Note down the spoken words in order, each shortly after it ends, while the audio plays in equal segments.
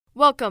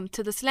Welcome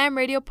to the Slam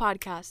Radio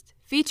Podcast,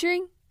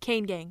 featuring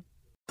Kane Gang.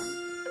 I'm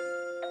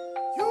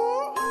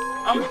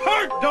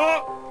hurt,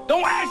 dog.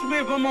 Don't ask me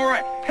if I'm all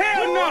right.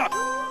 Hell no.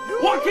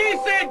 Joaquin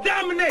said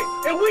dominate,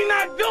 and we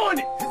not doing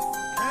it.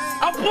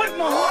 I'm putting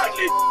my heart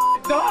in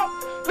this, dog.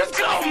 Let's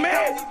go,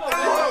 man.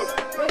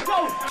 Let's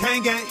go.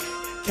 Kane Gang,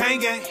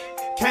 Kane Gang,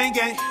 Kane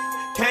Gang,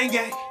 Kane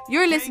Gang.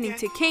 You're listening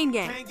to Kane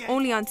Gang,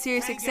 only on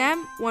Sirius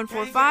XM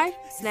 145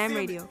 Slam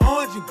Radio.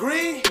 Orange and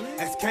green,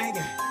 that's Kane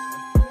Gang.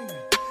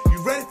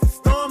 You ready to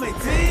storm 18?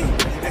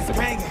 That's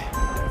Kane Gang.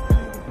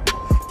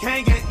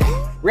 Kane Gang.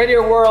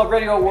 Radio World,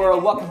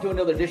 welcome to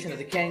another edition of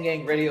the Kane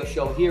Gang Radio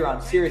Show here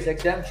on Sirius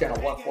XM, channel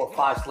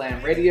 145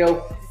 Slam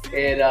Radio.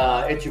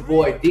 It's your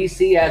boy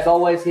DC, as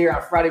always, here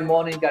on Friday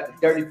morning. Got the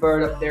Dirty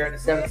Bird up there in the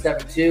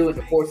 772 in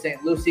the Port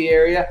St. Lucie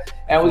area,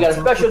 and we got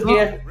a special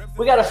guest.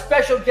 We got a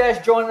special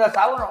guest joining us.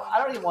 I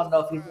don't even want to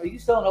know if are you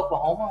still in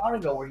Oklahoma? I don't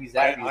even know where he's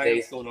at these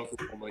days. I'm still in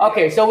Oklahoma.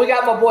 Okay, so we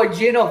got my boy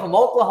Gino from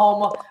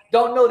Oklahoma.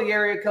 Don't know the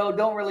area code,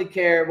 don't really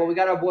care, but we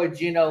got our boy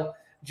Gino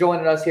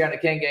joining us here on the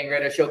Kane Gang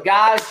Radio Show.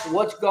 Guys,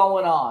 what's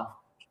going on?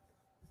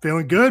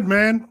 Feeling good,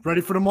 man. Ready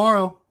for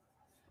tomorrow.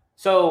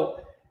 So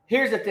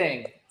here's the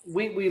thing.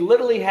 We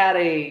literally had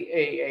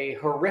a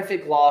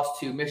horrific loss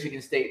to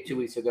Michigan State 2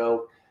 weeks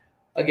ago.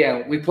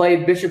 Again, we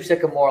played Bishop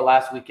Sycamore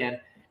last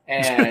weekend,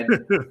 and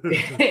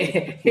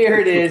here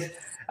it is.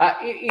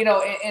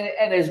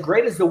 And as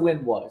great as the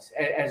win was,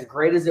 as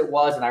great as it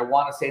was, and I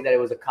want to say that it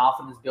was a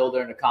confidence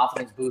builder and a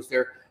confidence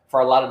booster for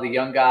a lot of the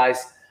young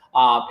guys,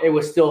 it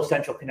was still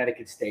Central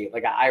Connecticut State.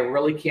 Like, I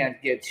really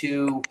can't get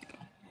too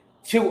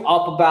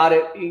up about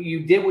it.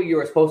 You did what you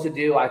were supposed to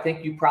do. I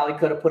think you probably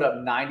could have put up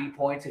 90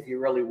 points if you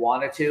really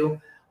wanted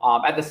to.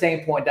 At the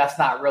same point, that's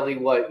not really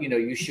what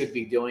you should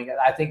be doing.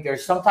 I think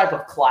there's some type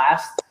of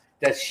class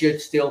that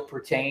should still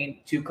pertain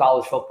to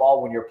college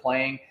football when you're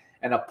playing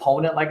an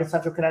opponent like a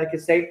Central Connecticut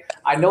State.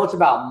 I know it's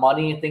about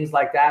money and things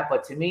like that,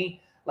 but to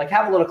me, like,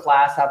 have a little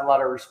class, have a lot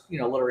of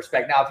little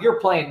respect. Now, if you're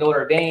playing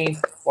Notre Dame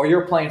or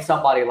you're playing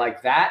somebody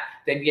like that,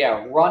 then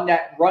yeah, run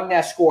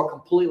that score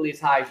completely as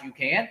high as you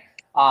can.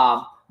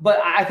 But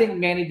I think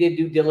Manny did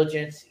due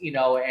diligence,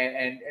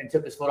 and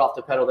took his foot off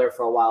the pedal there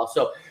for a while.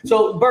 So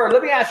Bird,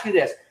 let me ask you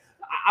this: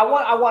 I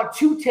want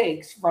two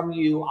takes from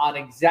you on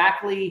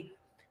exactly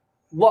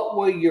what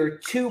were your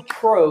two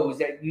pros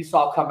that you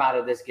saw come out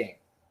of this game.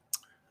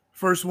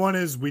 First one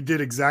is we did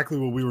exactly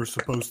what we were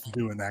supposed to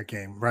do in that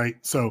game, right?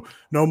 So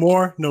no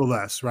more, no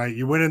less, right?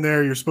 You went in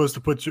there, you're supposed to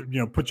put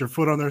your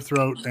foot on their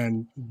throat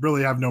and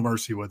really have no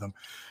mercy with them.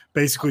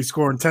 Basically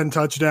scoring 10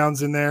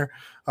 touchdowns in there.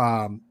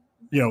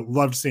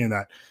 Loved seeing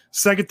that.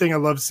 Second thing I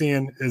love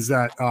seeing is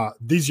that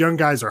these young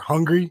guys are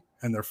hungry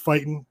and they're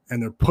fighting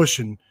and they're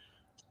pushing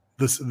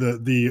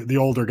the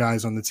older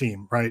guys on the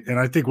team, right? And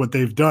I think what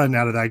they've done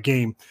out of that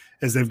game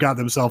is they've got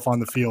themselves on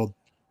the field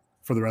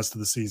for the rest of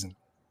the season.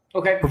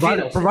 Okay.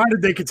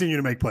 Provided they continue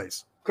to make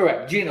plays.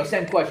 Correct. Gino,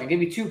 same question. Give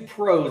me two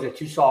pros that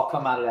you saw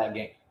come out of that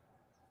game.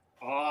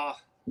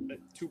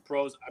 Two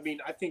pros. I mean,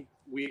 I think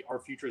our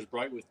future is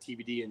bright with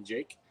TBD and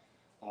Jake.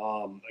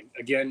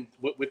 Again,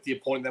 with the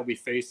opponent that we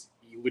face,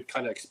 you would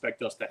kind of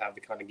expect us to have the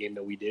kind of game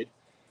that we did.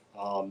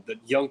 The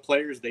young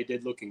players, they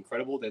did look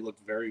incredible. They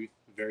looked very,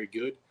 very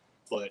good.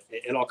 But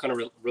it all kind of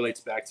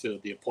relates back to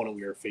the opponent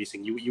we were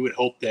facing. You would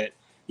hope that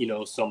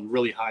some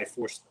really high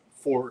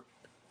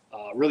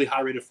really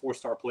high-rated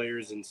 4-star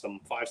players and some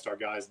 5-star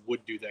guys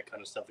would do that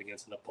kind of stuff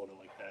against an opponent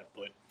like that.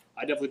 But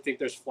I definitely think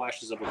there's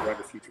flashes of a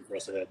brighter future for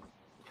us ahead.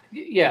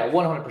 Yeah,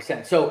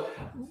 100%. So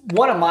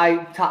one of my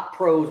top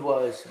pros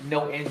was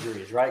no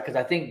injuries, right? Because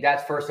I think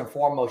that's first and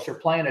foremost. You're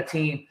playing a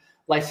team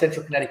like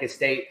Central Connecticut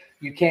State.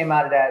 You came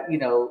out of that,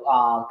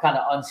 kind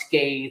of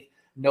unscathed,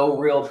 no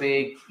real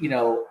big,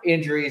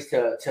 injuries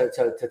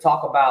to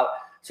talk about.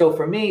 So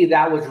for me,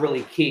 that was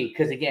really key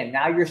because, again,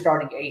 now you're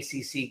starting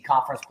ACC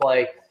conference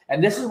play.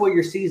 And this is what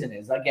your season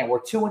is. Again, we're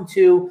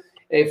 2-2.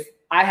 If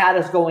I had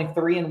us going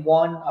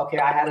 3-1, okay,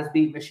 I had us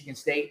beat Michigan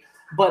State,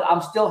 but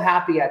I'm still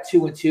happy at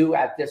 2-2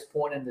 at this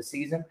point in the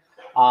season.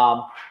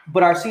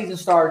 But our season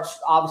starts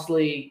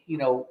obviously,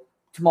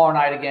 tomorrow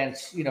night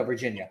against,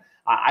 Virginia.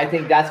 I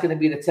think that's going to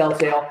be the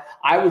telltale.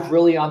 I was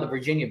really on the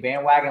Virginia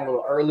bandwagon a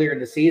little earlier in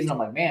the season. I'm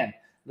like, man,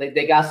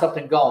 they got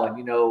something going.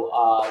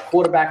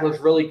 Quarterback looks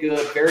really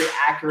good, very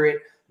accurate,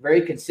 very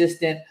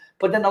consistent.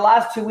 But then the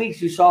last 2 weeks,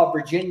 you saw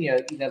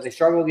Virginia, they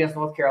struggled against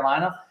North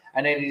Carolina,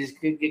 and then they just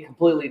get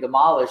completely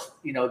demolished,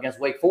 against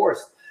Wake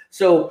Forest.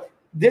 So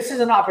this is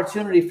an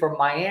opportunity for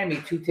Miami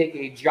to take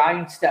a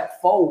giant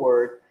step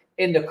forward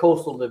in the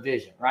Coastal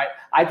Division, right?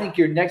 I think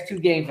your next two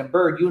games, and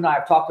Bird, you and I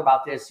have talked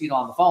about this,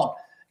 on the phone.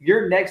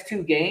 Your next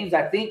two games,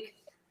 I think,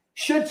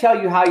 should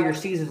tell you how your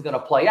season is going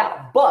to play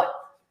out. But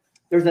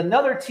there's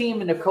another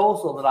team in the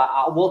Coastal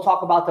that we'll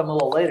talk about them a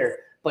little later.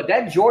 But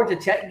that Georgia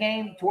Tech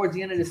game towards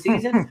the end of the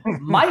season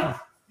might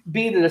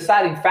be the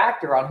deciding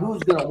factor on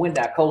who's going to win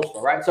that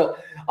Coastal, right? So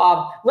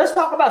let's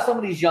talk about some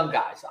of these young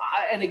guys.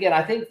 And again,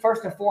 I think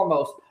first and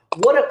foremost,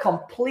 what a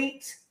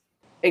complete,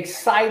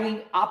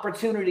 exciting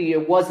opportunity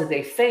it was as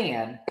a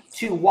fan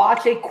to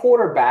watch a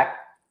quarterback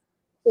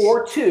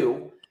or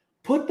two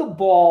put the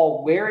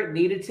ball where it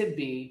needed to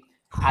be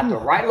at the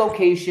right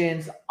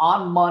locations,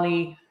 on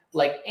money,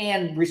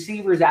 and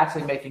receivers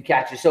actually making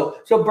catches. So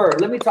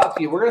Bird, let me talk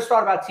to you. We're going to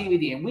start about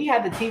TVD, and we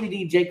had the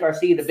TVD Jake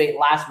Garcia debate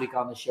last week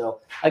on the show.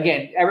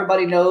 Again,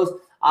 everybody knows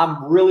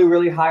I'm really,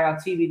 really high on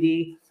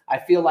TVD. I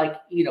feel like,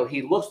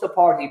 he looks the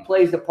part, he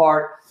plays the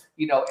part,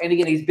 and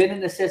again, he's been in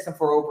the system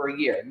for over a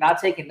year. Not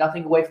taking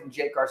nothing away from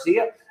Jake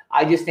Garcia.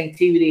 I just think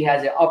TVD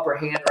has an upper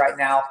hand right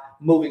now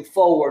moving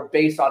forward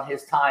based on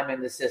his time in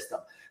the system.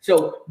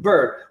 So,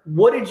 Bird,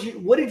 what did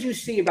you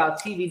see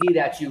about TVD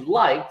that you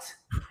liked?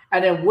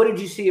 And then what did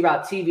you see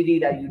about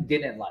TVD that you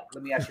didn't like?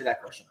 Let me ask you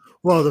that question.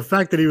 Well, the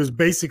fact that he was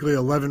basically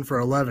 11 for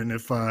 11,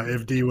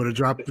 if D wouldn't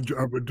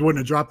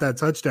have dropped that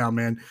touchdown,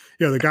 man,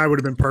 the guy would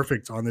have been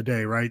perfect on the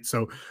day, right?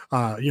 So,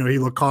 he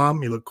looked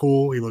calm, he looked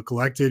cool, he looked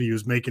collected, he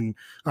was making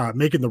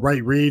the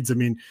right reads. I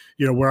mean,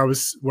 where I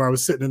was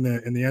sitting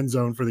in the end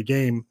zone for the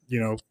game,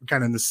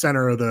 kind of in the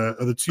center of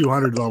the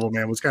 200 level,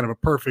 man, was kind of a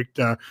perfect.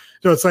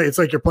 It's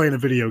like you're playing a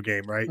video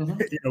game, right?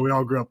 Mm-hmm. We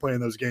all grew up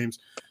playing those games,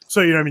 so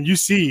you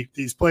see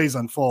these plays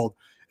unfold,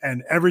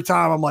 and every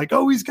time I'm like,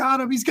 oh, he's got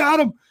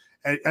him.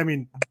 I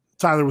mean,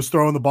 Tyler was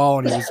throwing the ball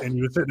and he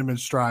was hitting him in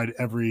stride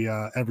every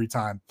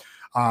time.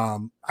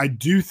 I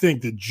do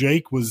think that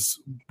Jake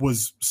was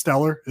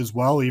stellar as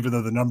well, even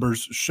though the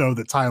numbers show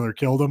that Tyler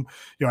killed him.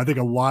 I think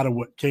a lot of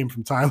what came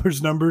from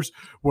Tyler's numbers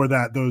were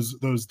that those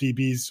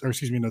DBs, or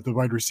excuse me, the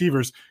wide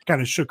receivers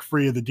kind of shook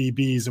free of the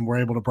DBs and were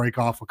able to break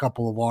off a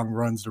couple of long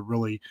runs to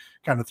really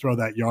kind of throw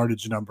that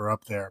yardage number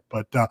up there.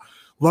 But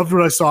loved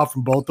what I saw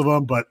from both of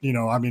them. But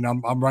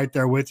I'm right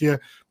there with you.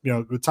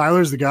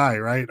 Tyler's the guy,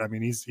 right? I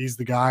mean, he's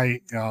the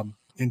guy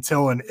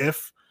until and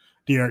if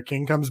D'Eriq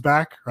King comes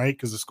back, right?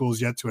 Because the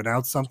school's yet to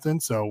announce something,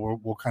 so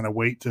we'll kind of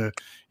wait to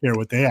hear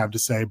what they have to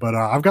say. But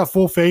I've got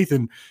full faith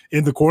in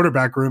the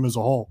quarterback room as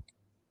a whole.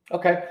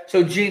 Okay,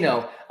 so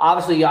Gino,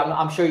 obviously,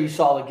 I'm sure you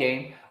saw the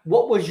game.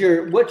 What's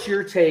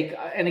your take?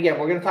 And again,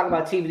 we're going to talk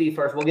about TVD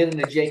first. We'll get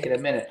into Jake in a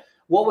minute.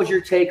 What was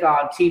your take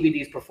on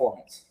TVD's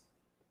performance?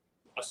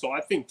 So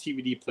I think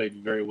TVD played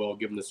very well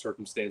given the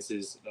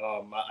circumstances.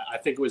 I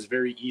think it was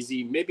very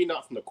easy, maybe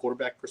not from the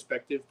quarterback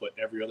perspective, but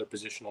every other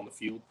position on the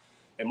field.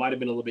 It might have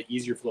been a little bit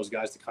easier for those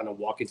guys to kind of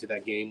walk into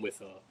that game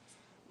with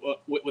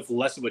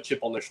less of a chip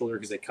on their shoulder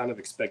because they kind of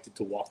expected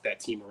to walk that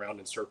team around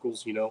in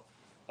circles,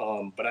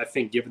 But I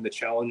think given the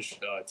challenge,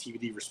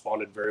 TVD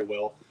responded very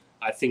well.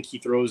 I think he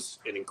throws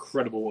an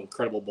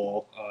incredible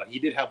ball. He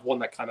did have one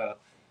that kind of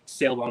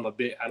sailed on him a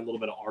bit, had a little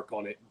bit of arc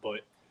on it, but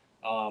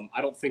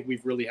I don't think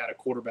we've really had a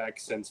quarterback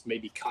since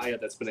maybe Kaya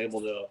that's been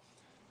able to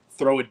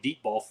throw a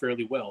deep ball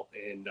fairly well.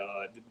 And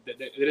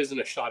it isn't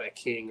a shot at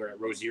King or at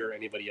Rozier or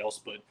anybody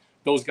else, but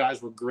those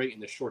guys were great in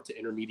the short to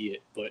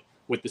intermediate. But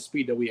with the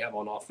speed that we have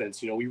on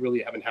offense, we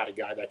really haven't had a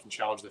guy that can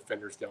challenge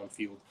defenders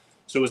downfield.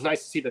 So it was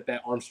nice to see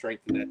that arm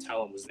strength and that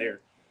talent was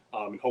there.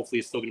 And hopefully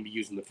it's still going to be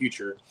used in the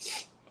future.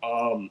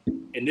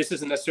 And this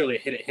isn't necessarily a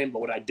hit at him, but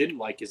what I didn't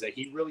like is that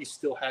he really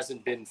still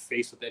hasn't been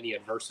faced with any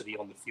adversity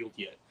on the field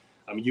yet.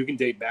 I mean, you can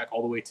date back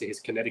all the way to his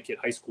Connecticut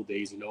high school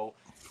days,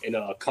 in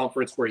a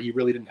conference where he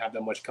really didn't have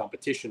that much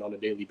competition on a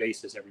daily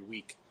basis every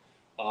week.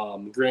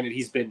 Granted,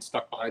 he's been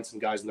stuck behind some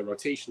guys in the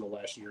rotation the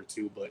last year or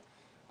two, but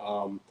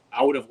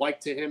I would have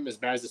liked to him, as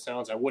bad as it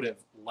sounds, I would have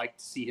liked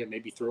to see him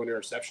maybe throw an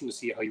interception to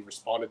see how he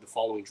responded the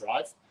following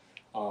drive.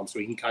 So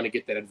he can kind of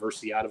get that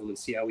adversity out of him and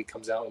see how he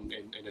comes out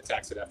and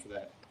attacks it after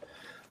that.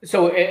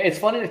 So it's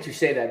funny that you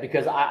say that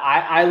because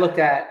I looked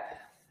at –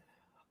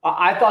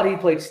 I thought he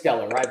played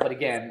stellar, right? But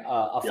again,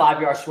 a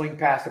 5-yard swing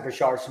pass to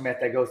Brashard Smith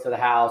that goes to the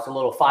house, a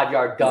little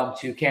 5-yard dump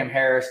to Cam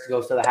Harris that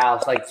goes to the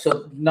house.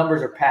 So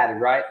numbers are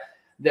padded, right?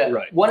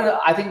 Right.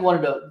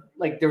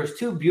 There was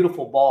two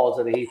beautiful balls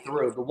that he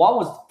threw. The one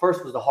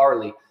was the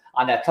Harley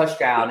on that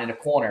touchdown in the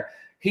corner.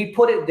 He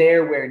put it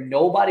there where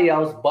nobody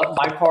else but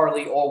Mike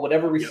Harley or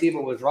whatever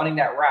receiver was running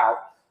that route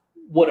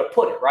would have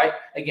put it, right?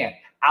 Again,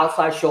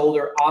 outside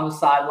shoulder on the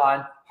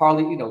sideline.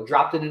 Harley,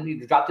 dropped it in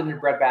the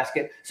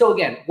breadbasket. So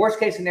again, worst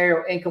case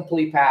scenario,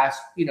 incomplete pass.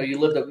 You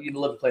live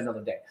to play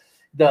another day.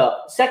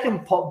 The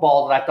second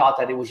ball that I thought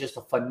that it was just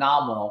a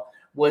phenomenal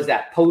was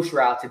that post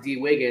route to D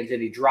Wiggins, and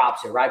he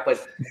drops it, right?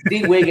 But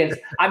D Wiggins,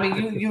 I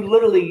mean,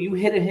 you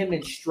hit him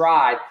in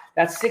stride.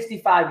 That's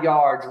 65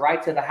 yards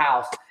right to the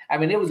house. I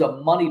mean, it was a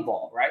money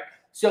ball, right?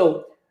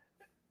 So,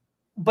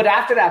 but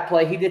after that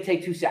play, he did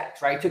take 2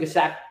 sacks, right? He took a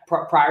sack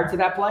prior to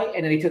that play,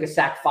 and then he took a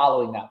sack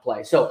following that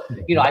play. So,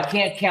 I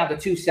can't count the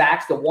 2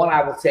 sacks. The one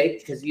I will take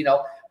because,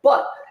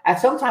 but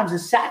sometimes a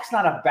sack's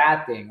not a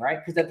bad thing, right?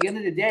 Because at the end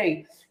of the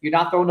day, you're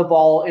not throwing the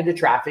ball into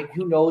traffic.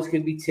 Who knows?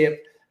 Could be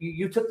tipped.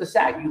 You took the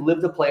sack. You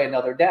live to play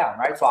another down,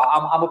 right? So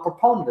I'm a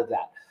proponent of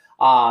that.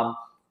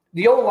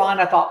 The O-line,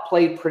 I thought,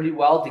 played pretty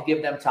well to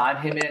give them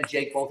time. Him and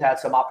Jake both had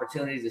some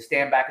opportunities to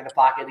stand back in the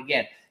pocket.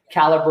 Again,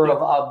 caliber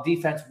of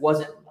defense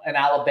wasn't in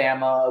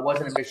Alabama. It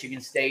wasn't in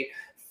Michigan State.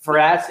 For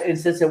that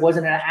instance, it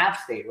wasn't in App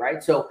State,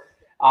 right? So,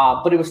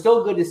 but it was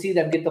still good to see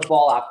them get the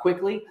ball out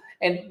quickly.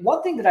 And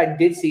one thing that I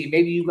did see,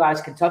 maybe you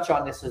guys can touch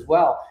on this as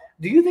well.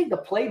 Do you think the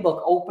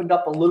playbook opened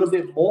up a little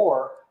bit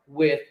more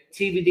with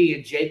TVD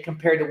and Jake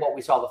compared to what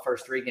we saw the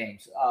first 3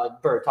 games?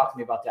 Bird, talk to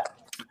me about that.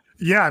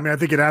 Yeah, I mean, I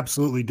think it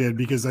absolutely did,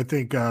 because I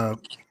think I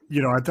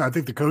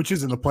think the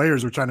coaches and the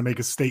players were trying to make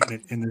a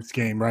statement in this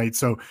game, right?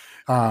 So,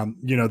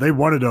 they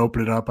wanted to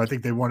open it up. I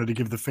think they wanted to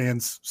give the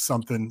fans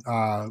something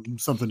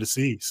to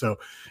see. So,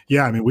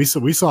 yeah, I mean, we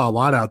saw a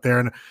lot out there,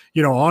 and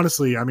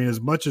honestly, I mean,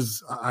 as much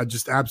as I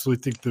just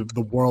absolutely think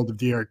the world of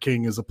D'Eriq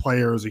King as a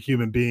player, as a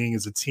human being,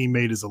 as a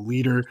teammate, as a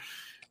leader,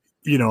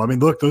 I mean,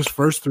 look, those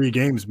first 3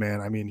 games,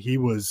 man. I mean, he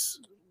was.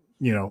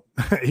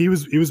 He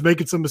was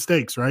making some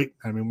mistakes, right?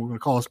 I mean, we're going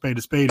to call a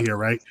spade here,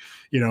 right?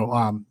 He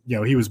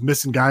was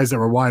missing guys that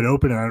were wide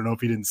open, and I don't know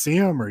if he didn't see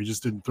them or he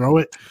just didn't throw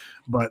it,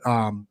 but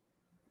some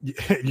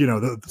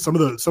of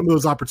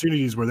those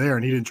opportunities were there,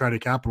 and he didn't try to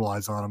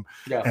capitalize on them.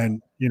 Yeah.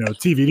 And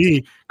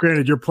TVD,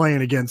 granted, you're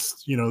playing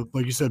against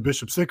like you said,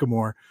 Bishop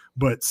Sycamore,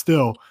 but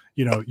still,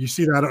 you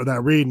see that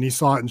read, and he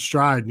saw it in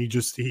stride, and he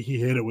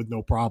hit it with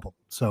no problem.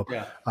 So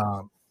yeah.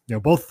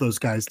 Both of those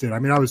guys did. I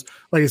mean, I was,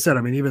 like I said,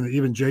 I mean,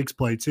 even Jake's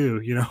play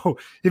too,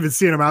 even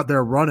seeing him out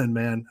there running,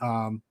 man.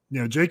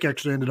 Jake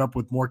actually ended up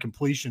with more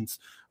completions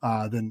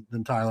than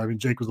Tyler. I mean,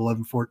 Jake was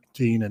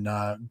 11-14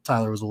 and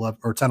Tyler was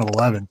 10 of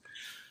 11.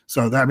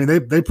 So that, I mean,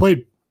 they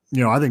played,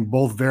 I think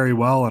both very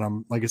well.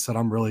 And like I said,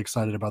 I'm really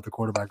excited about the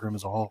quarterback room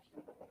as a whole.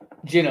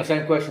 Gino,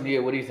 same question to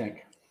you. What do you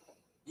think?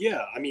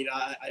 Yeah, I mean,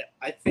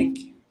 I think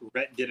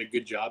Rhett did a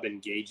good job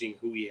engaging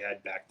who he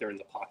had back there in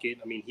the pocket.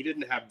 I mean, he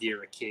didn't have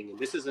D'Eriq King, and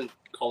this isn't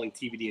calling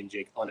TVD and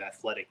Jake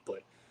unathletic,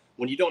 but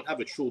when you don't have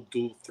a true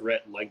dual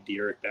threat like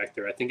D'Eriq back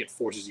there, I think it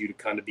forces you to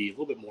kind of be a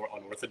little bit more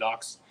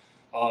unorthodox.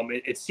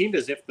 It seemed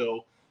as if,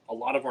 though, a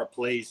lot of our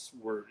plays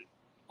were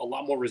a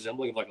lot more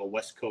resembling of like a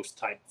West Coast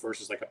type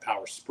versus like a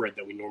power spread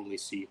that we normally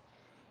see.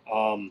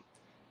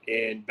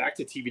 And back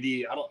to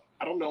TVD,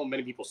 I don't know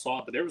many people saw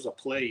it, but there was a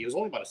play. It was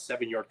only about a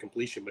 7-yard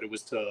completion, but it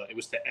was to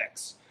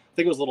X. I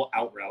think it was a little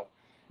out route.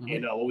 Mm-hmm.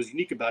 And what was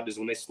unique about it is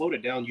when they slowed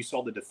it down, you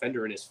saw the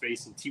defender in his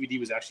face, and TVD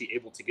was actually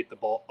able to get the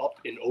ball up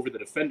and over the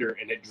defender,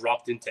 and it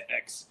dropped into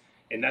X.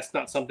 And that's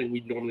not something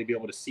we'd normally be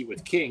able to see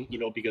with King,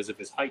 because of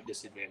his height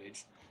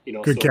disadvantage.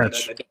 Good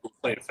catch. That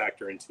played a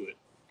factor into it.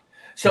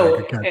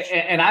 So,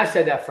 and I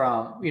said that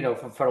for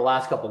the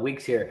last couple of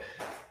weeks here.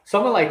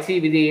 Someone like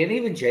TVD and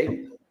even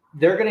Jake,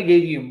 they're going to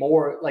give you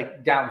more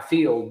like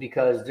downfield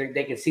because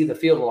they can see the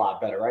field a lot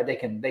better, right? They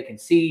can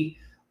see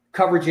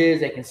coverages.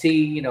 They can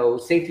see,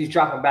 safeties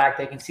dropping back.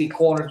 They can see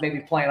corners maybe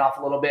playing off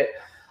a little bit.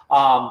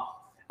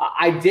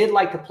 I did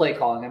like the play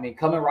calling. I mean,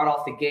 coming right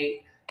off the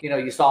gate,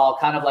 you saw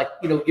kind of like,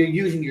 you're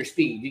using your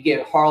speed. You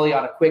get Harley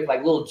on a quick,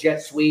 like little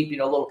jet sweep,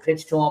 a little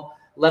pitch to him,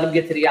 let him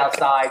get to the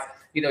outside.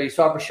 You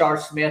saw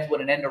Brashard Smith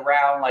with an end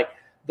around. Like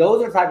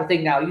those are the type of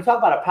thing. Now, you talk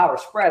about a power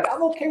spread.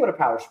 I'm okay with a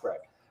power spread.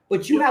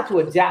 But you have to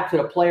adapt to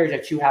the players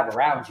that you have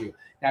around you.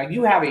 Now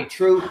you have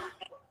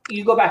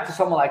you go back to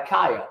someone like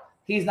Kaya.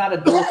 He's not a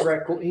dual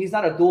threat. He's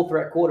not a dual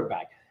threat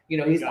quarterback. I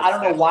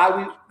don't know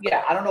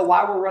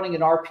why we're running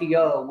an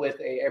RPO with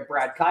a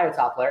Brad Kaya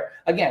top player.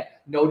 Again,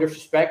 no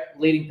disrespect,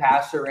 leading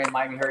passer in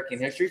Miami Hurricane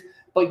history,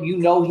 but he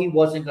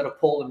wasn't going to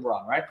pull and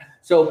run, right?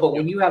 So, but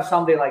when you have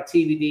somebody like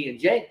TVD and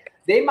Jake,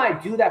 they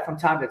might do that from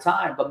time to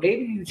time, but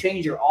maybe you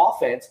change your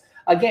offense.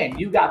 Again,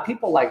 you got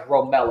people like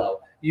Romello.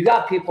 You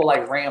got people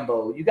like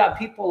Rambo. You got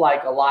people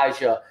like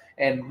Elijah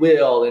and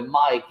Will and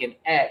Mike and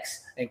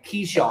X and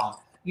Keyshawn.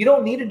 You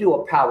don't need to do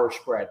a power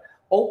spread.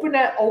 Open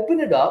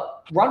it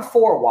up, run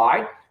 4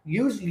 wide,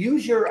 use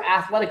your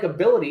athletic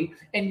ability,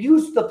 and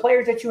use the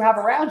players that you have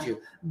around you.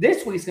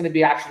 This week's going to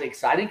be actually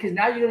exciting because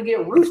now you're going to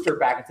get Rooster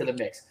back into the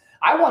mix.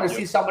 I want to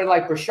see somebody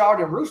like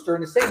Brashard and Rooster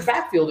in the same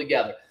backfield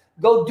together.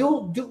 Go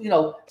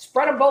do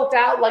spread them both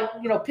out, like,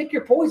 pick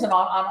your poison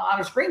on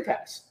a screen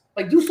pass.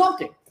 Like, do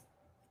something.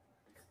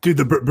 Dude,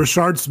 the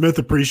Brashard Smith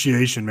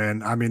appreciation,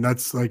 man. I mean,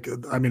 that's like,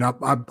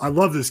 I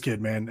love this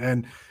kid, man.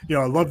 And,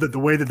 I love that the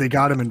way that they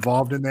got him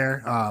involved in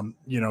there.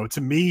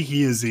 To me,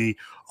 he is a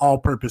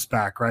all-purpose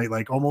back, right?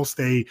 Like almost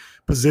a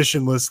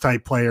positionless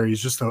type player.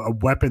 He's just a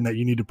weapon that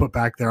you need to put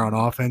back there on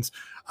offense.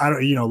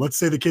 Let's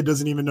say the kid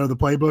doesn't even know the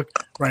playbook,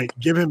 right?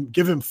 Give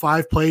him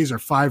 5 plays or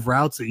 5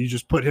 routes that you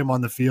just put him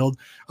on the field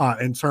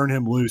and turn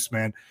him loose,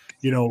 man.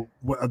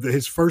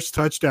 His first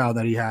touchdown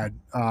that he had,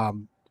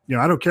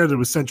 I don't care that it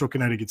was Central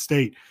Connecticut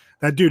State.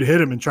 That dude hit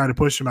him and tried to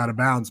push him out of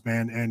bounds,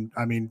 man. And,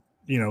 I mean,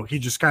 he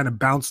just kind of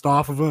bounced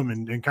off of him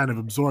and kind of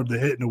absorbed the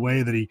hit in a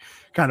way that he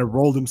kind of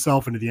rolled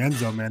himself into the end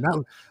zone, man.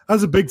 That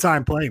was a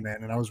big-time play,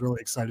 man, and I was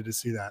really excited to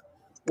see that.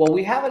 Well,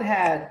 we haven't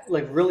had,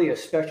 like, really a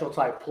special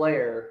type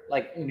player,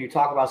 like when you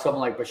talk about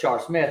someone like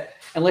Brashard Smith,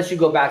 unless you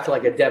go back to,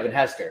 like, a Devin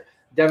Hester.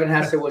 Devin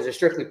Hester was a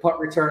strictly punt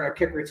returner,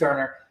 kick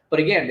returner. But,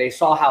 again, they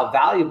saw how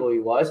valuable he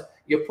was.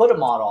 You put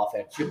him on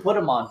offense. You put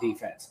him on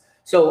defense.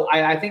 So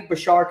I think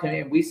Brashard can,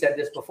 and we said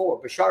this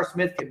before, Brashard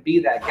Smith can be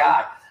that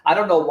guy. I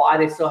don't know why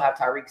they still have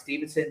Tyreek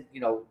Stevenson,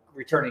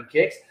 returning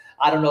kicks.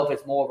 I don't know if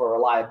it's more of a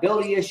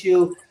reliability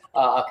issue,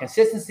 a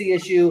consistency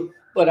issue.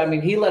 But, I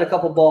mean, he let a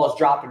couple balls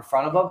drop in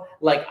front of him.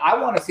 Like, I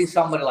want to see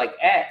somebody like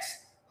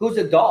X, who's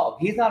a dog.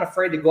 He's not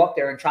afraid to go up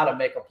there and try to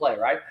make a play,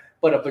 right?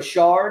 but a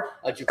Bashard,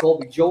 a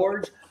Jacoby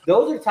George,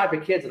 those are the type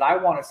of kids that I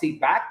want to see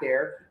back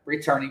there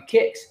returning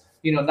kicks.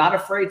 Not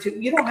afraid to.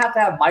 You don't have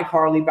to have Mike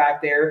Harley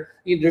back there.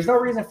 There's no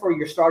reason for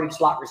your starting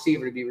slot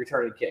receiver to be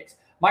returning kicks.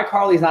 Mike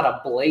Harley's not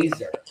a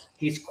blazer.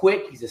 He's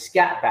quick. He's a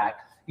scat back.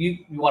 You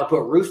want to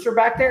put Rooster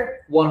back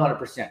there?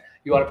 100%.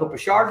 You want to put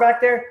Bashard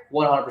back there?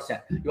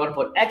 100%. You want to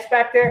put X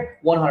back there?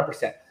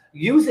 100%.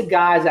 Use the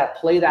guys that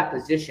play that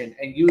position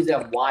and use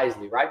them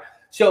wisely, right?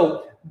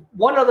 So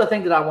one other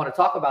thing that I want to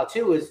talk about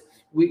too is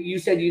you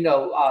said,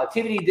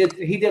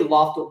 TVD did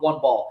loft one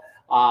ball.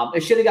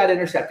 It should have got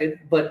intercepted,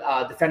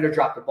 but defender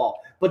dropped the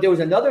ball. But there was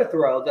another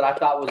throw that I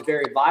thought was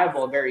very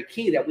viable and very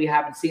key that we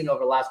haven't seen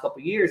over the last couple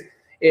of years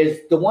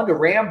is the one to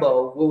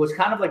Rambo, which was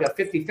kind of like a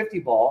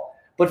 50-50 ball.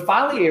 But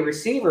finally, a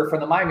receiver from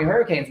the Miami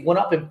Hurricanes went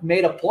up and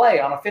made a play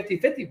on a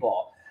 50-50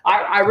 ball.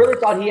 I really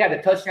thought he had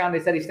a touchdown. They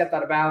said he stepped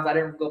out of bounds. I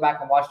didn't go back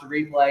and watch the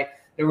replay.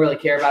 Didn't really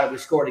care about it. We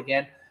scored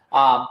again.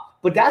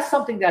 But that's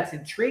something that's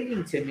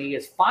intriguing to me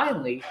is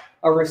finally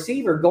a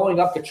receiver going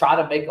up to try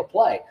to make a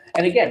play.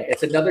 And again,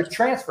 it's another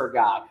transfer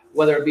guy,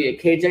 whether it be a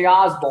KJ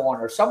Osborne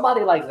or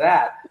somebody like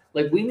that.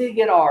 Like we need to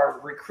get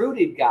our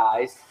recruited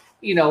guys,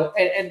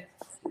 and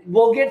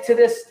we'll get to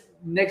this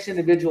next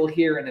individual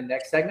here in the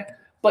next segment.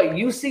 But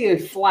you see a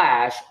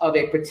flash of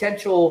a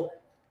potential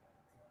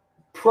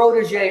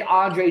protege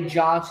Andre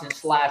Johnson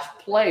 /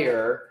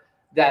 player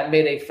that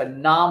made a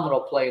phenomenal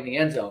play in the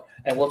end zone.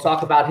 And we'll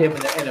talk about him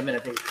in a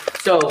minute.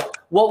 So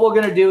what we're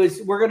going to do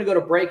is we're going to go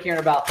to break here in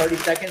about 30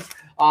 seconds.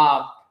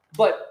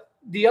 But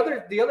the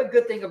other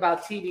good thing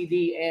about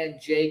TVD and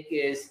Jake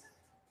is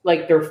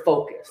like they're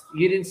focused.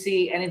 You didn't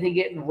see anything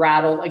getting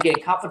rattled. Again,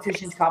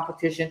 competition's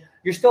competition.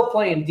 You're still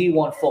playing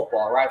D1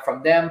 football, right?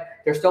 From them,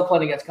 they're still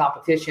playing against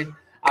competition.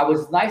 I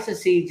was nice to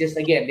see just,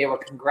 again, they were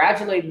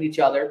congratulating each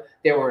other.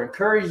 They were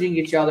encouraging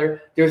each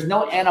other. There's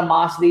no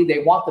animosity. They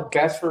want the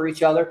best for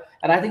each other.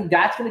 And I think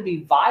that's going to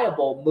be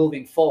viable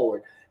moving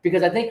forward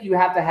because I think you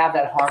have to have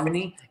that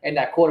harmony in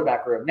that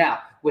quarterback room. Now,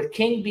 with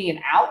King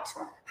being out,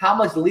 how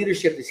much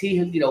leadership does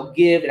he,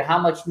 give and how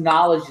much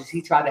knowledge does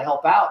he try to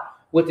help out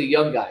with the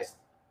young guys?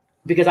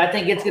 Because I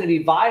think it's going to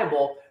be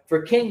viable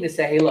for King to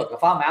say, hey, look,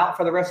 if I'm out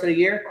for the rest of the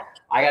year,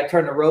 I got to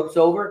turn the ropes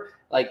over.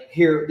 Like,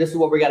 here, this is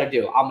what we got to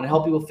do. I'm going to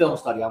help you with film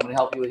study. I'm going to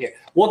help you with here.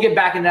 We'll get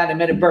back in that in a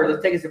minute. Bert,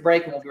 let's take us a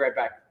break, and we'll be right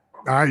back.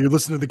 All right, you're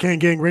listening to the Kane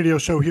Gang Radio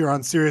Show here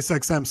on Sirius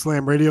XM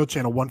Slam Radio,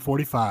 channel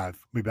 145.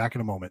 We'll be back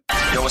in a moment.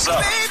 Yo, what's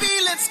up? Baby,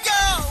 let's go.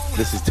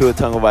 This is Tua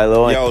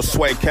Tagovailoa. Yo,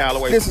 Sway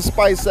Calloway. This is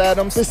Spice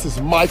Adams. This is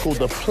Michael,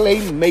 the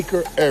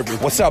playmaker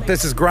everything. What's up?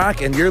 This is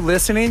Gronk, and you're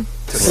listening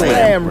to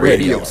Slam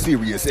Radio.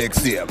 Sirius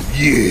XM.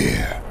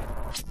 Yeah.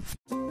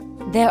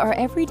 There are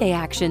everyday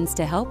actions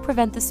to help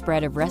prevent the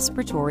spread of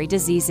respiratory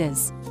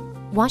diseases.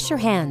 Wash your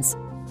hands.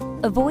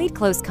 Avoid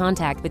close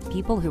contact with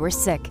people who are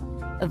sick.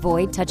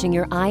 Avoid touching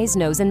your eyes,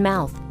 nose, and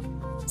mouth.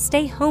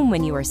 Stay home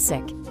when you are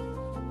sick.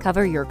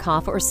 Cover your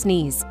cough or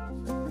sneeze.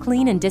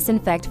 Clean and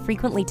disinfect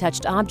frequently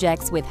touched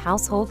objects with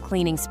household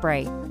cleaning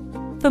spray.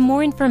 For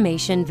more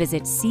information,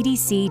 visit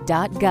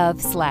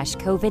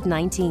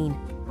cdc.gov/COVID-19.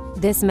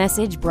 This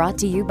message brought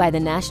to you by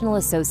the National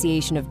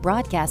Association of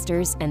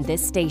Broadcasters and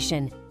this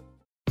station.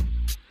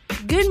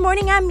 Good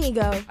morning,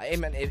 amigo. Hey,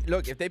 man,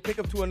 look, if they pick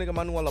up Tua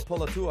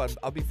Tagovailoa too,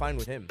 I'll be fine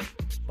with him.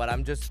 But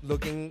I'm just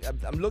looking.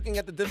 I'm looking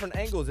at the different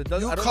angles. It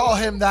doesn't. You call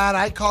him that.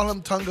 I call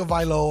him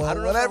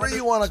Tagovailoa. Whatever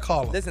you want to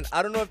call him. Listen,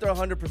 I don't know if they're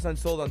 100%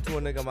 sold on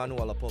Tua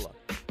Tagovailoa.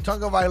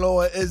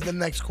 Tagovailoa is the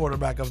next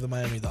quarterback of the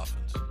Miami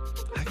Dolphins.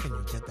 How can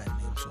you get that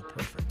name so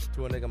perfect?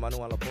 Tua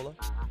Tagovailoa.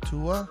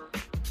 Tua?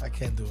 I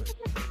can't do it.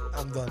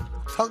 I'm done.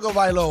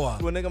 Tagovailoa.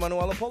 Tua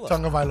Tagovailoa.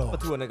 Tagovailoa.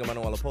 Tua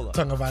Tagovailoa.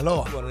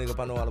 Tagovailoa. Tua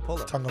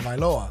Tagovailoa.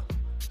 Tagovailoa.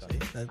 See,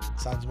 that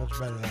sounds much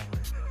better that way.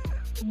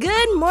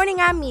 Good morning,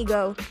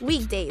 amigo.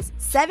 Weekdays,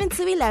 7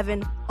 to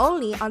 11,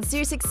 only on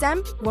Sirius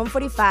XM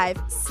 145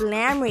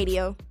 Slam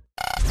Radio.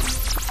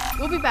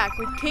 We'll be back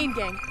with Kane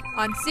Gang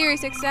on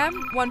Sirius XM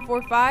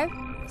 145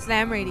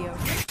 Slam Radio.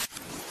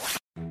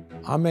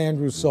 I'm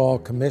Andrew Saul,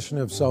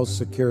 Commissioner of Social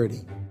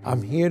Security.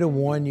 I'm here to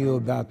warn you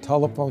about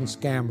telephone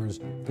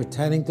scammers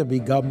pretending to be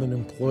government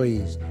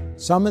employees.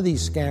 Some of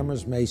these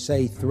scammers may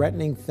say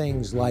threatening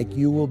things like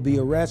you will be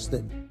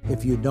arrested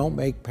if you don't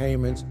make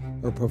payments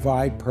or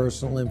provide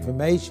personal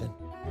information.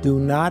 Do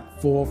not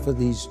fall for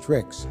these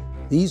tricks.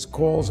 These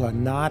calls are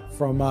not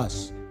from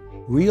us.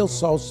 Real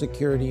Social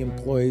Security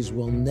employees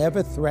will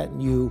never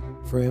threaten you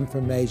for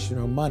information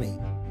or money.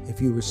 If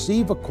you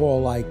receive a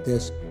call like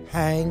this,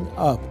 hang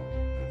up.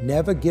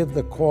 Never give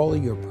the caller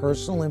your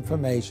personal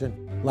information,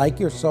 like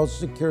your Social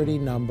Security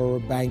number or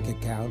bank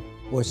account,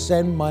 or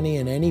send money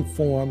in any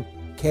form,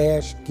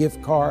 cash,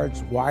 gift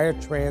cards, wire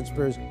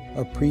transfers,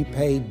 or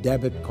prepaid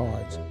debit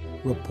cards.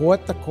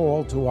 Report the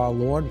call to our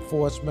law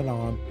enforcement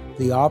arm,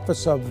 the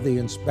Office of the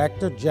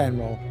Inspector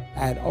General,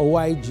 at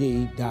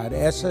oig.ssa.gov.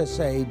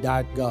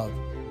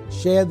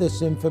 Share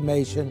this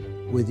information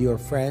with your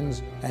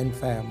friends and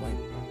family.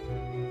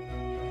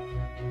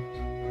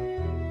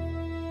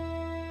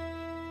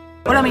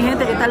 Hola mi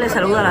gente, ¿qué tal? Les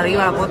saluda la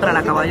diva, la potra,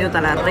 la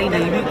caballota, la reina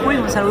y mi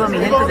queen. Un saludo a mi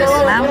gente de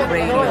Slam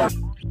Radio.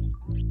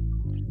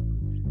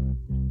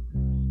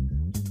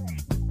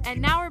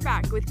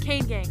 with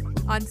Kane Gang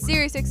on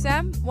Sirius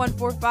XM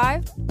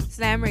 145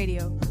 Slam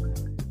Radio.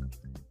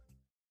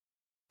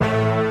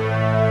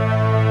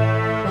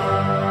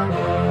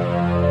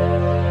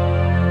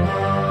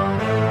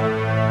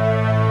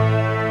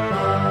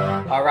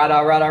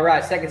 All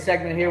right. Second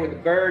segment here with the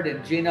Bird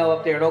and Gino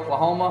up there in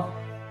Oklahoma.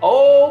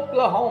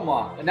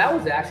 And that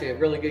was actually a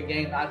really good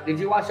game. Did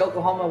you watch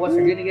Oklahoma West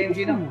Virginia game,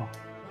 Gino?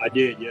 I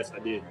did. Yes, I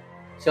did.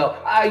 So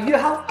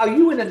are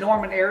you in the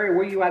Norman area?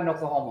 Where are you at in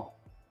Oklahoma?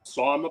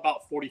 So I'm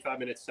about 45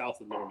 minutes south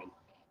of Norman.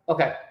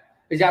 Okay.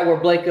 Is that where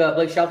Blake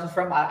Shelton's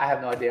from? I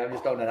have no idea. I'm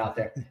just throwing that out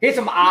there. He's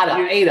from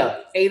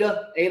Ada,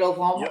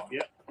 Oklahoma.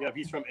 Yep.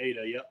 He's from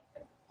Ada. Yep.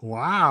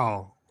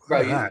 Wow.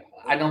 Bro,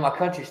 I know my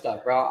country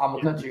stuff, bro. I'm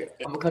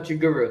a country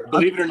guru.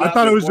 Believe it or not, I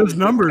thought it was just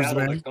numbers,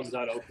 man. That comes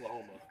out of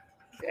Oklahoma.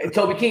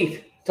 Toby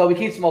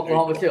Keith's from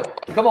Oklahoma too.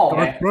 Come on,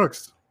 man.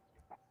 Brooks.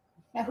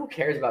 Man, who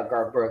cares about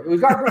Garth Brooks?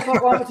 Was Garth Brooks from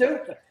Oklahoma too?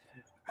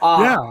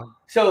 Yeah.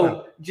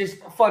 So, just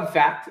a fun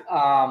fact: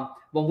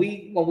 when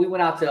we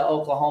went out to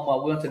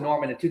Oklahoma, we went to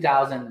Norman in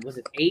 2000. Was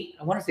it 8?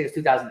 I want to say it was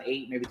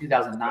 2008, maybe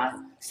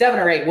 2009, 7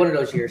 or 8, one of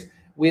those years.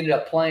 We ended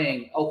up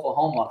playing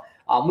Oklahoma.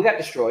 We got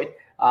destroyed,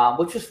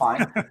 which was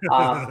fine.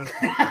 I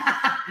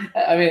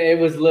mean, it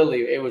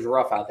was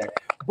rough out there.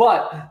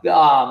 But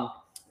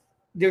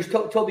there's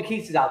Toby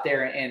Keith's is out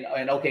there in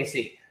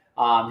OKC,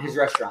 his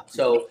restaurant.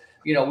 So,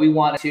 we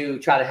wanted to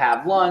try to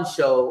have lunch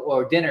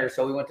or dinner.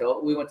 So we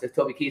went to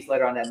Toby Keith's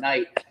later on that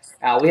night.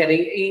 We had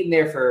eaten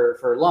there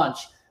for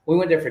lunch. We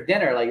went there for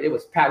dinner. Like, it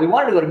was packed. We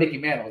wanted to go to Mickey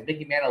Mantle's.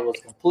 Mickey Mantle was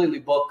completely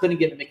booked. Couldn't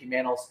get to Mickey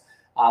Mantle's.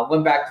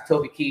 Went back to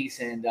Toby Keith's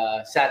and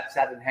sat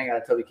and hang out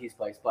at Toby Keith's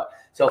place. But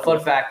so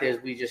fun fact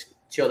is we just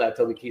chilled at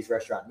Toby Keith's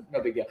restaurant.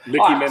 No big deal.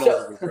 Mickey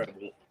Mantle's is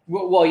incredible.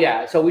 Well,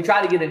 yeah. So we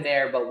tried to get in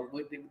there, but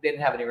we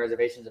didn't have any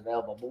reservations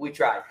available. But we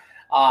tried.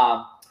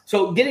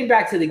 So getting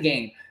back to the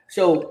game.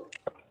 So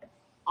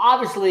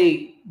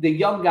obviously the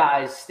young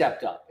guys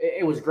stepped up.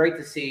 It was great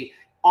to see.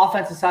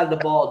 Offensive side of the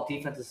ball,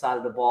 defensive side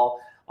of the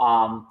ball.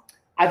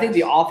 I think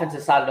the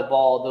offensive side of the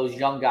ball, those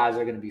young guys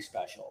are going to be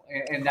special,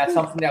 and that's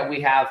something that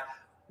we have.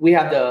 We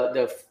have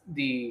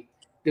the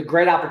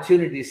great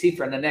opportunity to see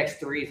for in the next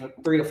 3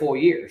 to 4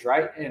 years,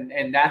 right?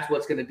 And that's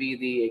what's going to be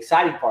the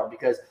exciting part,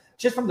 because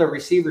just from the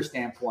receiver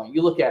standpoint,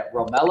 you look at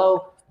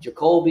Romello,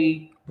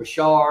 Jacoby,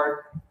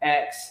 Rashard,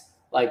 X,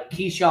 like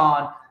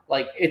Keyshawn,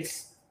 like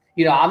it's,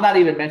 I'm not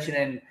even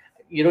mentioning,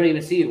 you don't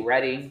even see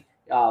Redding.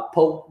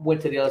 Pope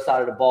went to the other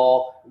side of the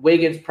ball.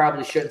 Wiggins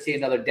probably shouldn't see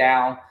another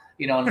down,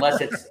 unless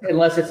it's a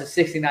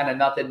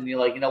 69-0, and you're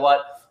like, you know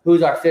what?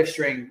 Who's our fifth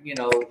string,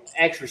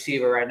 X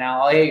receiver right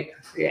now? Oh,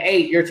 hey,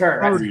 your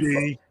turn.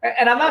 Right?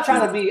 And I'm not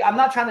trying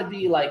to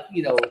be like,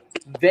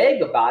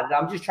 vague about it.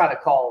 I'm just trying to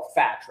call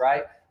facts,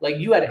 right? Like,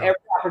 you had every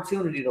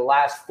opportunity the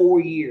last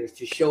 4 years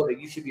to show that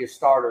you should be a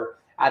starter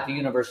at the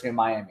University of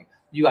Miami.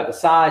 You got the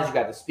size, you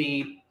got the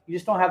speed, you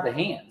just don't have the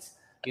hands,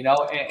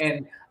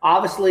 and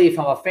obviously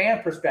from a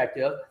fan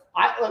perspective,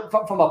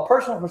 from a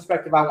personal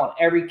perspective, I want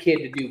every kid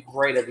to do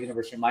great at the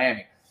University of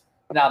Miami.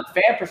 Now, the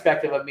fan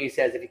perspective of me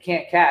says if you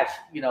can't catch,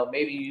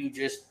 maybe you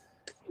just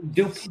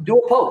do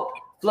a poke,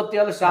 flip the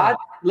other side.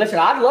 Listen,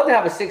 I'd love to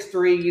have a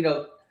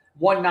 6'3",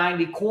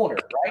 190 corner,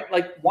 right?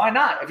 Like, why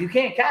not? If you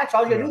can't catch,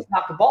 all you gotta do is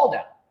knock the ball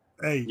down.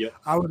 Hey,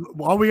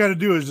 all we got to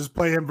do is just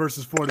play him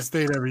versus Florida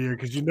State every year,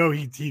 because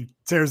he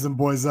tears them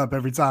boys up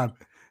every time.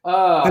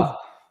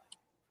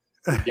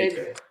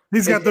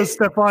 He's got those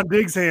Stephon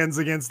Diggs hands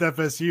against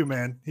FSU,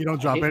 man. He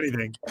don't drop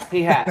anything.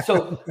 He has.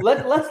 So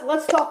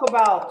let's talk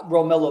about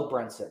Romello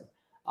Brinson.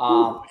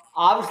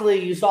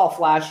 Obviously, you saw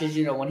flashes.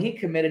 When he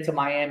committed to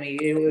Miami,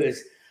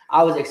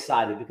 I was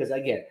excited because,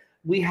 again,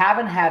 we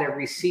haven't had a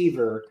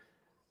receiver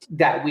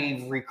that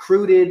we've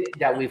recruited,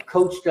 that we've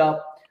coached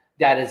up,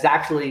 that is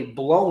actually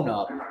blown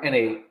up in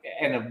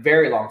a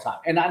very long time.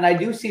 And I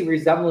do see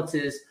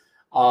resemblances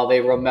of a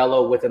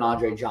Romello with an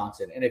Andre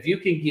Johnson. And if you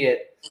can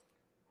get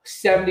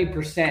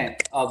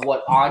 70% of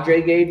what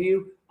Andre gave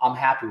you, I'm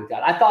happy with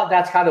that. I thought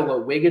that's kind of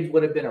what Wiggins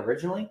would have been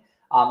originally.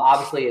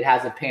 Obviously, it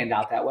hasn't panned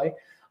out that way.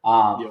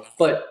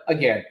 But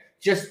again,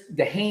 just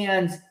the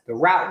hands, the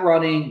route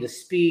running, the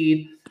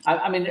speed.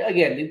 I mean,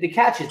 again, the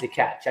catch is the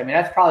catch. I mean,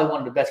 that's probably one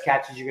of the best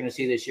catches you're going to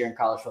see this year in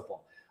college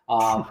football.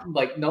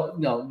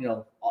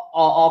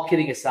 All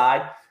kidding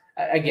aside,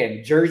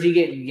 again, jersey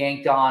getting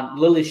yanked on,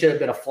 Lily should have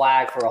been a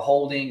flag for a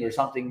holding or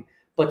something.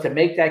 But to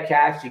make that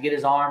catch, to get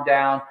his arm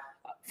down,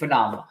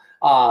 phenomenal.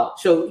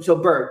 So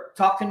Bert,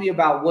 talk to me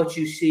about what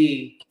you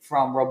see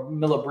from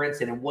Romello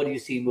Brinson and what do you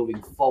see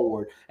moving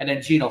forward? And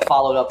then Gino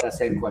followed up that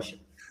same question.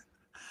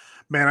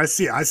 Man, I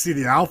see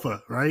the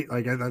alpha, right?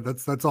 Like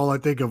that's all I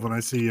think of when I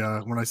see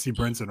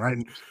Brinson, right?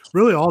 And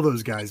really all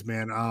those guys,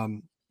 man.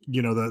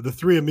 The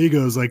three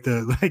amigos, like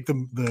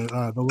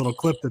the little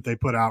clip that they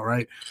put out,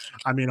 right?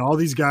 I mean, all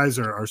these guys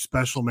are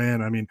special,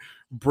 man. I mean,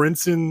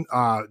 Brinson,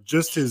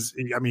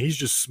 he's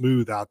just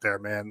smooth out there,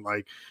 man.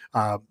 Like,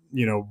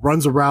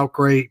 runs a route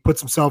great, puts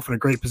himself in a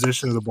great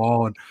position of the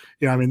ball, and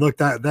I mean, look,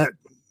 that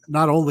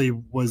not only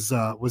was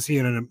he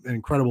in an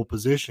incredible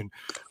position,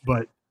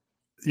 but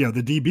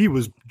the DB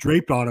was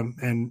draped on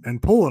him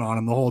and pulling on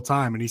him the whole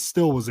time, and he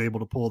still was able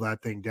to pull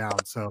that thing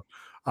down. So,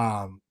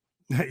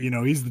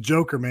 he's the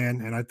Joker,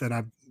 man, and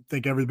I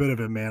think every bit of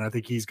him, man. I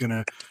think he's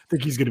gonna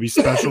be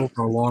special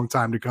for a long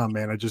time to come,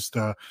 man. I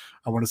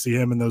want to see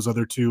him and those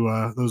other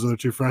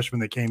two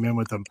freshmen that came in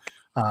with him,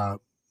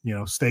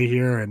 stay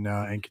here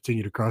and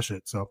continue to crush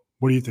it. So,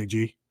 what do you think,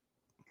 G?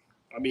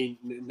 I mean,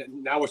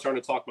 now we're starting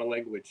to talk my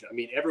language. I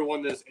mean,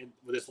 everyone with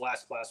this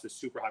last class was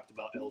super hyped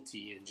about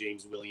LT and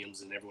James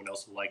Williams and everyone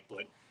else alike.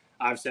 But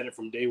I've said it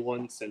from day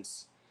one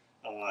since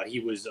he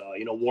was,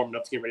 warming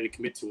up to get ready to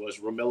commit to us.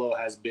 Romello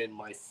has been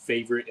my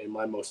favorite and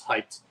my most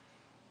hyped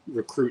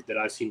recruit that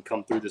I've seen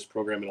come through this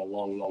program in a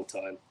long, long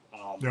time.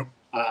 Yep.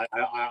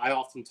 I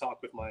often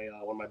talk with my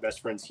one of my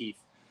best friends, Heath,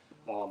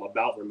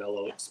 about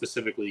Romello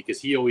specifically because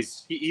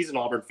he's an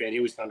Auburn fan. He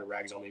always kind of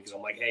rags on me because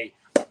I'm like, hey,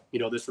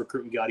 this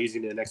recruit we got, he's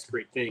into the next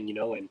great thing,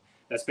 and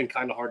that's been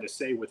kind of hard to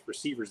say with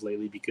receivers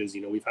lately because,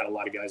 we've had a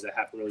lot of guys that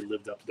haven't really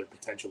lived up to their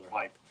potential or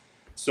hype.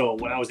 So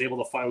when I was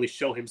able to finally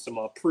show him some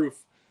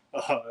proof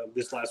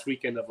this last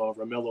weekend of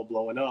Romello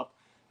blowing up,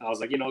 I was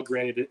like,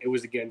 granted it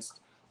was against,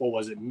 what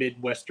was it,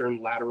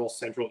 Midwestern, Lateral,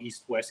 Central,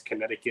 East, West,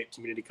 Connecticut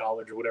Community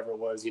College or whatever it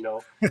was,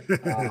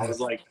 I was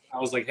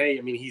like, hey,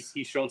 I mean, he's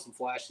shown some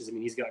flashes. I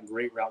mean, he's got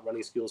great route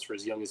running skills for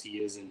as young as he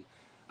is. And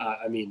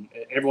I mean,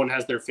 everyone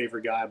has their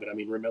favorite guy, but I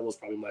mean, Romello's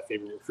probably my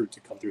favorite recruit to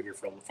come through here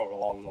for a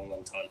long, long,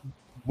 long time.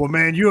 Well,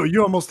 man,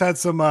 you almost had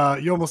some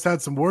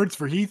words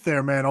for Heath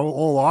there, man.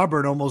 Old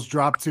Auburn almost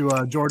dropped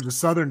to Georgia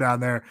Southern down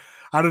there.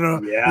 I don't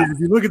know. Yeah. If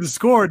you look at the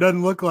score, it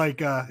doesn't look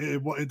like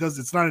it does.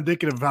 It's not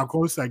indicative of how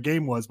close that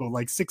game was, but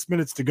like 6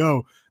 minutes to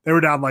go, they were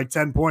down like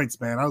 10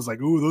 points, man. I was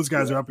like, ooh, those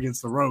guys are up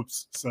against the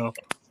ropes. So,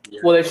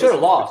 well, they should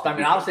have lost. I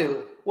mean, obviously,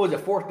 what was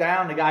it, 4th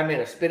down? The guy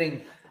made a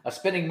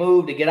spinning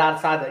move to get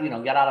outside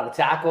get out of a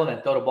tackle and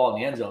then throw the ball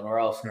in the end zone, or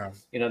else,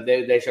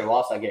 they should have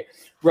lost that game.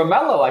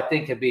 Romello, I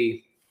think, could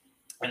be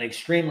an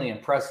extremely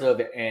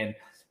impressive and,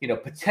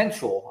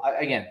 potential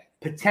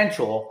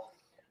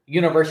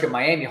University of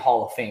Miami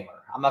Hall of Famer.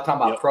 I'm not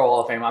talking about pro Hall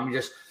of Fame. I'm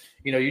just,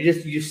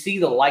 you see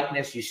the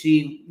likeness, you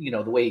see,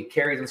 the way he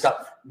carries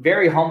himself.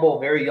 Very humble,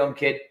 very young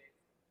kid.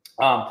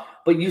 But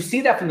you see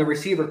that from the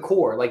receiver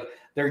core, like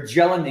they're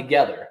gelling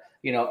together.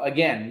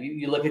 Again,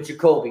 you look at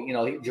Jacoby.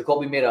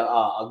 Jacoby made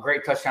a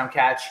great touchdown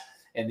catch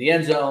in the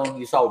end zone.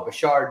 You saw what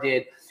Bashard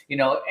did.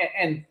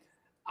 And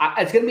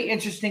it's going to be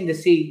interesting to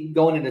see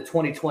going into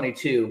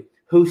 2022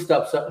 who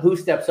steps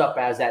up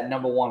as that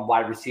number one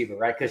wide receiver,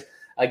 right? Because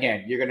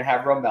again, you're going to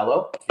have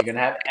Romello, you're going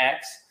to have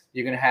X,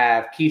 you're going to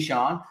have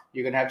Keyshawn,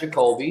 you're going to have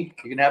Jacoby,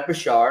 you're going to have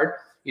Bashard.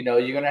 You're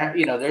going to have,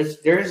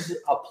 there's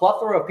a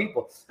plethora of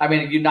people. I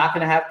mean, you're not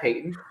going to have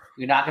Peyton.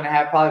 You're not going to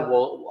have probably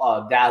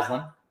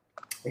Daslin.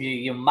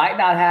 You might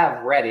not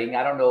have Redding.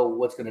 I don't know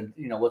what's going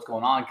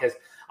on, because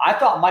I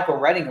thought Michael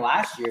Redding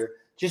last year,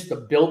 just the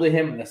build of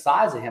him and the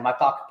size of him, I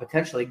thought could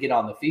potentially get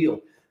on the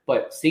field.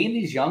 But seeing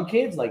these young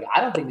kids, I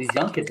don't think these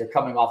young kids are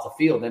coming off the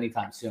field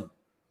anytime soon.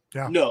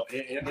 Yeah. No,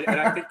 and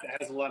I think that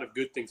has a lot of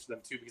good things for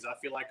them too, because I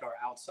feel like our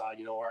outside,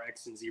 our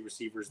X and Z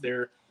receivers,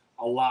 they're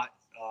a lot.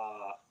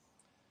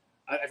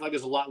 I feel like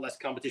there's a lot less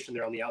competition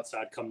there on the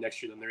outside come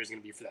next year than there is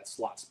going to be for that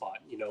slot spot.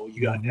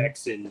 You got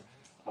X and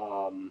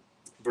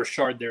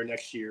Burchard there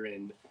next year,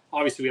 and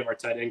obviously we have our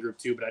tight end group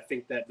too. But I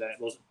think that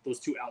those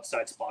two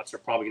outside spots are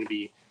probably going to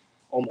be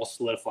almost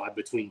solidified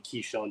between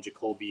Keyshawn,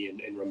 Jacoby,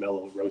 and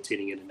Romello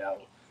rotating in and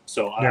out.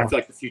 So I feel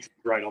like the future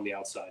is right on the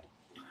outside.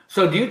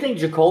 So do you think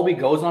Jacoby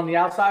goes on the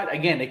outside?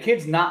 Again, the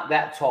kid's not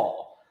that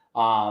tall.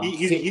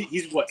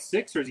 He's what,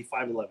 6 or is he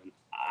 5'11"?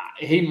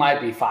 He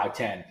might be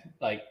 5'10".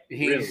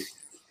 He's really?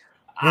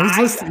 Well,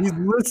 he's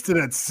listed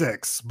at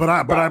 6, but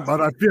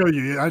I feel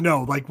you. I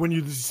know, when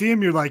you see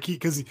him, you're like,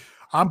 because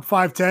I'm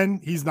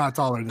 5'10", he's not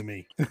taller than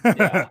me.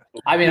 Yeah.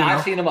 I mean,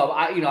 I've seen him up.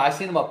 I've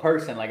seen him up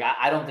person.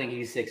 I don't think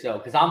he's 6'0",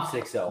 because I'm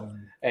 6'0",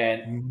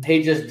 and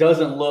he just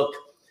doesn't look.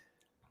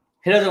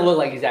 He doesn't look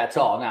like he's that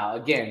tall. Now,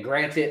 again,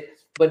 granted,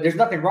 but there's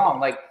nothing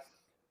wrong.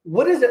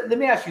 What is it? Let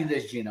me ask you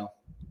this, Gino.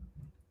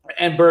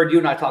 And Bird, you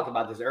and I talked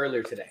about this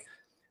earlier today.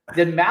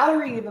 Did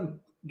Mallory even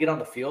get on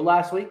the field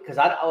last week? Because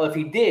if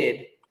he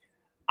did,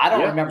 I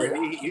don't remember.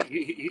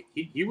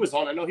 He was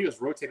on. I know he was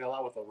rotating a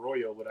lot with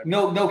Arroyo. But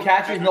no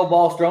catches, no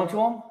balls thrown to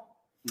him.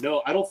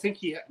 No, I don't think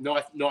he had. No,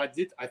 I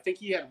did. I think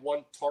he had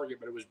one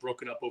target, but it was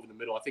broken up over the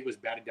middle. I think it was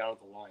batted down at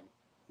the line.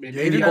 He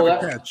didn't have a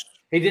catch.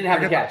 He didn't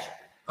have a catch.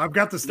 I've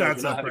got the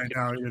stats up right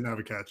now. He didn't have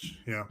a catch.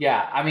 Yeah.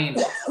 Yeah, I mean,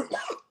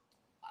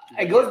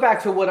 it goes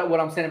back to what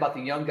I'm saying about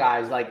the young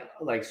guys,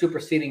 like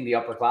superseding the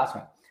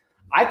upperclassmen.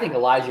 I think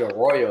Elijah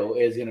Arroyo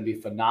is going to be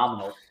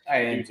phenomenal,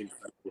 and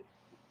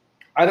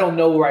I don't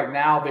know right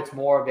now if it's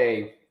more of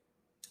a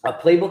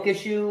playbook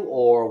issue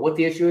or what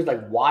the issue is.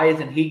 Why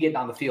isn't he getting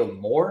on the field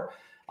more?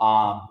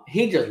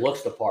 He just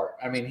looks the part.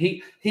 I mean,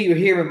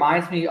 he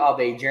reminds me of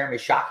a Jeremy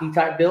Shockey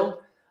type build.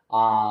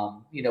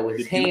 With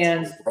his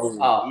hands.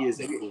 He is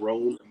a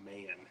grown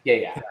man.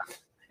 Yeah.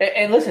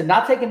 And listen,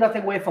 not taking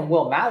nothing away from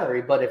Will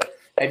Mallory, but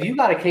if you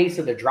got a case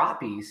of the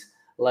droppies,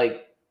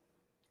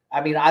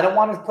 I mean, I don't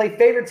want to play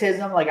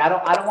favoritism. Like I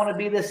don't want to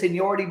be the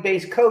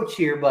seniority-based coach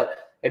here,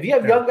 but if you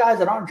have young guys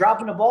that aren't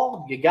dropping the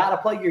ball, you got to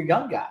play your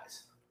young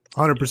guys.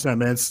 100%,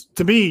 man.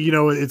 To me,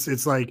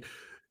 it's like,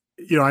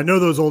 I know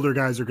those older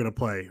guys are going to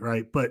play,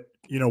 right? But,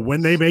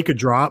 when they make a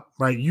drop,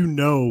 right,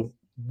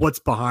 what's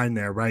behind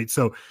there, right?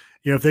 So,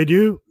 if they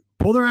do,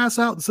 pull their ass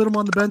out and sit them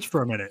on the bench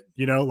for a minute,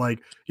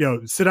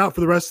 sit out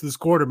for the rest of this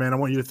quarter, man. I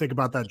want you to think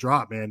about that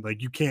drop, man.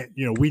 Like you can't,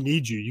 we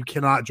need you. You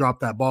cannot drop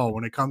that ball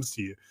when it comes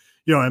to you,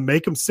 and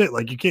make them sit.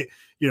 Like you can't,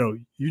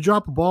 you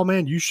drop a ball,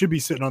 man, you should be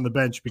sitting on the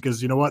bench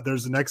because you know what?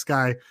 There's the next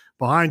guy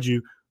behind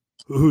you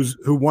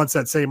who wants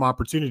that same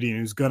opportunity and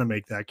who's going to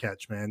make that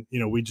catch, man.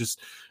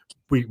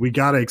 We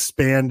got to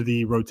expand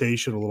the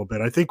rotation a little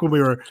bit. I think when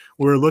we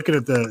were looking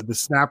at the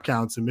snap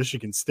counts in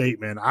Michigan State,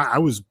 man, I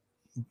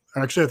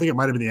think it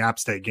might've been the App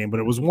State game, but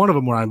it was one of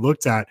them where I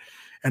looked at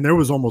and there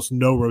was almost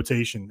no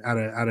rotation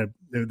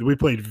we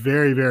played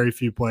very, very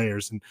few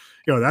players. And,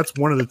 that's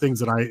one of the things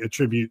that I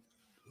attribute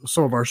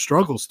some of our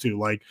struggles to.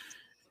 Like,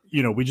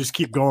 we just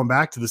keep going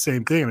back to the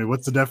same thing. I mean,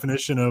 what's the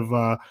definition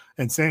of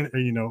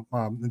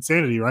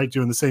insanity, right?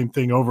 Doing the same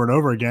thing over and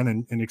over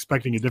again and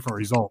expecting a different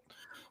result.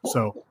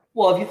 So,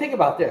 well, if you think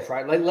about this,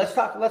 right? Like let's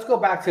go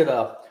back to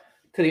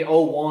the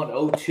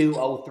 01,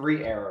 02,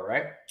 03 era,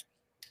 right?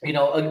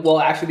 Well,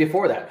 actually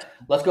before that,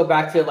 let's go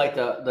back to like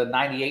the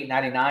 98,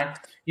 99.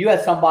 You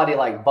had somebody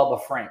like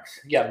Bubba Franks.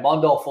 You had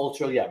Mondo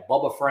Fulcher, you had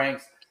Bubba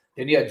Franks,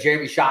 then you had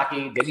Jeremy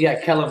Shockey, then you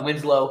had Kellen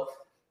Winslow.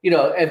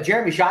 If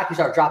Jeremy Shockey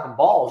started dropping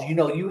balls,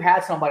 you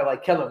had somebody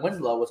like Kellen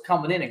Winslow was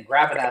coming in and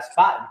grabbing that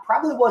spot and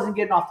probably wasn't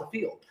getting off the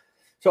field.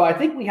 So I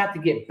think we have to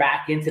get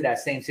back into that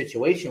same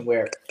situation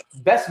where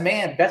best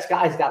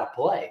guys got to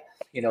play.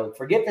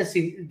 Forget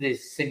the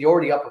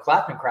seniority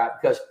upperclassmen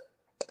crap, because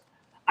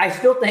I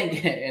still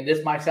think, and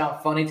this might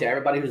sound funny to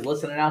everybody who's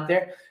listening out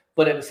there,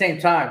 but at the same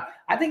time,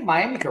 I think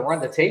Miami can run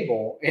the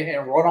table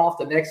and run off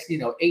the next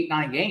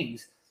 8-9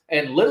 games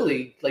and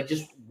literally like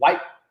just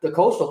wipe the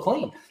Coastal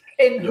clean.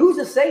 And who's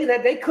to say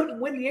that they couldn't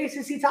win the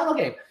ACC title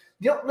game?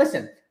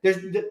 Listen,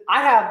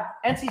 I have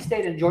NC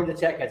State and Georgia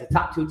Tech as the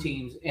top two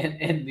teams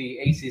in the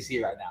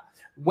ACC right now.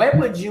 When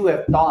would you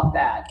have thought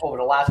that over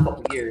the last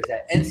couple of years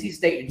that NC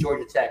State and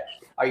Georgia Tech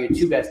are your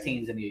two best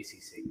teams in the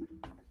ACC?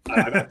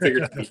 I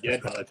figured I'd be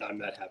dead by the time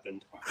that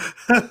happened.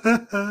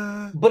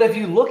 But if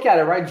you look at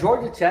it, right,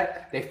 Georgia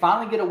Tech, they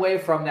finally get away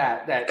from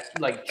that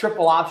like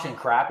triple option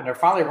crap, and they're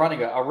finally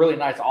running a really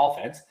nice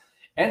offense.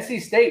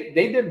 NC State,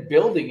 they've been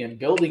building and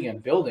building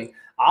and building.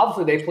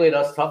 Obviously, they played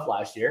us tough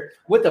last year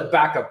with a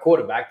backup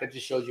quarterback. That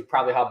just shows you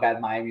probably how bad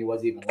Miami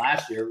was even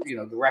last year.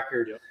 The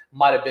record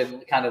might have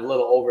been kind of a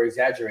little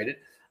over-exaggerated,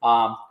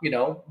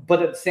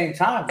 but at the same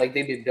time, like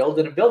they've been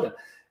building and building.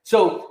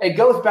 So it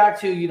goes back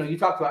to, you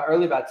talked about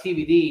earlier about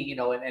TVD,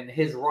 and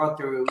his run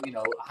through,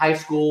 high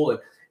school. And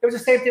it was the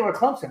same thing with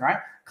Clemson, right?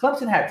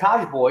 Clemson had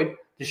Taj Boyd,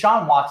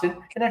 Deshaun Watson,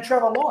 and then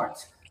Trevor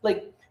Lawrence.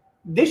 Like,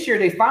 this year,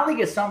 they finally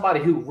get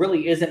somebody who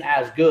really isn't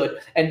as good,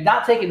 and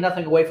not taking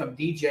nothing away from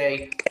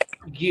DJ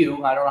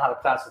U. I don't know how to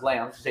pronounce his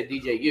name. I'm just going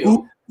to say DJ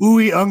U.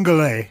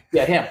 Uiagalelei.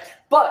 Yeah, him.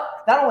 But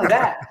not only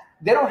that,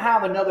 they don't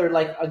have another,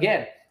 like,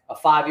 again, a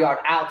 5-yard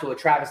out to a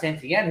Travis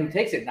Etienne who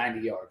takes it 90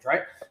 yards,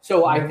 right?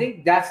 So I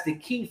think that's the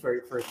key for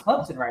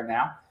Clemson right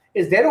now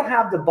is they don't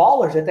have the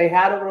ballers that they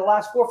had over the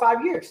last 4 or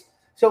 5 years.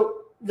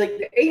 So like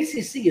the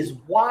ACC is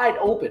wide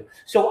open.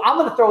 So I'm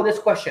going to throw this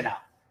question out.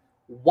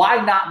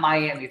 Why not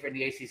Miami for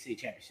the ACC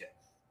championship?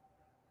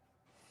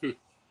 Go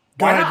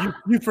ahead,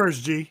 you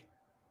first, G.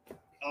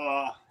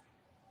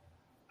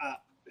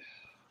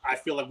 I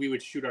feel like we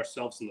would shoot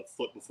ourselves in the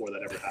foot before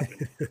that ever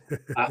happened.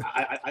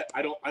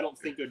 I don't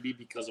think it would be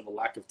because of a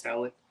lack of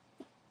talent.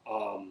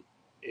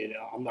 And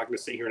I'm not going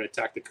to sit here and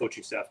attack the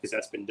coaching staff because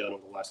that's been done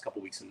over the last couple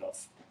of weeks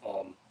enough.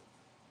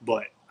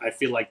 But I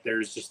feel like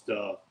there's just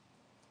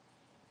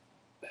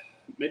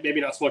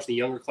maybe not so much the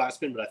younger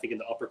classmen, but I think in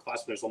the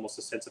upperclassmen there's almost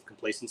a sense of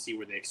complacency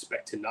where they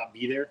expect to not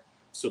be there,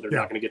 so they're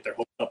not going to get their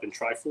hopes up and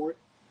try for it.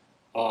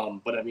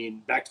 But I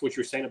mean, back to what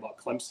you were saying about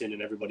Clemson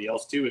and everybody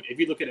else too. If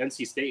you look at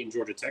NC State and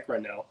Georgia Tech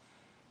right now,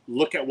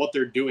 look at what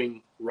they're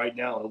doing right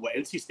now and what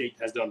NC State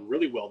has done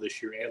really well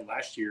this year and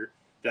last year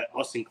that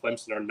us and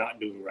Clemson are not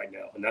doing right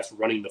now, and that's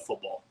running the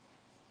football.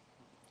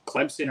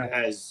 Clemson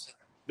has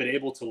been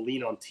able to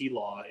lean on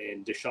T-Law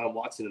and Deshaun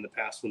Watson in the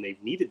past when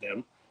they've needed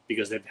them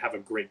because they've had a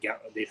great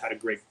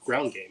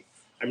ground game.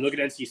 I mean, look at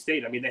NC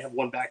State. I mean, they have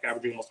one back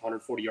averaging almost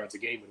 140 yards a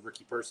game with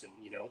Ricky Person,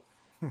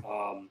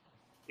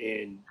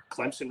 And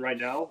Clemson right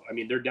now, I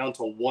mean, they're down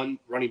to one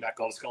running back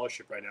on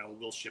scholarship right now,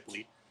 Will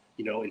Shipley,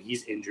 and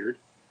he's injured.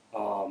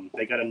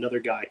 They got another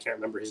guy, I can't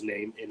remember his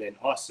name, and then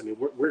us. I mean,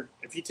 we're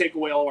if you take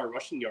away all our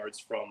rushing yards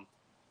from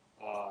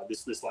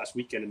this last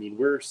weekend, I mean,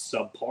 we're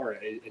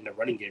subpar in the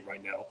running game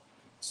right now.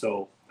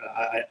 So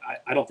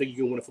I don't think you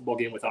can win a football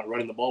game without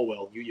running the ball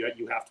well.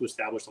 You have to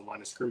establish the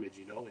line of scrimmage,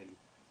 and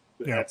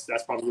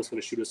that's probably what's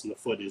going to shoot us in the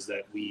foot is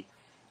that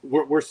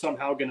we're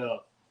somehow going to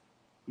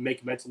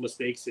make mental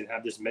mistakes and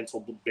have this mental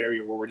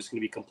barrier where we're just going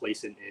to be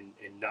complacent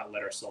and not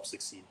let ourselves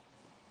succeed.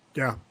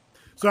 Yeah.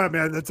 So I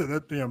mean,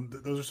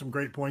 those are some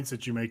great points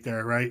that you make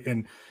there, right?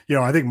 And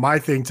I think my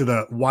thing to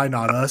the why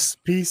not us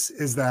piece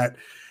is that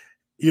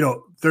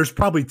there's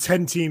probably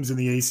 10 teams in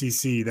the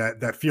ACC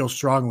that feel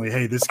strongly,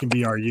 hey, this can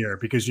be our year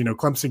because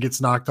Clemson gets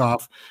knocked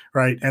off,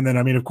 right? And then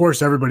of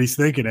course everybody's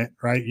thinking it,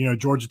 right?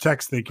 Georgia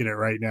Tech's thinking it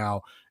right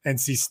now,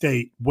 NC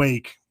State,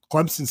 Wake,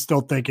 Clemson's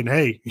still thinking,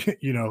 hey,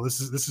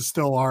 this is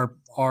still our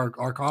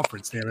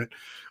conference, damn it.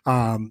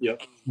 I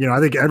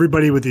think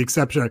everybody with the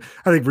exception,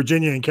 I think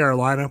Virginia and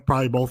Carolina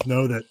probably both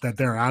know that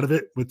they're out of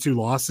it with 2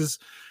 losses.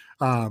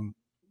 Even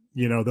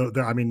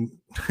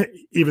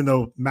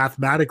though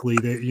mathematically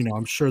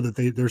I'm sure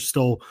that there's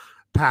still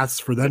paths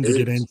for them to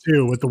get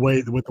into with the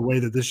way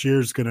that this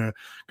year's gonna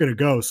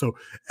go. So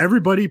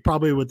everybody,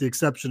 probably with the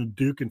exception of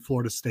Duke and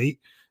Florida State,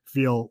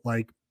 feel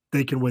like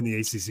they can win the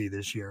ACC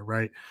this year,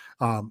 right?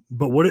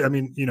 But we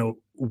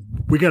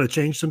got to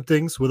change some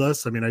things with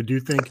us. I do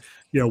think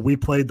we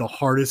played the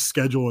hardest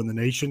schedule in the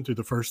nation through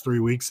the first 3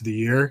 weeks of the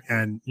year,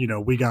 and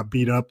we got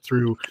beat up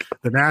through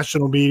the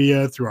national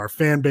media, through our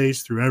fan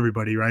base, through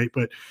everybody, right?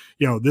 But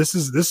this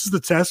is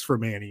the test for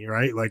Manny,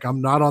 right? Like, I'm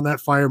not on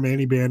that fire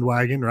Manny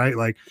bandwagon, right?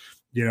 Like,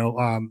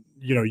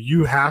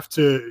 you have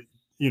to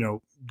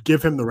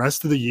give him the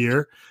rest of the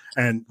year,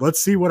 and let's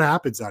see what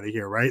happens out of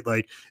here, right?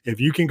 Like, if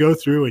you can go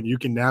through and you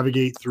can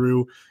navigate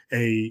through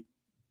a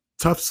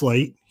tough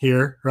slate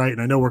here, right?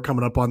 And I know we're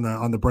coming up on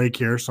the break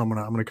here, so I'm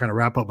gonna kind of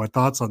wrap up my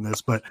thoughts on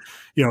this. But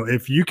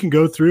if you can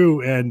go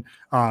through and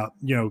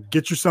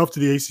get yourself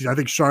to the ACC, I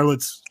think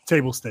Charlotte's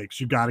table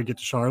stakes. You got to get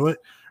to Charlotte,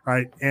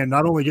 right? And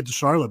not only get to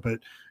Charlotte, but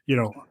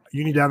you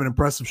need to have an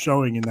impressive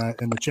showing in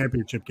the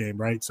championship game,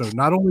 right? So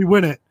not only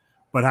win it,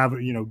 but have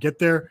get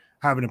there,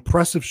 have an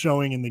impressive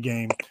showing in the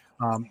game,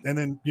 and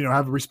then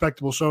have a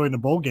respectable showing in the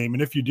bowl game.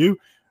 And if you do,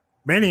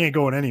 Manny ain't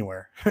going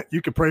anywhere.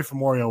 You can pray for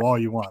Mario all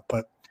you want,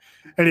 but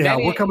anyhow,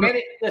 we're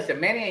coming.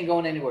 Manny ain't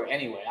going anywhere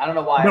anyway. I don't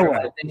know why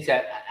everybody thinks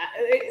that.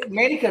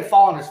 Manny could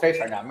fall on his face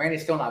right now.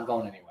 Manny's still not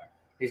going anywhere.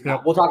 He's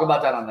not. We'll talk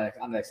about that on the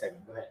next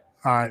segment. Go ahead.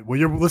 All right. Well,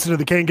 you're listening to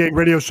the Kane Gang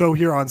Radio Show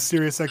here on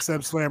Sirius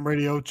XM Slam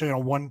Radio,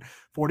 channel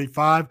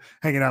 145,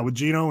 hanging out with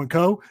Gino and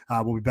Co.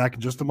 We'll be back in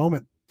just a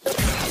moment.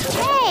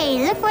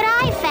 Hey, look what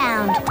I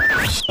found.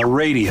 A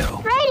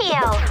radio.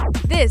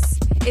 This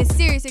is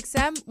Sirius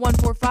XM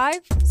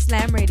 145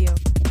 Slam Radio.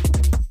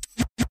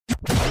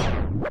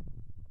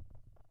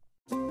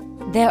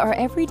 There are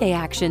everyday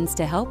actions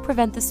to help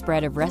prevent the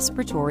spread of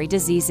respiratory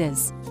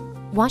diseases.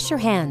 Wash your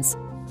hands.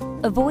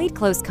 Avoid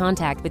close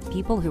contact with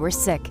people who are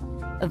sick.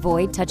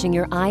 Avoid touching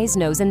your eyes,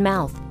 nose, and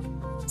mouth.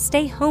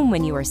 Stay home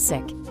when you are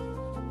sick.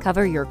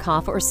 Cover your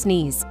cough or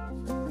sneeze.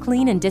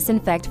 Clean and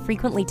disinfect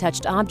frequently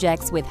touched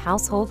objects with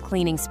household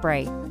cleaning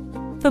spray.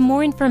 For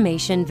more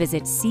information,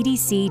 visit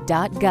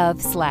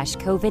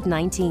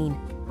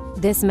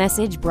cdc.gov/COVID-19. This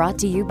message brought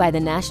to you by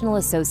the National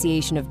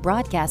Association of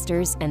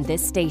Broadcasters and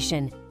this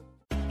station.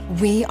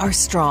 We are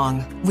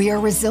strong, we are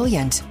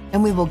resilient,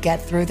 and we will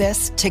get through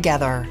this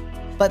together.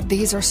 But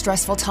these are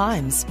stressful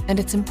times, and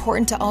it's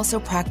important to also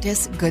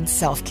practice good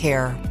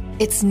self-care.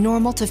 It's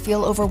normal to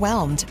feel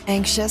overwhelmed,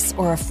 anxious,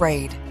 or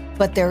afraid,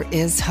 but there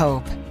is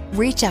hope.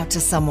 Reach out to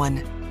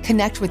someone,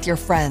 connect with your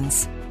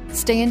friends,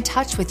 stay in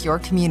touch with your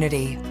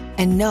community,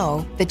 and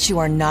know that you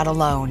are not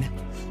alone.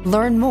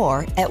 Learn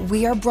more at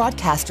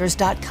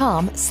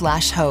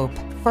wearebroadcasters.com/hope,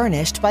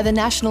 furnished by the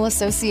National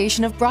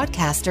Association of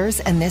Broadcasters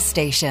and this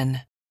station.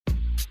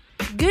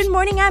 Good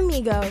morning,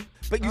 amigo.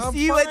 But you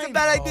see why it's a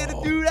bad idea to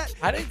do that?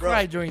 I didn't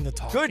cry during the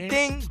talk. Good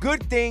thing.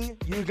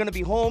 You're going to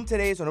be home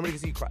today, so nobody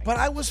can see you cry. But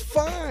I was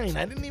fine.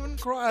 I didn't even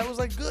cry. I was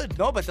like, good.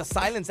 No, but the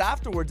silence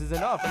afterwards is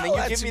enough. And then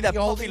you give me that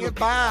puppy look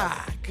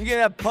back. You get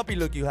that puppy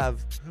look you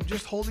have. I'm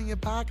just holding it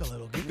back a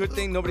little. Good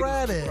thing nobody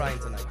can see you crying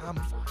tonight. I'm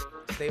fine.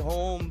 Stay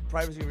home,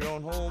 privacy of your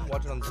own home,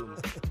 watch it on Zoom.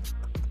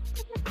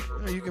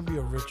 You can be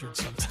a Richard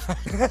sometime.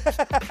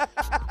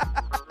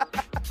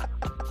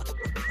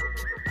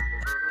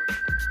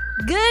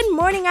 Good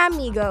morning,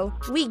 amigo.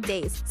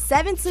 Weekdays,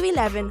 7 to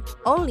 11,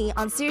 only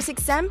on Sirius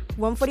XM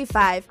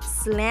 145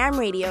 Slam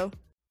Radio.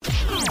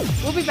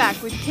 We'll be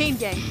back with Kane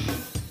Gang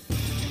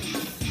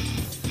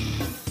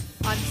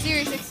on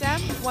Sirius XM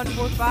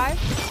 145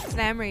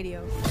 Slam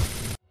Radio.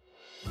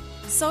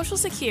 Social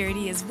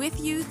Security is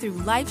with you through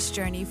life's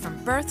journey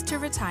from birth to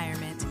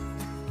retirement.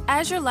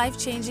 As your life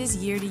changes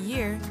year to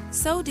year,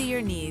 so do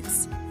your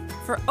needs.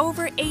 For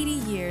over 80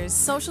 years,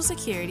 Social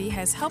Security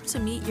has helped to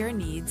meet your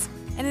needs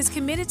and is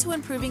committed to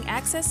improving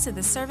access to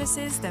the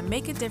services that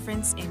make a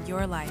difference in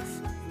your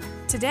life.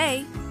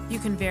 Today, you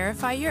can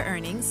verify your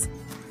earnings,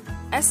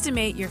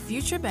 estimate your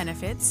future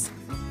benefits,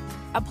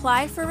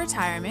 apply for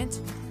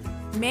retirement,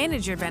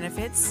 manage your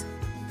benefits,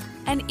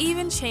 and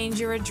even change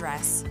your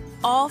address,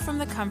 all from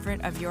the comfort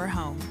of your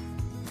home.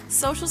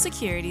 Social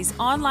Security's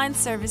online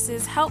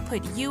services help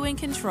put you in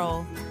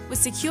control with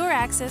secure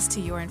access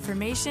to your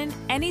information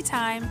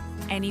anytime,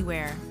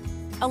 anywhere,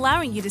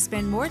 allowing you to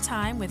spend more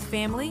time with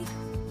family,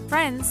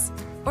 friends,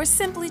 or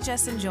simply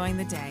just enjoying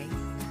the day.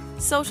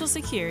 Social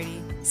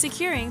Security,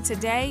 securing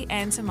today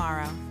and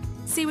tomorrow.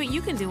 See what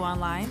you can do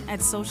online at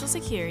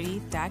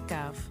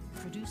socialsecurity.gov.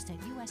 Produced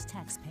at U.S.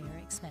 taxpayer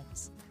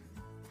expense.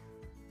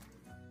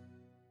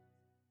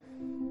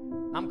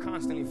 I'm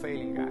constantly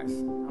failing, guys.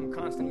 I'm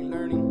constantly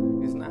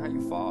learning. It's not how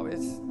you fall,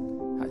 it's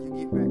how you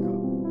get back up.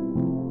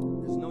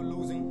 There's no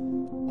losing,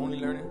 only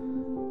learning.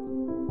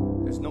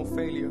 There's no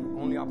failure,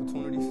 only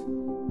opportunities.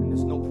 And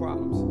there's no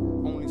problems,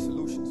 only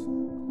solutions.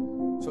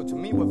 So to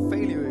me, what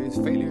failure is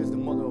the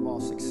mother of all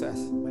success.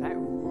 But I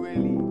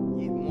really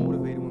get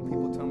motivated when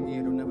people tell me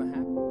it'll never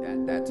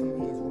happen. That to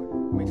me is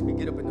what makes me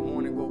get up in the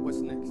morning and go, what's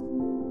next? I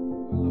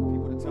love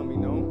people to tell me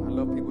no. I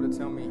love people to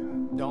tell me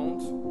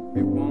don't,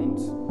 it won't,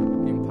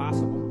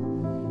 impossible.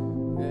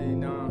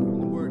 And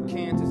the word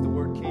can't is the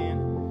word can,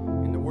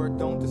 and the word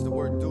don't is the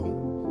word do,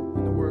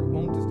 and the word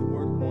won't is the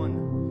word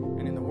won,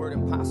 and in the word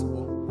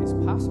impossible is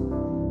possible.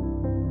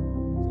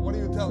 So what are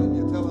you telling?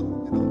 You're telling,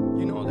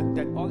 you know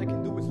that all they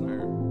can do is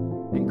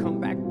learn and come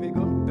back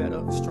bigger,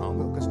 better,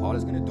 stronger, because all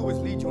it's going to do is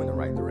lead you in the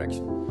right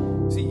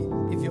direction. See,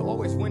 if you're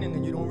always winning,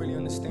 then you don't really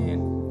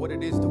understand what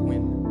it is to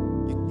win.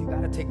 You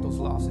got to take those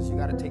losses. You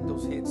got to take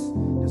those hits.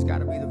 There's got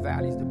to be the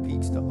valleys, the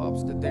peaks, the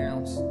ups, the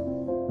downs.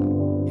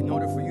 In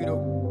order for you to,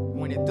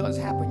 when it does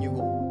happen, you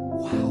go,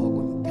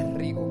 wow, qué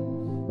rico.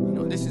 You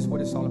know, this is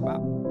what it's all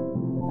about.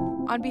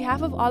 On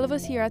behalf of all of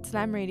us here at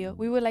Slam Radio,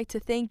 we would like to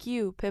thank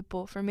you,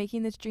 Pitbull, for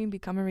making this dream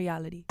become a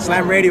reality.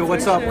 Slam Radio,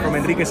 what's up? From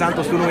Enrique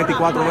Santos,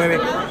 1249,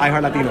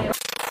 iHeart Latino.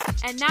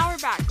 And now we're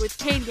back with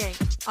Kane Gang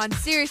on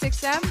Sirius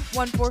XM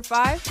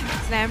 145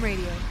 Slam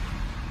Radio.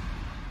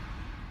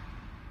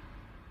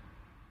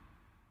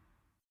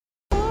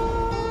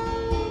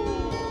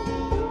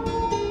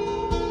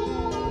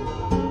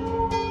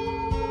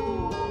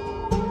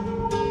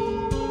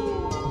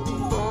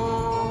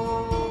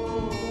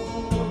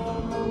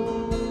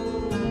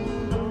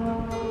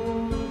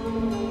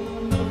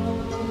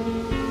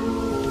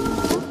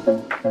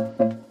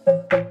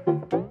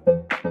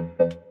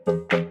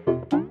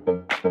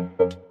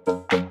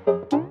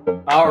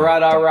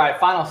 All right.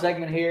 Final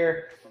segment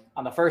here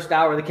on the first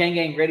hour of the Kane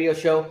Gang radio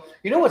show.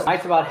 You know what's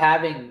nice about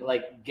having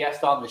like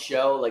guests on the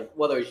show, like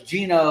whether it's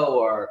Gino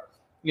or,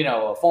 you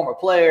know, a former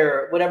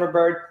player, whatever,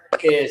 Bird,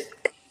 is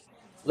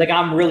like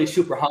I'm really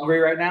super hungry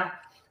right now.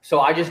 So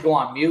I just go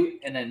on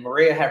mute, and then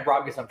Maria had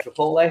brought me some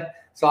Chipotle.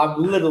 So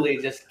I'm literally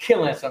just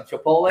killing some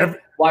Chipotle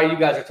while you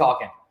guys are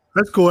talking.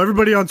 That's cool.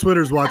 Everybody on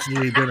Twitter is watching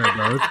you eat dinner,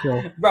 bro. That's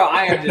cool. Bro,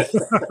 I am just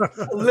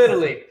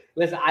literally,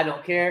 listen, I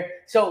don't care.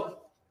 So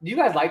do you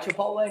guys like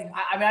Chipotle?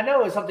 I mean, I know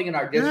it was something in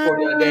our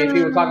Discord the other day.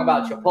 People were talking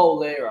about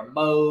Chipotle or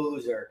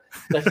Moe's or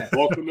listen.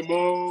 Welcome to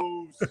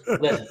Moe's.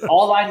 Listen,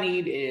 all I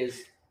need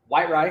is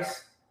white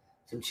rice,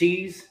 some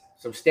cheese,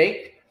 some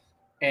steak,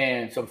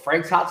 and some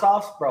Frank's hot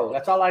sauce. Bro,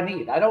 that's all I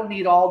need. I don't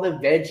need all the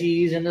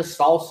veggies and the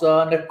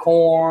salsa and the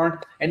corn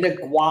and the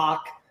guac.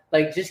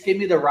 Like, just give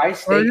me the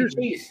rice, steak, and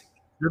cheese.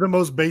 You're the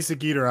most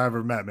basic eater I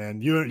ever met, man.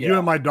 You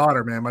and my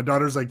daughter, man. My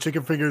daughter's like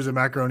chicken fingers and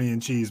macaroni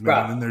and cheese,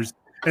 man. Bro. And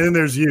then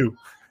there's you.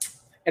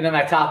 And then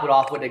I top it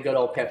off with a good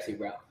old Pepsi,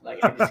 bro. Like,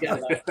 I just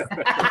gotta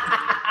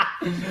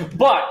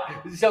But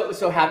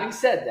so having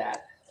said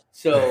that,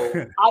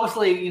 so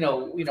obviously,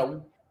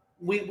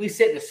 we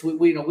sit in the sweet,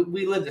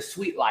 we live the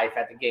sweet life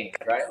at the games,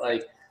 right?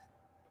 Like,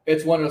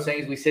 it's one of those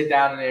things. We sit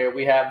down in there.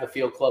 We have the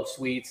Field Club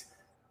suites.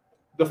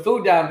 The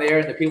food down there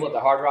and the people at the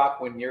Hard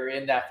Rock, when you're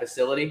in that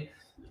facility,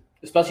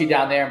 especially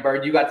down there in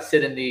Bird, you got to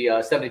sit in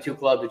the 72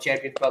 Club, the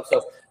Champions Club.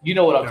 So you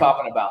know what I'm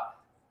talking about.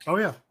 Oh,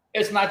 yeah.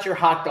 It's not your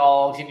hot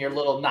dogs and your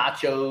little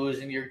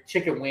nachos and your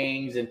chicken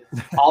wings and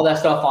all that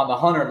stuff on the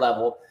 100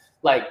 level.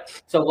 Like,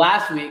 so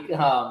last week,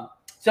 and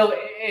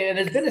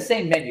it's been the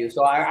same menu.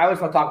 So I always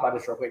want to talk about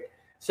this real quick.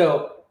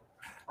 So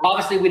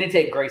obviously we didn't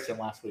take Grayson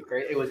last week,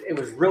 right? It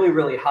was really,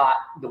 really hot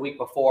the week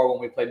before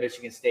when we played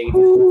Michigan State.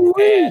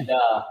 And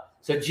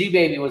so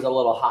G-Baby was a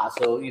little hot.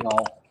 So,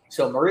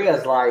 so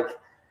Maria's like,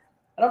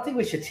 I don't think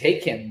we should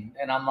take him.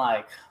 And I'm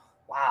like,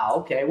 wow,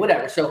 okay,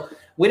 whatever. So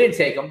we didn't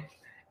take him.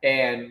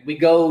 And we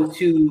go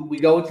into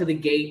the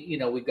gate,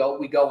 we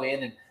go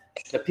in, and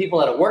the people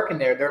that are working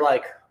there, they're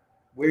like,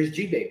 where's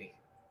G-Baby?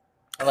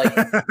 Like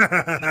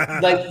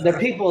the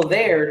people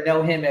there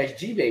know him as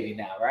G-Baby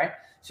now, right?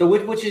 So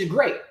which is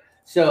great.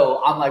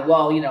 So I'm like,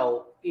 well,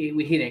 he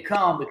didn't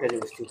come because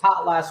it was too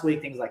hot last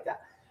week, things like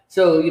that.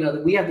 So,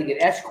 we have to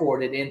get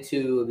escorted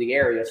into the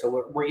area.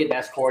 So we're getting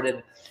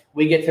escorted.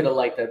 We get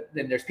to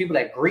then there's people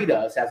that greet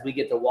us as we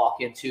get to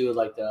walk into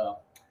the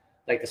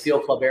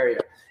Field Club area.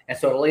 And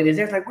so the lady's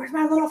there's like, where's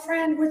my little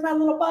friend? Where's my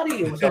little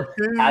buddy? And so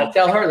I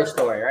tell her the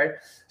story, right?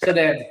 So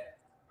then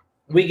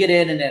we get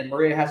in, and then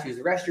Maria has to use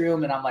the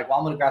restroom. And I'm like, well,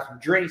 I'm going to grab some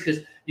drinks,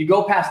 because you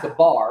go past the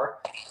bar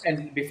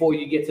and before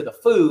you get to the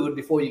food,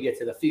 before you get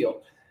to the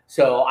field.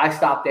 So I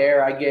stop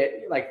there. I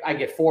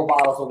get 4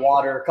 bottles of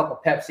water, a couple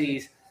of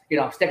Pepsis,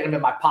 I'm sticking them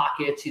in my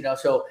pockets,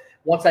 So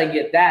once I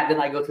get that, then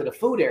I go to the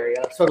food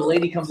area. So the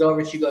lady comes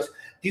over and she goes,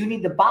 do you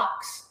need the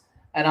box?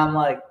 And I'm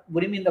like, what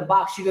do you mean the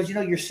box? She goes,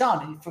 your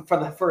son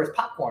for his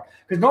popcorn.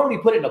 Because normally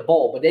you put it in a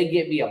bowl, but they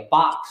give me a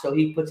box. So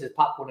he puts his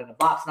popcorn in a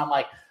box. And I'm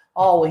like,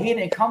 oh, well, he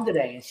didn't come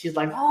today. And she's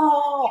like,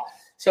 oh.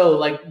 So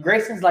like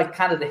Grayson's like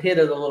kind of the hit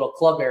of the little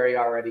club area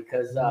already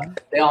because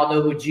they all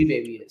know who G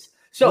Baby is.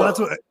 So well, that's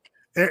what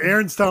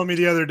Aaron's telling me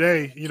the other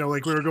day. You know,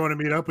 like we were going to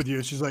meet up with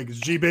you. She's like, "Is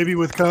G Baby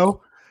with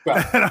Co?"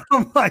 Right. And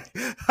I'm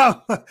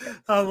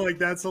like,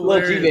 that's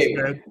hilarious,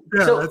 man.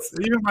 Yeah, so, that's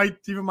even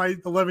my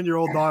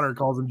 11-year-old daughter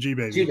calls him G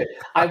Baby.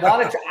 I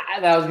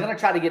was gonna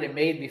try to get it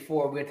made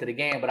before we went to the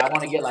game, but I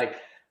want to get like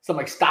some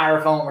like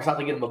styrofoam or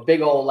something, get him a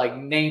big old like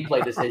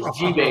nameplate that says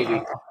G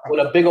Baby with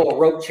a big old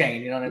rope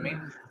chain. You know what I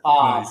mean?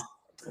 Nice.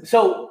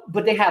 So,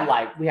 but we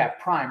had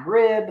prime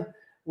rib,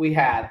 we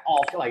had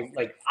all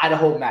like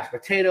Idaho mashed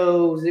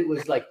potatoes. It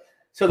was like.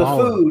 So the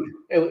food,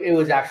 it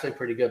was actually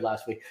pretty good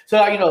last week.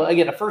 So, you know,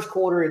 again, the first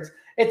quarter,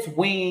 it's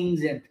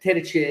wings and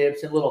potato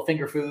chips and little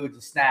finger foods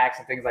and snacks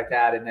and things like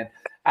that. And then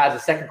as the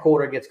second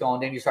quarter gets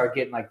going, then you start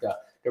getting like the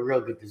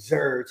real good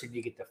desserts and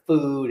you get the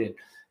food. And,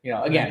 you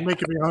know, again. You're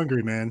making me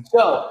hungry, man.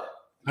 So.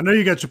 I know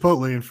you got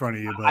Chipotle in front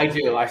of you. But. I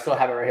do. I still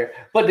have it right here.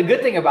 But the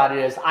good thing about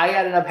it is I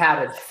ended up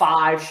having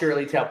 5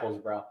 Shirley Temples,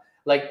 bro.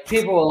 Like,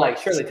 people were like,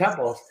 Shirley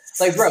Temples?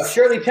 Like, bro,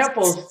 Shirley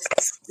Temples,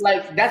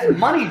 like, that's a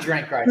money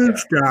drink right there.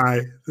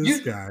 This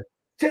guy.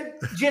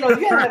 Gino,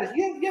 you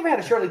ever had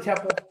a Shirley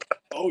Temple?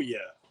 Oh, yeah.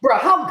 Bro,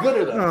 how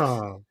good are those?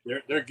 Oh.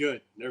 They're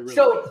good. They're really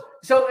good.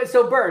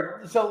 So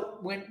Bird, so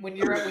when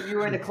you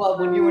were in the club,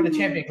 when you were in the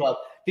champion club,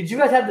 did you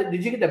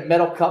get the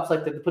metal cups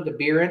like to put the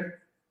beer in?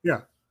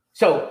 Yeah.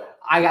 So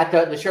I got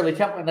the Shirley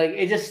Temple, and like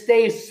it just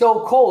stays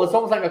so cold. It's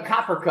almost like a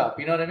copper cup.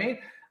 You know what I mean?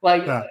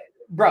 Like,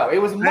 bro, it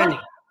was money.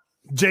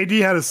 JD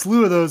had a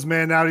slew of those,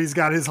 man. Now he's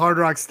got his Hard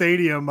Rock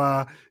Stadium.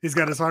 He's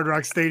got his Hard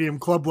Rock Stadium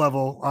club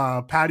level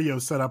patio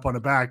set up on the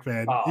back,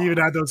 man. Oh. He even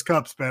had those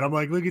cups, man. I'm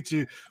like, look at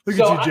you,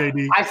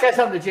 JD. I said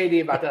something to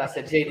JD about that. I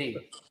said, JD,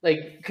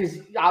 like, because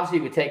obviously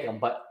you would take them,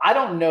 but I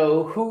don't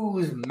know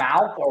whose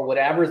mouth or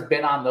whatever has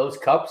been on those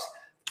cups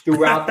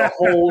throughout the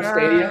whole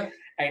stadium.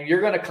 And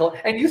you're gonna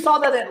and you saw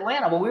that in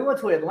Atlanta when we went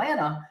to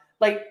Atlanta.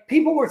 Like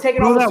people were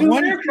taking all the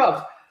souvenir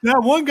cups.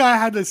 That one guy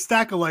had a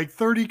stack of like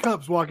 30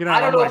 cups walking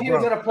out. I don't know if he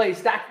was gonna play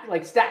stack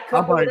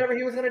cup or whatever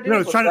he was gonna do.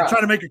 No, trying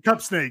to make a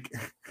cup snake.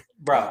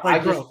 Bro,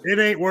 like, it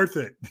ain't worth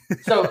it.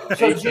 So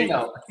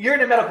Gino, you're in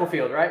the medical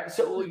field, right?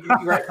 So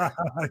right?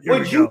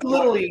 would you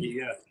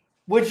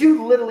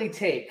literally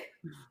take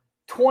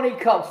 20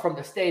 cups from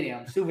the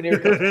stadium, souvenir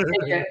cups?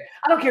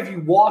 I don't care if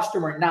you washed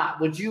them or not.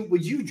 Would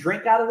you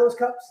drink out of those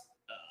cups?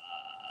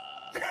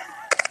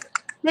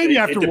 Maybe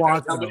after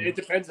watching them. It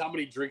depends how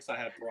many drinks I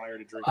had prior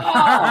to drinking.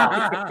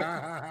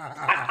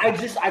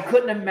 I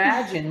couldn't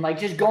imagine like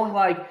just going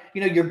like,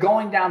 you know, you're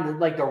going down to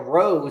like the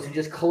rows and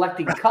just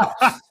collecting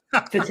cups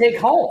to take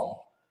home.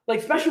 Like,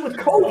 especially with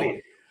COVID.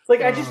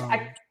 Like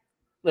I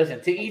listen,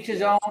 to each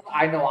his own.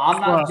 I know I'm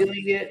not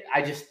doing it.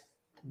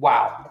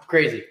 Wow,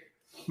 crazy.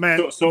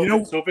 Man, so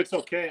if it's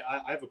okay,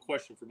 I have a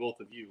question for both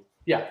of you.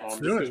 Yeah.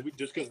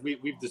 Just because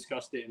we've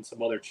discussed it in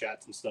some other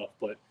chats and stuff,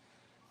 but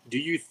do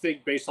you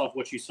think, based off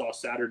what you saw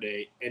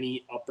Saturday,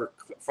 any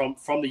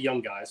from the young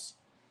guys,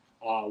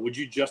 would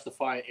you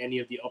justify any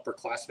of the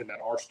upperclassmen that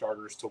are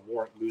starters to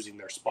warrant losing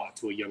their spot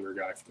to a younger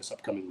guy for this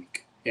upcoming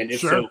week? And if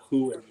so,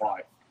 who and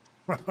why?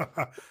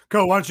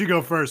 Co, why don't you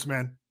go first,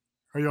 man?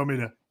 Or you want me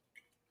to?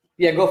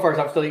 Yeah, go first.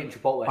 I'm still eating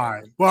Chipotle. All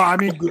right. Well, I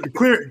mean,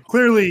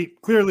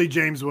 clearly,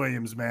 James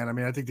Williams, man. I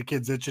mean, I think the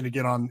kid's itching to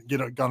get on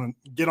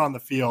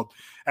the field,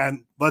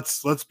 and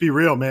let's be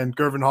real, man.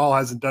 Gervin Hall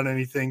hasn't done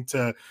anything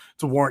to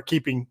warrant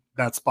keeping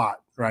that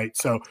spot, right?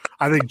 So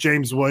I think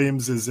James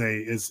Williams is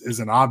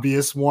an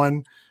obvious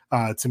one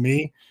to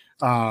me.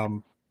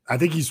 I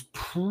think he's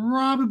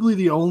probably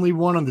the only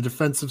one on the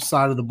defensive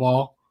side of the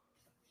ball.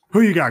 Who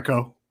you got,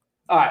 Co?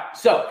 All right,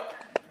 so.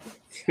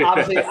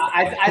 Obviously,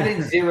 I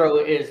think Zero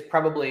is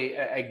probably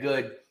a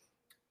good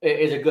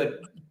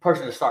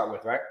person to start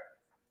with, right?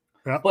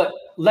 Yeah. But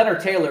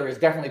Leonard Taylor is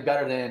definitely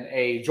better than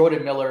a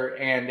Jordan Miller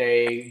and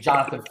a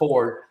Jonathan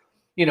Ford.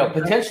 You know,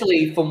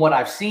 potentially from what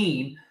I've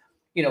seen,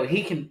 you know,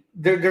 he can.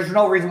 There's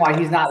no reason why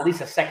he's not at least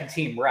a second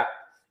team rep.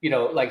 You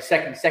know, like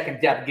second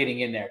depth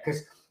getting in there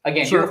because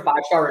again, you're a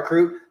 5-star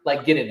recruit.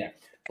 Like, get in there.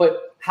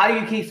 But how do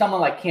you keep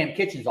someone like Cam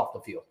Kitchens off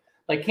the field?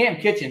 Like Cam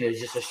Kitchen is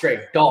just a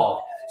straight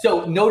dog.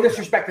 So no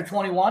disrespect to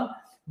 21,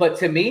 but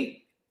to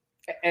me,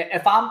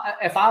 if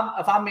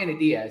I'm Manny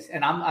Diaz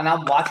and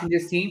I'm watching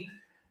this team,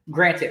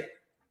 granted,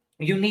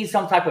 you need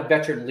some type of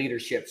veteran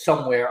leadership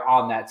somewhere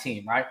on that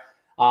team, right?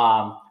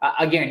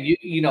 Again,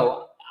 you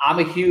know, I'm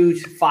a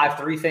huge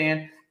 5'3"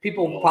 fan.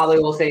 People probably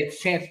will say it's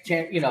Chance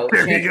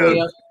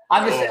Williams.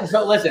 I'm just saying.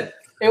 So listen,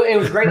 it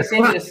was great to see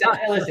him get a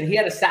sack. Listen, he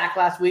had a sack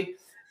last week,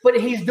 but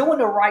he's doing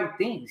the right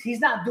things. He's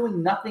not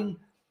doing nothing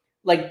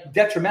like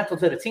detrimental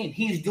to the team.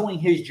 He's doing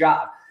his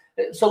job.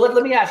 So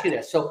let me ask you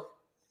this. So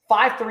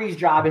 5'3's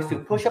job is to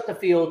push up the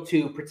field,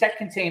 to protect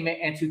containment,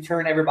 and to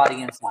turn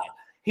everybody inside.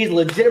 He's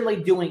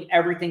legitimately doing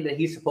everything that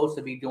he's supposed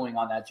to be doing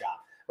on that job,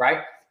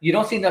 right? You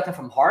don't see nothing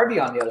from Harvey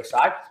on the other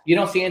side. You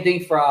don't see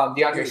anything from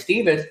DeAndre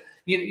Stevens.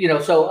 You know,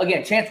 so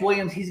again, Chance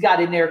Williams, he's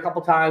got in there a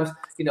couple times,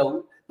 you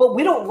know, but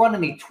we don't run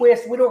any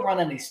twists. We don't run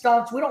any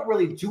stunts. We don't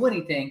really do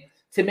anything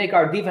to make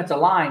our defensive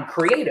line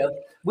creative,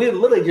 we would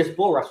literally just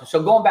bull rush them.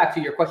 So going back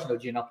to your question, though,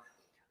 Gino,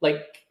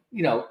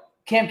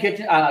 Cam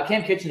Kitchens,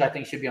 I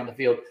think should be on the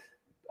field.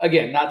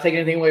 Again, not taking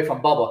anything away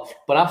from Bubba,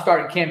 but I'm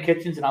starting Cam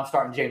Kitchens and I'm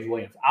starting James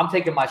Williams. I'm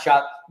taking my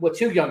shot with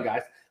 2 young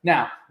guys.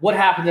 Now, what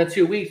happens in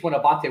 2 weeks when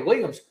Avonte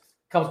Williams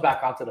comes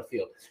back onto the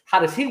field? How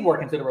does he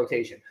work into the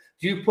rotation?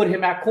 Do you put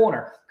him at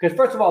corner? Because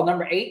first of all,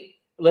 number 8,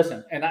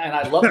 listen, and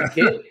I love the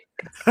kid.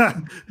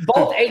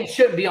 Both 8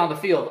 shouldn't be on the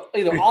field,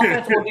 either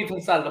offense or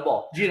defense side of the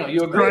ball. Gino,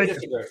 you agree or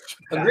disagree?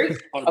 Agree?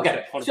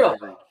 Okay. So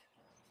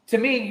to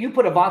me, you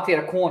put Avonte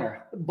at a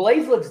corner.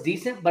 Blaze looks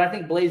decent, but I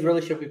think Blaze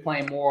really should be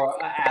playing more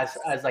as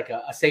like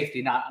a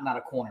safety, not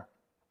a corner.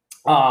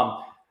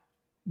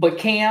 But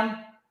Cam,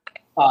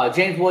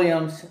 James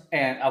Williams,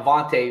 and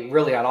Avonte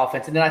really on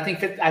offense, and then I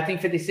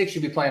think 56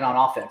 should be playing on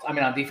offense. I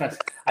mean, on defense,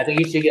 I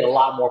think he should get a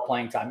lot more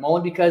playing time,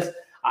 only because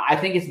I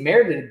think it's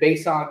merited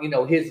based on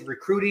his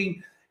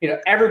recruiting.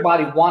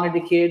 Everybody wanted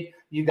the kid.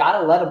 You got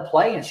to let him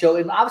play and show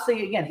him.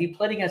 Obviously, again, he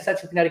played against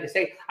Central Connecticut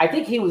State. I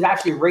think he was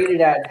actually rated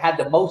had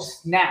the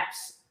most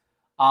snaps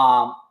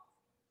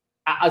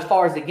as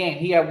far as the game.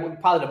 He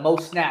had probably the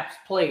most snaps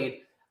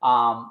played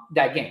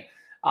that game.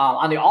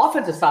 On the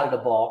offensive side of the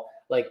ball,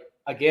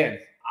 again,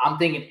 I'm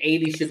thinking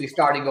 80 should be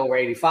starting over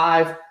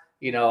 85.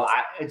 Well,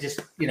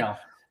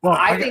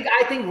 I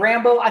think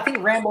Rambo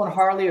and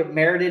Harley have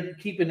merited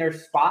keeping their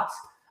spots.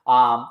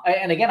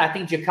 And again, I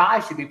think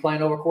Ja'Kai should be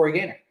playing over Corey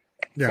Gaynor.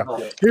 Yeah.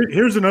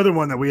 Here's another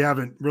one that we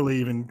haven't really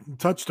even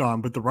touched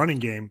on, but the running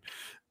game.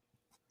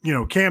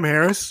 Cam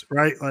Harris,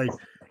 right?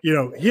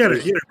 He had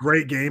a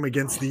great game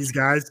against these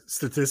guys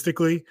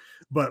statistically,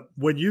 but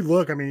when you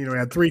look, he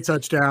had 3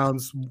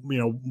 touchdowns,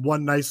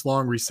 1 nice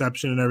long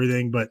reception and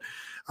everything, but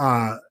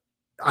I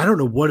don't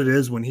know what it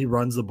is when he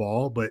runs the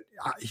ball, but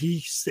he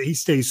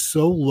stays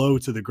so low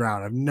to the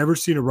ground. I've never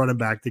seen a running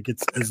back that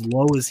gets as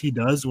low as he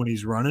does when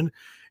he's running.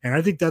 And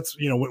I think that's,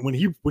 when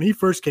he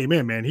first came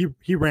in, man,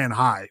 he ran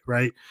high,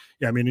 right?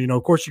 Yeah.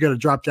 Of course you got to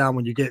drop down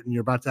when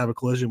you're about to have a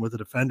collision with a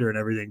defender and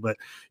everything, but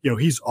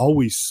he's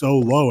always so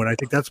low. And I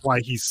think that's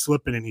why he's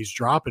slipping and he's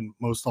dropping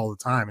most all the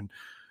time. And,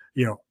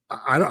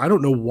 I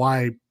don't know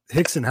why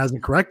Hickson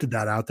hasn't corrected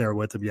that out there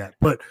with him yet,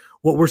 but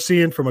what we're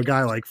seeing from a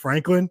guy like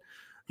Franklin,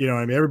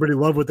 everybody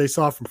loved what they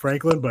saw from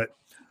Franklin, but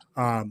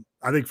I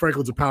think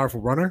Franklin's a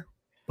powerful runner,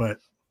 but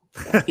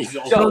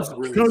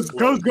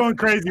Co's going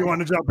crazy. You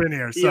want to jump in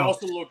here? He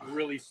also looked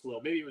really slow.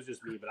 Maybe it was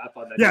just me, but I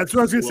thought that. Yeah, that's what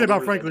I was going to say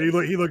about Franklin.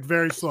 He looked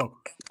very slow,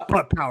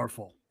 but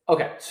powerful.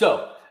 Okay,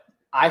 so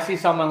I see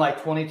someone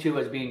like 22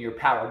 as being your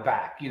power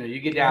back. You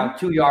get down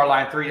 2-yard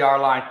line,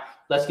 3-yard line.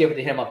 Let's give it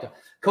to him up there.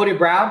 Cody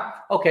Brown.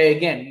 Okay,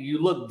 again, you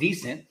look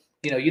decent.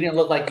 You didn't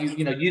look like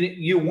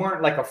you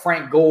weren't like a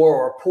Frank Gore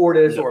or a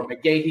Portis or a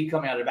McGahee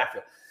coming out of the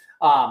backfield.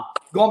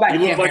 Going back,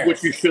 you look like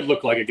what you should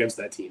look like against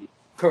that team.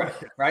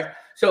 Correct, right?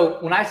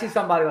 So when I see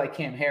somebody like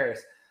Cam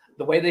Harris,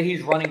 the way that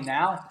he's running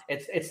now,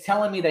 it's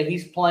telling me that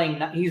he's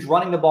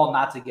running the ball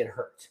not to get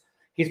hurt.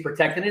 He's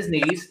protecting his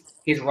knees.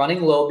 He's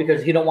running low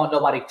because he don't want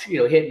nobody,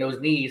 hitting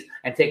those knees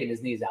and taking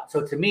his knees out.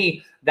 So to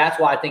me, that's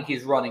why I think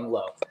he's running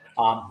low.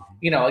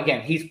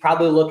 Again, he's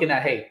probably looking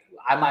at, hey,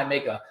 I might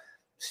make a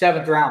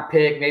 7th round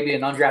pick, maybe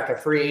an undrafted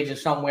free agent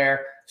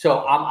somewhere.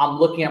 So I'm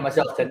looking at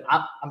myself and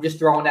I'm just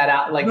throwing that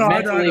out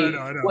mentally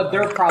what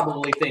they're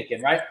probably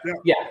thinking, right?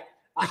 Yeah.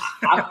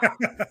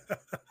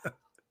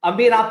 I'm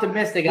being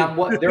optimistic on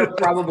what they're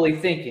probably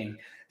thinking.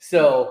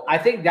 So I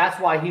think that's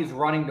why he's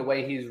running the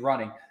way he's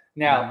running.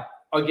 Now,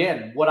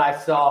 again, what I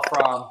saw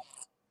from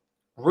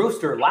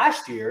Rooster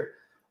last year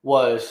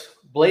was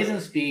blazing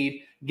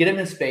speed, get him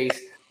in space,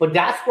 but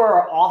that's where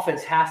our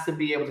offense has to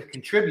be able to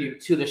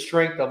contribute to the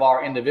strength of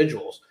our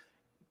individuals.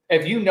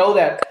 If you know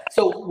that,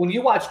 so when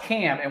you watch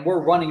Cam and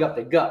we're running up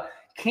the gut,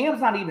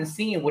 Cam's not even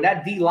seeing when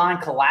that D-line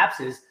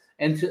collapses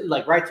into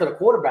right to the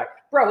quarterback.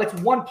 Bro, it's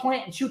one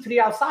plant and shoot to the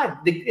outside.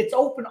 It's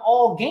open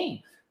all game,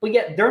 but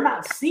yet they're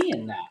not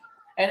seeing that.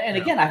 And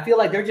again, I feel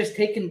like they're just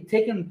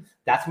taking.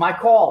 That's my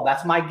call.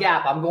 That's my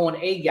gap. I'm going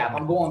A gap.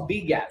 I'm going B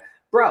gap.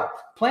 Bro,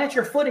 plant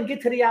your foot and get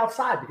to the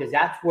outside because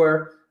that's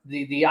where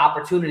the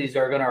opportunities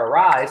are going to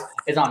arise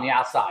is on the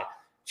outside.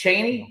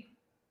 Chaney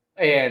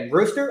and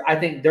Rooster, I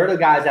think they're the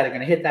guys that are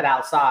going to hit that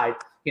outside.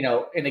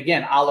 And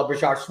again, a la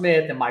Brashard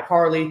Smith and Mike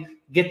Harley,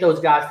 get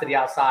those guys to the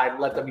outside,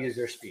 let them use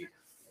their speed.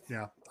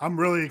 Yeah, I'm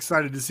really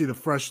excited to see the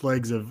fresh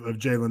legs of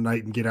Jalen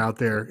Knighton get out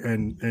there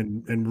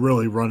and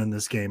really run in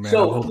this game, man.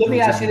 So let me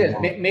ask you this.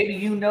 Maybe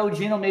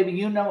Gino,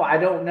 maybe I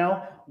don't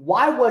know.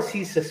 Why was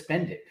he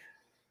suspended?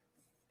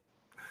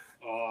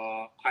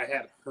 I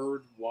had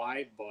heard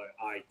why, but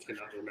I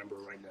cannot remember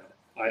right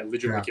now. I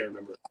legitimately can't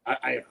remember.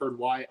 I have heard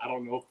why. I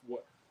don't know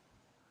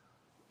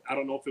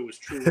if it was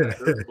true what I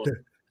heard, but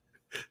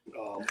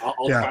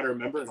I'll try to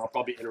remember, and I'll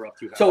probably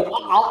interrupt you. So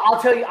I'll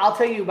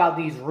tell you about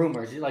these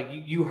rumors. Like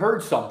you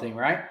heard something,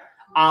 right?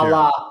 A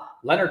la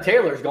Leonard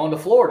Taylor's going to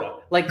Florida.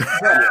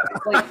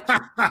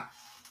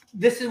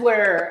 This is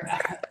where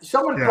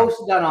someone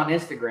posted that on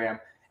Instagram,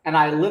 and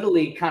I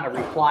literally kind of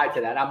replied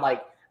to that. I'm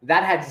like,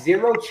 that had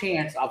zero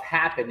chance of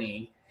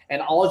happening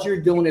and all you're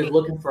doing is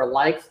looking for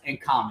likes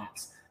and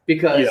comments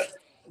because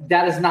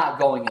that is not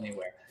going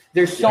anywhere.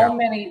 There's so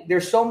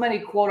many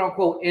quote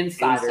unquote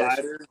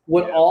insiders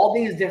with all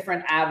these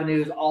different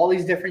avenues, all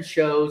these different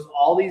shows,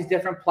 all these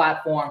different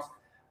platforms.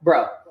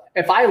 Bro,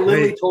 if I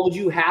literally told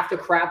you half the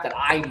crap that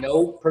I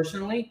know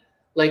personally,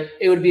 like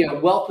it would be a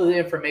wealth of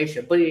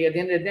information. But at the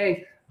end of the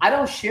day, I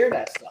don't share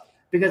that stuff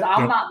because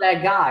I'm not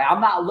that guy. I'm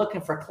not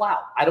looking for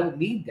clout. I don't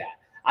need that.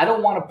 I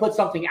don't want to put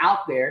something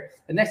out there.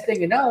 The next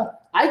thing you know,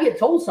 I get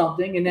told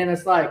something, and then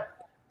it's like,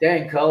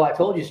 dang, Co, I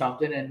told you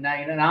something, and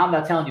now I'm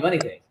not telling you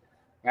anything.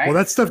 Right? Well,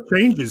 that stuff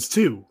changes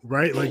too,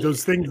 right? Like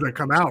those things that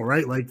come out,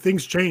 right? Like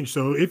things change.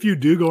 So if you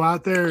do go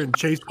out there and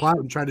chase clout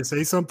and try to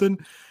say something,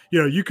 you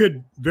know, you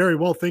could very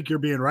well think you're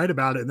being right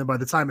about it. And then by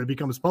the time it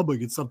becomes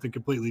public, it's something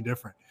completely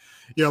different,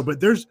 you know, but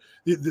there's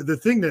the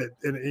thing that,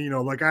 and, you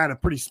know, like I had a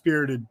pretty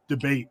spirited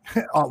debate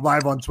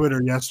live on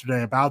Twitter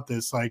yesterday about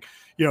this. Like,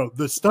 you know,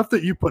 the stuff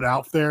that you put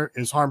out there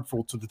is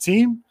harmful to the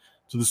team,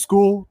 to the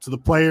school, to the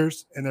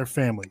players and their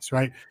families,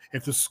 right?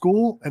 If the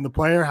school and the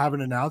player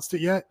haven't announced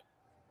it yet,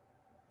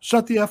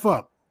 shut the F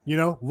up, you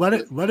know, let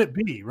it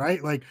be,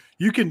 right? Like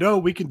you can know,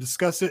 we can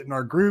discuss it in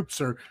our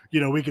groups or, you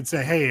know, we can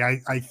say,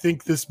 hey, I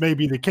think this may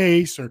be the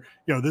case or,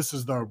 you know, this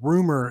is the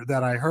rumor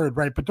that I heard,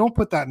 right? But don't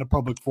put that in a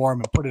public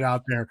forum and put it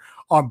out there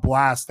on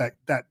blast that,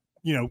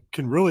 you know,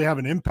 can really have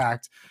an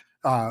impact,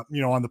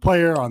 you know, on the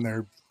player, on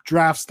their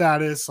draft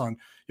status, on,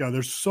 you know,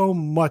 there's so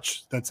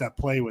much that's at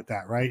play with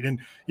that, right?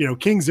 And, you know,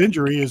 King's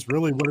injury is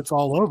really what it's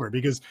all over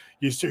because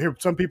you hear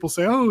some people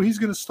say, oh, he's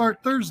going to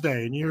start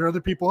Thursday. And you hear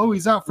other people, oh,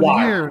 he's out for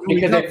the year.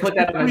 Because they put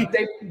that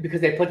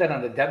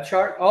on the depth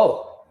chart.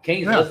 Oh,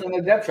 King's listed on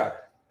the depth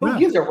chart. Who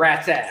gives a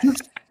rat's ass?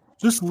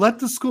 Just let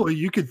the school.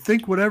 You could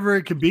think whatever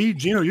it could be.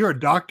 Gino, you're a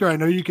doctor. I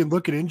know you can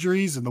look at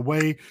injuries and the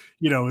way,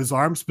 you know, his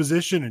arm's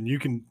position and you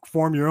can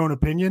form your own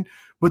opinion.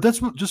 But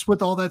that's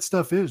what all that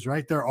stuff is,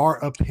 right? There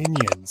are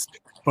opinions.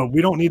 But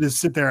we don't need to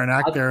sit there and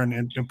act there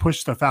and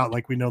push stuff out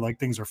like we know like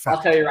things are fact.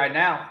 I'll tell you right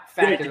now.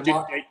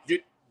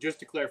 Just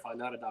to clarify,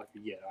 not a doctor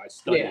yet. I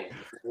studied.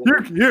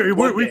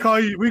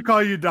 We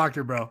call you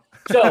doctor, bro.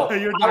 So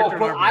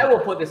I will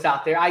put this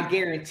out there. I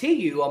guarantee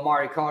you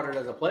Amari Carter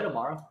doesn't play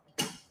tomorrow.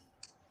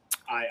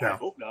 I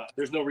hope not.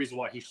 There's no reason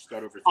why he should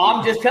start over.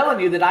 I'm just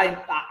telling you that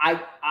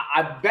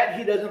I bet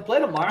he doesn't play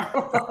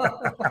tomorrow.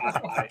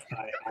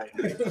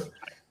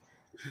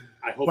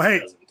 I hope he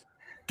doesn't.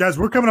 Guys,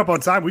 we're coming up on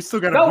time. We still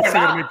got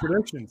to make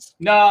predictions.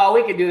 No,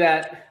 we can do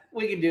that.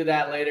 We can do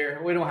that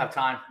later. We don't have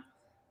time.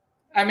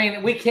 I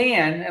mean, we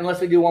can unless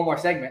we do one more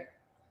segment.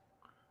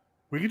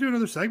 We can do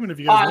another segment if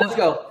you guys want. Let's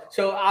go.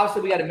 So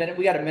obviously we got a minute.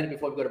 We got a minute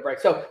before we go to break.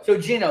 So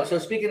Gino. So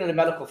speaking of the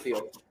medical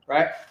field,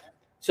 right?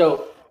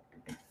 So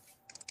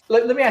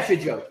let me ask you a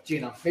joke,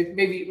 Gino.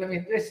 Maybe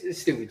it's a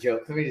stupid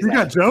joke. Let me just. You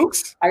got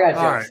jokes? I got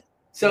jokes. All right.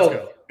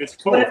 So it's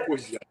cool. Of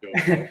course you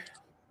got jokes.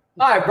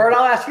 All right, Bert.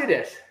 I'll ask you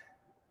this.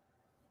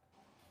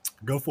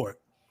 Go for it.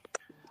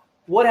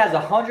 What has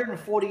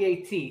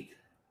 148 teeth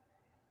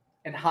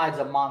and hides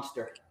a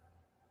monster?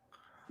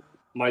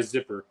 My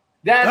zipper.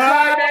 That's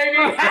right, baby.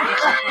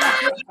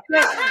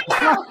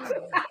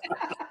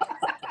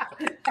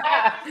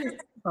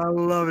 I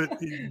love it.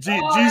 G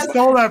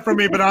stole that from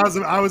me, but I was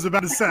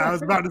about to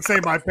say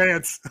my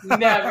pants.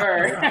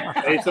 Never.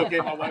 Hey, it's okay.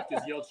 My wife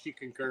just yelled she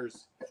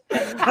concurs.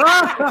 Listen,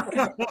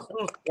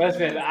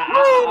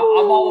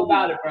 I'm all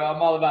about it, bro.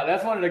 I'm all about it.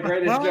 That's one of the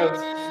greatest jokes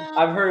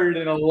I've heard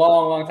in a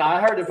long, long time.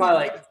 I heard it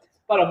probably like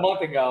about a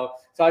month ago.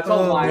 So I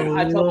told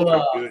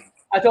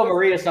I told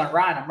Maria's son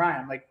Ryan,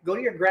 I'm like, go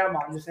to your grandma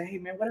and just say, hey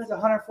man, what has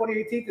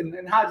 148 teeth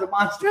and hides a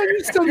monster? Yeah,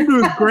 you're still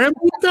doing grandma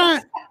with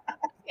that.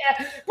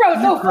 Yeah, bro,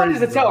 it's so funny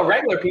to tell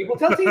regular people.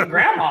 Tell to your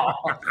grandma.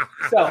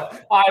 So,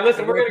 all right,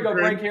 listen, we're gonna go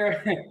break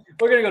here.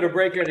 We're gonna go to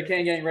break here at the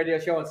Kane Gang Radio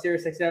Show on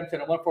Sirius XM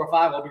channel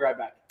 145. We'll be right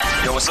back.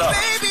 Yo, what's up?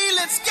 Baby,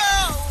 let's go.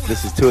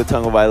 This is Tua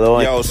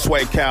Tagovailoa. Yo,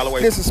 Sway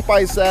Calloway. This is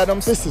Spice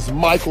Adams. This is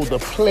Michael, the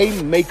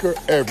playmaker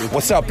everything.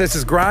 What's up? This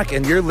is Gronk,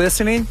 and you're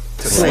listening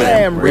to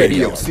Slam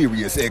Radio.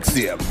 Sirius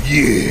XM.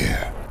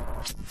 Yeah.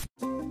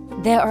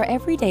 There are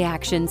everyday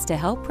actions to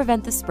help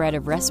prevent the spread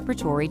of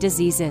respiratory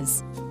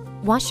diseases.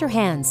 Wash your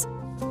hands.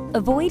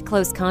 Avoid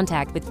close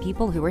contact with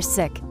people who are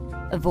sick.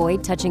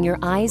 Avoid touching your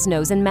eyes,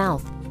 nose, and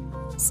mouth.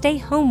 Stay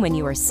home when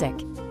you are sick.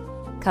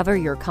 Cover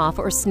your cough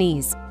or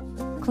sneeze.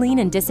 Clean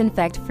and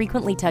disinfect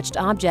frequently touched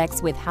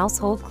objects with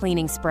household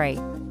cleaning spray.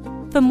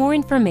 For more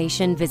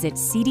information, visit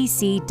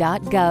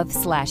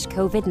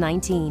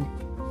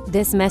cdc.gov/COVID-19.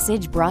 This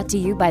message brought to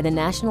you by the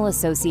National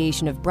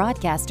Association of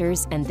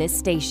Broadcasters and this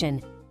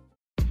station.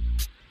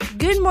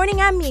 Good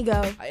morning,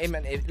 amigo. Hey,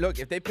 man, look,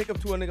 if they pick up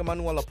Tua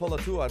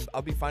Tagovailoa too,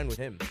 I'll be fine with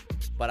him.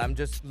 But I'm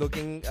just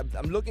looking.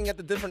 I'm looking at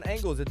the different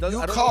angles. It doesn't.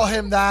 You call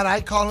him that.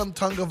 I call him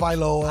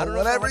Tagovailoa.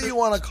 Whatever you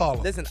want to call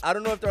him. Listen, I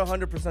don't know if they're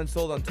 100%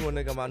 sold on Tua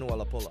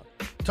Tagovailoa.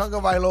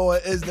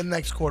 Tagovailoa is the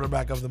next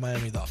quarterback of the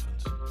Miami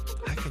Dolphins.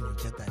 How can you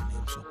get that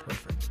name so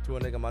perfect? Tua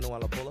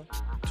Tagovailoa.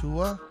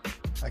 Tua?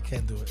 I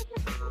can't do it.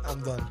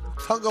 I'm done.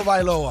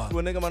 Tagovailoa.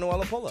 Tua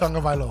Tagovailoa.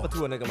 Tagovailoa.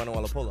 Tua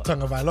Tagovailoa.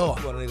 Tagovailoa.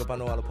 Tua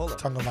Tagovailoa.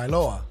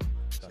 Tagovailoa.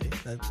 See,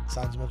 that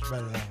sounds much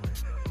better that way.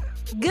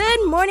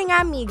 Good morning,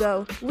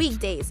 amigo.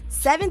 Weekdays,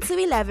 7 to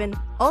 11,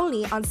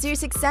 only on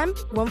SiriusXM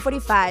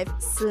 145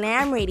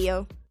 Slam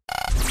Radio.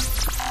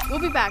 We'll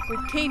be back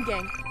with Kane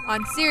Gang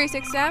on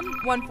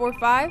SiriusXM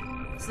 145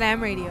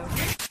 Slam Radio.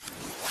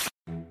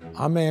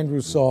 I'm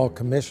Andrew Saul,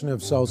 Commissioner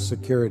of Social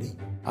Security.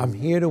 I'm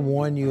here to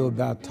warn you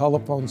about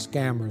telephone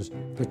scammers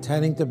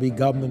pretending to be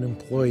government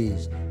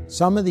employees.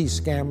 Some of these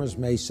scammers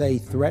may say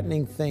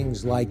threatening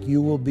things like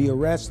you will be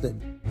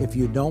arrested if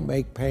you don't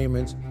make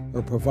payments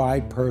or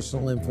provide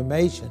personal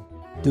information.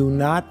 Do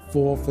not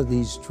fall for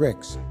these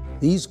tricks.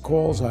 These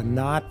calls are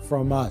not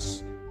from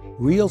us.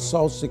 Real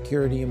Social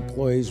Security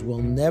employees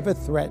will never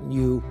threaten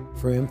you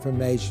for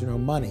information or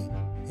money.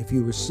 If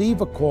you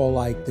receive a call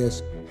like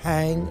this,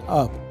 hang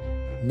up.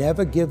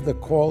 Never give the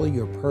caller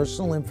your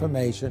personal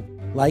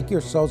information, like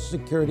your Social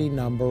Security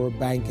number or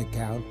bank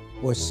account,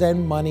 or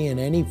send money in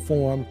any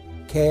form,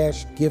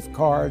 cash, gift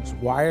cards,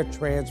 wire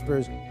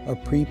transfers, or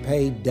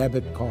prepaid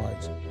debit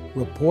cards.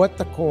 Report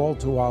the call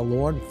to our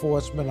law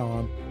enforcement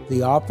arm,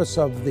 the Office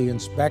of the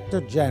Inspector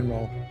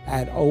General,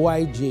 at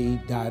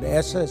oig.ssa.gov.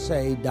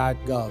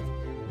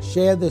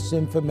 Share this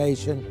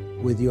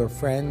information with your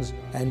friends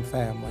and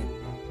family.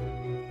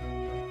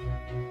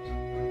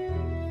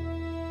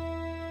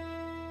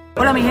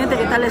 Hola mi gente,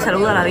 ¿qué tal? Les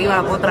saluda la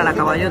diva, la potra, la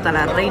caballota,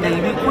 la reina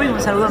y mi queen.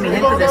 Un saludo a mi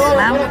gente de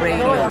Slam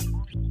Radio.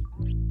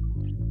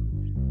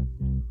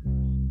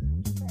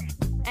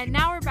 And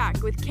now we're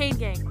back with Kane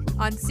Gang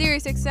on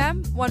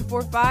SiriusXM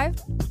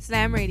 145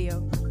 Slam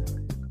Radio.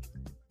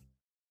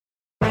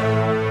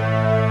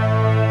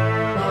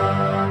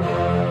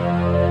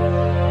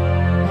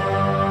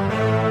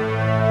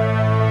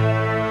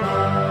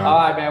 All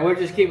right, man, we're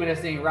just keeping this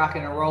thing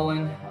rocking and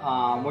rolling.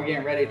 We're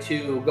getting ready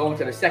to go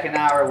into the second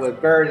hour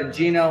with Bird and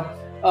Gino.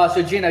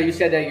 So, Gino, you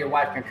said that your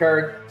wife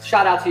concurred.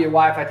 Shout out to your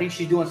wife. I think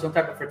she's doing some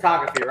type of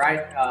photography,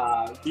 right?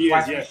 She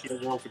has her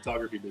own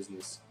photography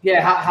business. Yeah,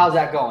 how's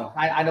that going?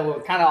 I know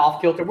we're kind of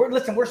off kilter. We're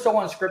so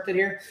unscripted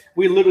here.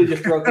 We literally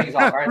just throw things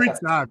off, right?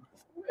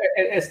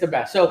 It's the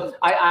best. So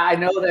I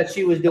know that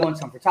she was doing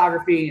some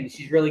photography and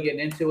she's really getting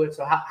into it.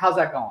 So how's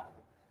that going?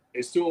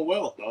 It's doing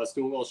well. It's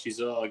doing well. She's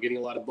getting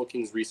a lot of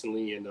bookings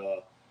recently, and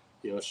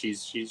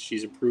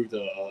she's improved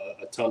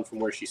a ton from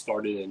where she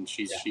started, and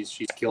she's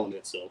killing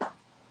it. So.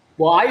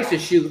 Well, I used to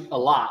shoot a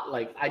lot.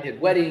 Like I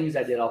did weddings,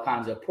 I did all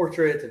kinds of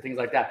portraits and things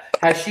like that.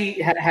 Has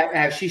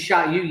she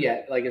shot you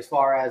yet? Like as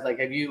far as like,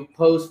 have you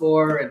posed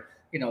for her and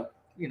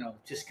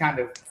just kind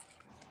of.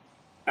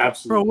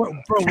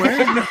 Absolutely. Bro, where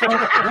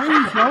are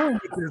you going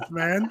with this,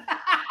 man?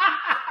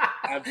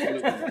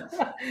 Absolutely.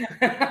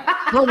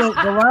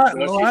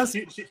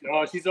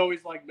 Bro, she's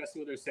always like messing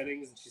with her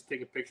settings, and she's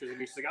taking pictures of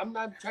me. She's like, I'm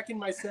not checking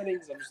my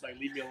settings. I'm just like,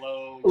 leave me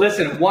alone.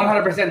 Listen,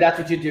 100%. That's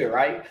what you do,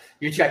 right?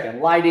 You're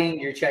checking lighting.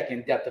 You're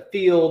checking depth of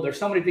field. There's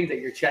so many things that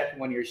you're checking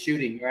when you're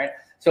shooting, right?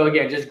 So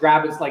again, just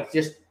grabbing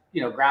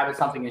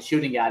something and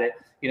shooting at it.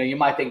 You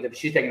might think that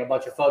she's taking a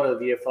bunch of photos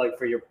of you for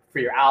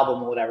your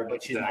album or whatever,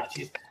 but she's not.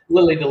 She's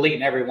literally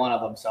deleting every one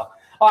of them. So.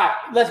 All right,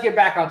 let's get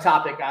back on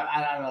topic.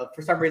 I don't know.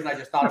 For some reason, I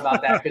just thought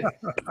about that because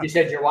you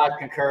said your wife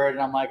concurred,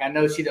 and I'm like, I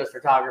know she does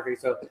photography,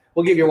 so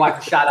we'll give your wife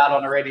a shout out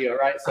on the radio,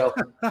 right? So,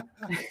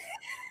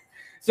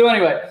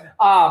 anyway,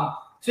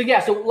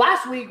 so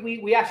last week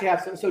we actually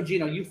have so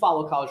Gino, you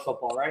follow college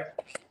football, right?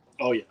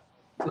 Oh yeah.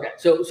 Okay,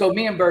 so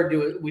me and Bird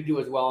do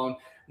as well, and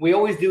we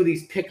always do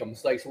these pick'ems.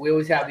 So we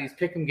always have these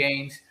pick'em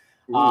games.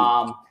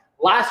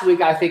 Last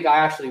week I think I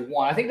actually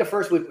won. I think the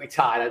first week we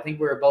tied. I think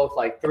we were both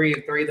like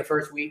 3-3 the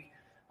first week.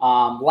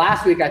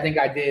 Last week, I think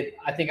I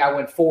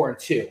went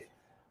 4-2.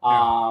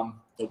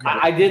 Okay.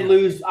 I did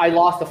lose. I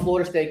lost the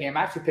Florida State game.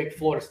 I actually picked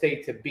Florida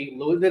State to beat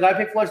Louisville. Did I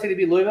pick Florida State to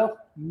beat Louisville?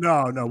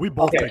 No, we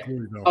both picked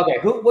Louisville. Okay.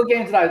 What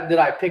games did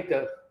I pick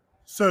to?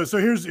 So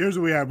here's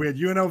what we had. We had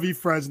UNLV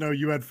Fresno.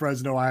 You had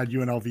Fresno. I had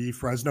UNLV.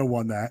 Fresno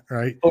won that,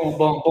 right? Boom,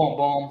 boom, boom,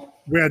 boom.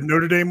 We had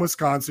Notre Dame,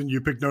 Wisconsin. You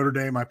picked Notre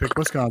Dame. I picked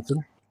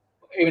Wisconsin.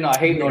 Even though I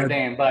hate Notre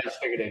Dame, but I just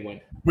figured they'd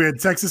win. We had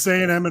Texas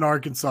A&M and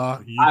Arkansas.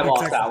 I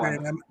lost that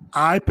one.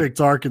 I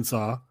picked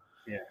Arkansas.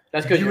 Yeah,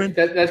 that's because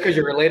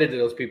you're related to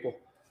those people.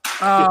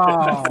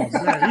 Oh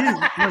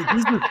man,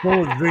 he's just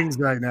full of things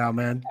right now,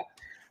 man.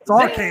 It's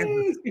all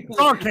Kansas. It's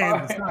all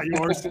Kansas, not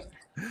yours.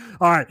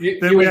 All right.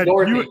 Then we had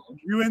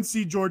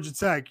UNC Georgia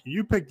Tech.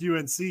 You picked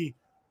UNC.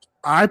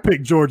 I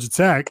picked Georgia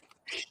Tech.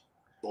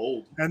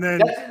 Bold. And then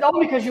that's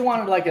only because you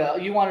wanted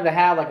to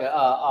have like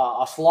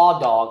a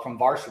slaw dog from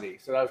varsity.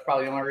 So that was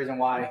probably the only reason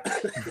why.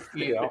 Is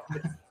that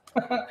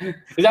what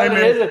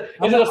it is?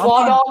 Is it a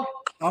slaw dog?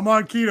 I'm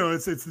on keto.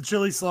 It's the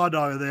chili slaw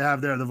dog that they have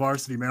there, the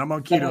varsity, man. I'm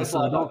on keto,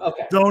 so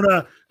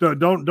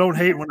don't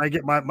hate when I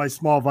get my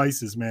small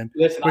vices, man.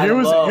 Listen, but here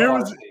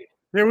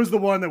was the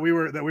one that we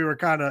were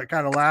kind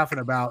of laughing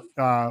about.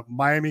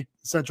 Miami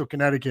Central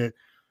Connecticut.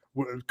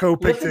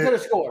 Co-picked listen to the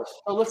scores.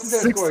 So listen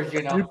to the scores,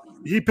 you know.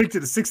 He picked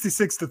it at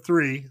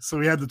 66-3,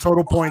 so he had the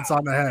total points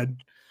on the head.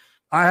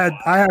 I had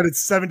it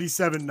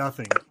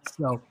 77-0.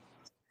 So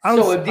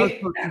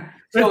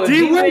if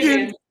D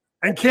Wiggins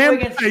and Cam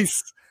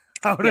Price,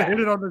 I would have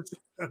hit it on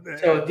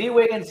So D.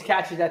 Wiggins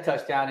catches that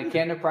touchdown, and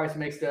Camden Price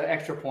makes the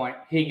extra point.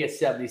 He gets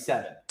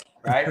 77,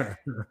 right?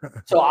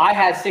 So I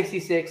had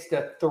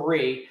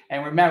 66-3,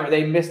 and remember,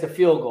 they missed a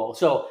field goal.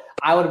 So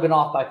I would have been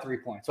off by 3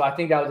 points. So I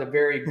think that was a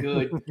very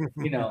good,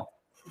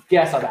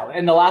 guess on that one.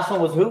 And the last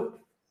one was who?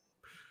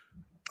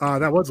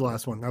 That was the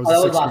last one. That was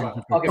the sixth last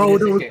game. one. Okay,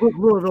 it was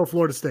Louisville,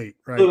 Florida State,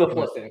 right? Louisville,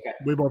 Florida State. Okay.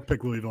 We both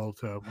picked Louisville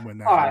to win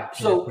that. All right.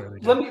 So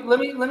let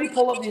me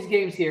pull up these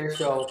games here.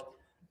 So,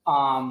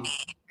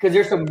 because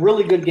there's some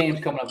really good games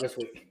coming up this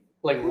week,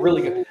 like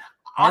really good.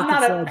 I'm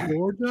not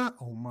Georgia.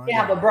 Oh my.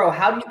 Yeah, God. but bro,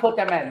 how do you put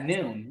them at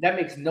noon? That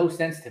makes no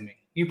sense to me.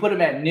 You put them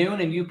at noon,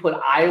 and you put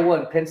Iowa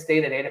and Penn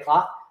State at 8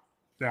 o'clock.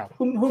 Yeah.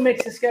 Who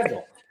makes the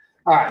schedule?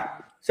 All right.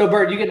 So,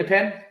 Bird, you getting a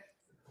pen?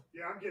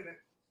 Yeah, I'm getting it.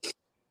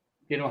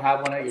 You don't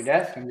have one at your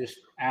desk? I'm just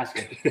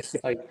asking.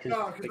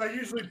 No, because I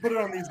usually put it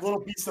on these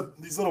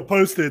little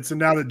Post-its, and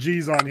now that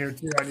G's on here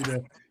too, I need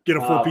to get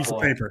a full piece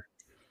of paper.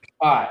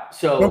 All right,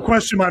 so don't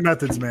question my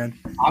methods, man.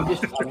 I'm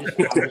just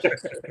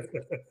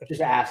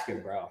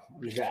asking, bro.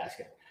 I'm just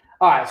asking.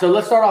 All right, so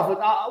let's start off with.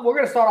 We're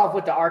going to start off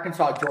with the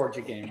Arkansas-Georgia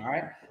game. All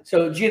right.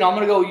 So, Gino, I'm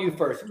going to go with you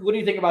first. What do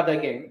you think about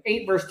that game?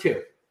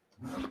 8-2.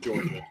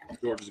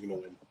 Georgia's going to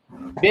win.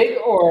 Big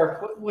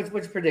or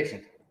what's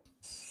prediction?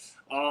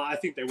 I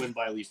think they win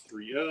by at least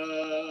 3.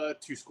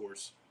 2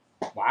 scores.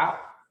 Wow.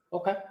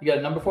 Okay. You got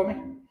a number for me?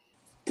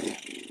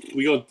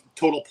 We go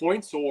total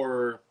points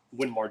or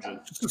win margin?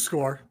 Just a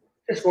score.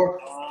 A score.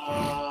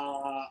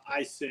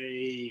 I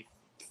say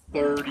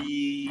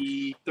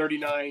 30,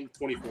 39,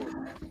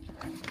 24.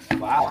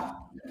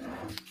 Wow.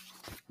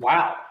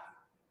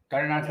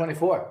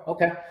 39-24.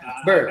 Okay.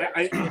 Bird.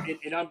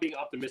 And I'm being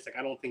optimistic.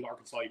 I don't think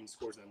Arkansas even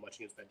scores that much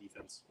against that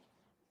defense.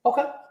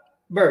 Okay.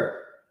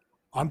 Bird.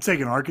 I'm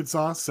taking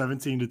Arkansas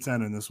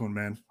 17-10 in this one,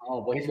 man.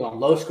 Oh, boy, he's going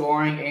low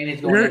scoring, and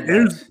he's going.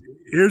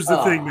 Here's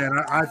the thing, man.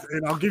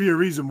 And I'll give you a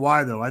reason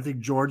why, though. I think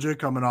Georgia,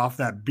 coming off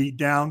that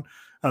beatdown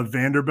of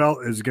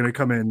Vanderbilt, is going to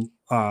come in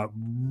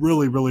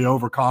really, really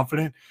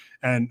overconfident.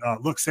 And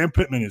look, Sam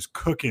Pittman is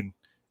cooking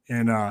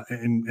in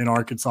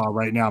Arkansas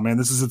right now, man.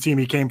 This is a team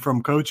he came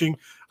from coaching.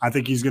 I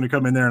think he's going to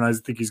come in there, and I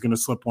think he's going to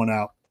slip one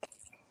out.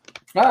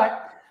 All right.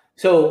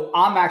 So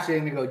I'm actually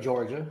going to go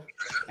Georgia,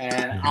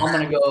 and I'm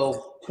going to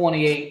go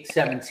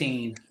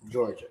 28-17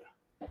 Georgia.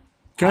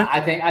 Okay.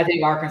 I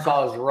think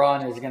Arkansas's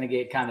run is going to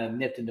get kind of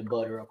nipped in the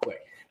bud real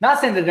quick. Not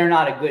saying that they're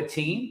not a good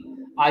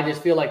team. I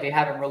just feel like they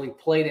haven't really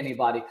played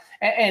anybody.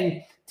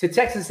 And to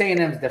Texas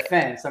A&M's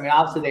defense, I mean,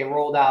 obviously they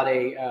rolled out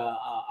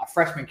a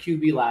freshman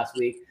QB last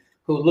week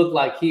who looked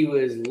like he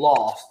was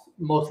lost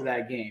most of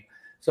that game.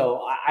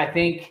 So I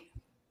think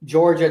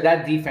Georgia,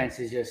 that defense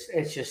is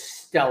just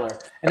stellar.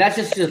 And that's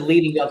just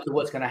leading up to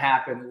what's going to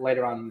happen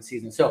later on in the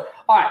season. So,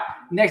 all right,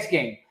 next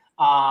game.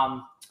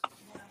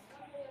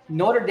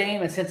 Notre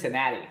Dame and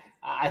Cincinnati.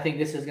 I think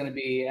this is going to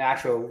be an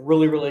actual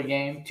really, really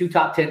game. 2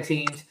 top 10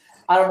 teams.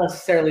 I don't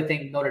necessarily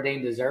think Notre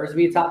Dame deserves to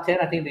be a top 10.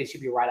 I think they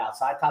should be right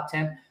outside top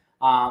 10.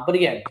 But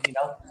again,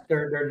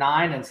 they're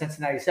 9 and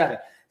Cincinnati 7.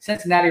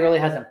 Cincinnati really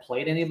hasn't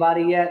played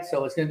anybody yet,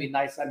 so it's going to be a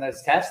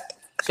nice test.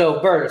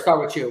 So, Bird, I'll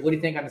start with you. What do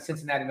you think on the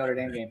Cincinnati Notre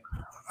Dame game?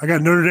 I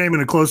got Notre Dame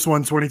in a close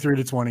one,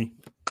 23-20.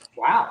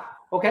 Wow.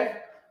 Okay.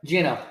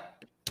 Gino.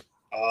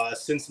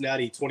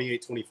 Cincinnati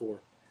 28-24.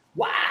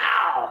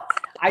 Wow.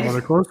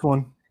 Another close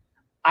one.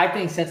 I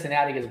think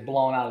Cincinnati gets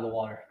blown out of the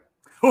water.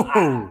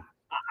 Oh.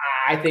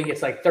 I think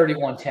it's like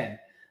 31-10.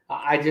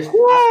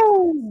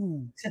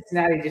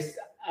 Cincinnati just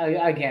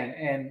again,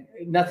 and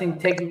nothing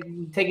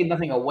taking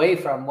nothing away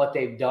from what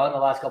they've done the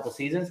last couple of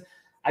seasons.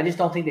 I just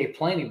don't think they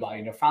play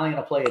anybody. They're finally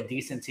going to play a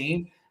decent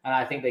team, and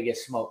I think they get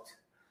smoked.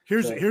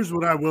 Here's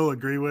what I will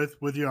agree with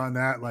you on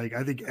that. Like,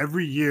 I think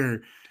every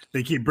year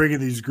they keep bringing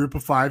these group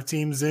of 5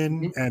 teams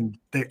in, and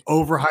they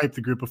overhype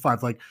the group of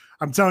 5. Like,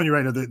 I'm telling you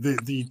right now,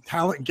 the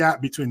talent gap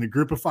between the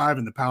group of 5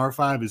 and the Power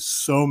 5 is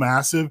so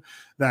massive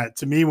that,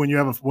 to me, when you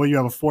have a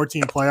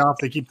 14 playoff,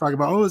 they keep talking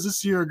about, is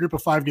this year a group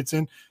of 5 gets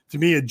in? To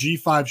me, a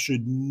G5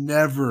 should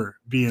never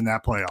be in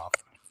that playoff.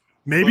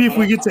 Maybe if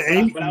we get to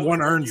 8,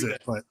 one earns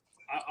it, but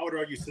I would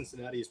argue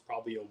Cincinnati is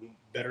probably a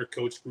better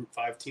coached Group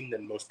 5 team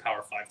than most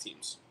Power 5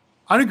 teams.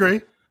 I'd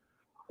agree.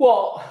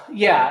 Well,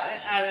 yeah.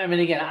 I mean,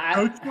 again,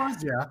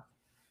 coach-wise, yeah.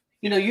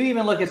 You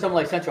even look at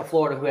someone like Central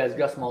Florida who has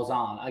Gus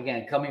Malzahn.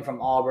 Again, coming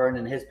from Auburn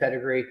and his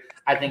pedigree,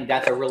 I think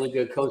that's a really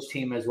good coach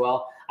team as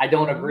well. I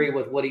don't agree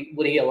with what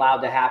he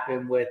allowed to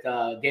happen with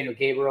Daniel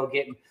Gabriel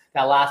getting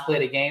that last play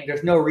of the game.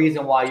 There's no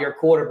reason why your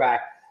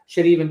quarterback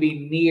should even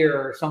be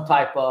near some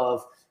type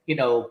of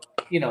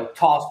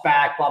toss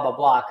back, blah blah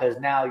blah. Because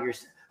now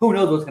who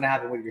knows what's going to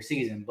happen with your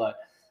season, but.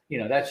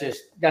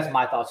 That's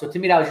my thought. So to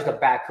me, that was just a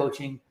bad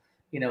coaching,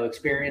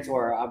 experience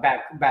or a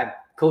bad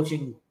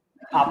coaching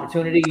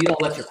opportunity. You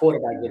don't let your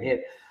quarterback get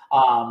hit.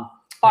 All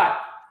right.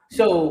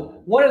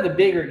 So one of the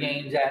bigger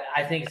games that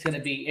I think is going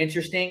to be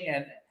interesting,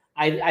 and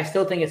I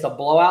still think it's a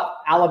blowout,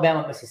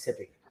 Alabama,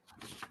 Mississippi.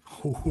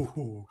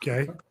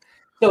 Okay.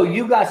 So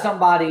you got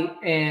somebody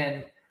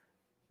in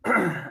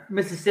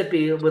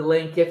Mississippi with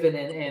Lane Kiffin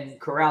and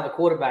Corral, the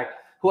quarterback,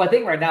 who I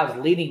think right now is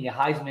leading the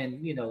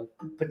Heisman,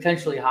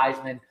 potentially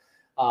Heisman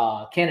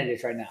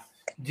candidates right now.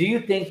 Do you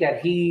think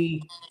that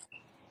he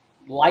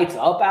lights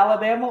up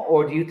Alabama,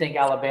 or do you think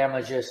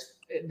Alabama's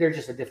they're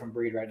just a different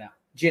breed right now?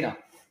 Gino.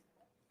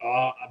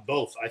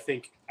 Both. I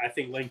think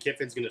Lane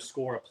Kiffin's going to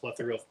score a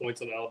plethora of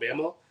points on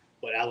Alabama,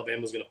 but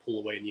Alabama's going to pull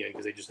away in the end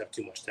because they just have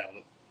too much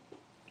talent.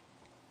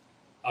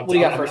 What do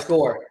you got for a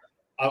score?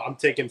 I'm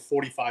taking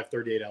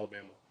 45-38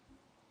 Alabama.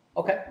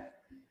 Okay.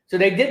 So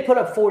they did put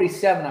up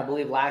 47, I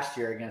believe, last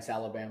year against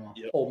Alabama,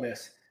 Ole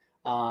Miss.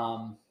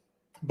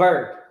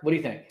 Bird, what do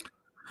you think?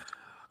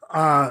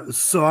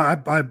 So I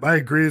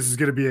agree. This is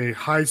going to be a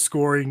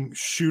high-scoring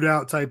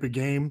shootout type of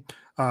game.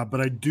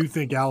 But I do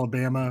think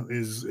Alabama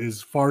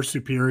is far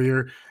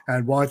superior.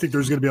 And while I think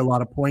there's going to be a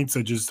lot of points,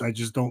 I just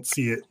don't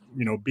see it,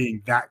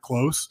 being that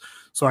close.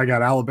 So I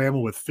got Alabama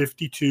with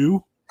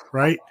 52,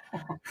 right?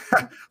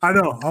 I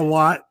know, a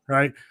lot,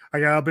 right? I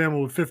got Alabama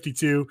with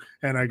 52,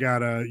 and I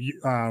got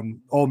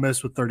Ole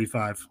Miss with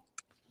 35.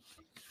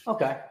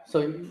 Okay,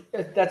 so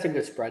that's a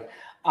good spread.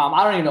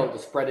 I don't even know what the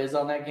spread is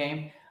on that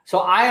game.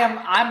 So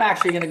I'm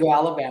actually going to go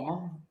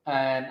Alabama,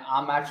 and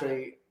I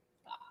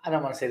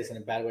don't want to say this in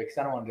a bad way because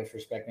I don't want to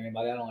disrespect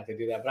anybody. I don't like to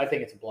do that, but I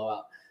think it's a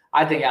blowout.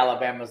 I think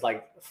Alabama's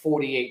like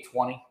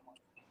 48-20.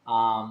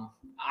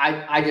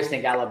 I just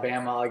think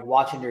Alabama, like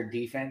watching their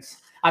defense.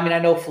 I mean, I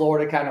know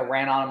Florida kind of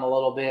ran on them a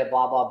little bit,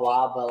 blah, blah,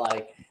 blah, but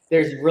like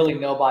there's really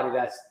nobody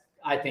that's,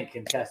 I think,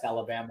 can test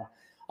Alabama.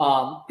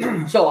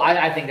 So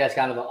I think that's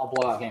kind of a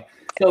blowout game.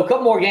 So a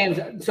couple more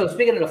games. So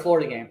speaking of the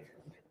Florida game,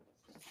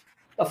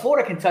 a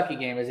Florida-Kentucky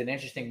game is an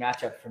interesting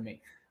matchup for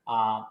me.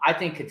 I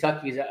think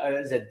Kentucky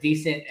is a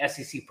decent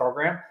SEC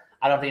program.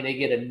 I don't think they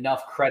get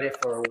enough credit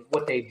for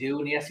what they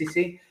do in the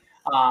SEC.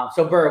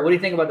 So, Burr, what do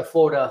you think about the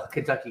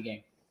Florida-Kentucky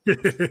game?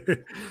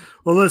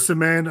 Well, listen,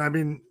 man. I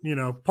mean,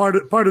 part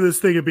of this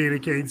thing of being a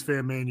Canes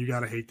fan, man, you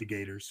gotta hate the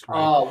Gators. Right?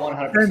 Oh,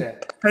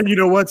 100%. And you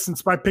know what?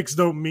 Since my picks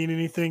don't mean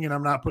anything, and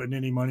I'm not putting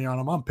any money on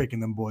them, I'm picking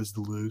them boys to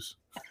lose.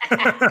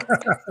 I'm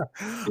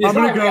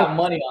gonna go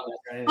money on this.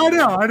 Right? I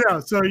know.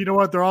 So you know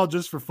what? They're all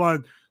just for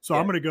fun. So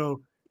I'm gonna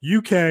go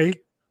UK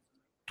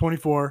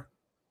 24,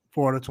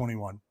 Florida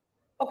 21.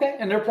 Okay,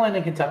 and they're playing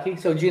in Kentucky.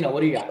 So Gino,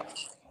 what do you got?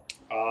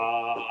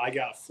 I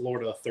got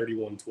Florida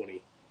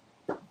 31-20.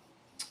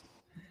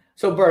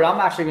 So, Bert, I'm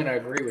actually going to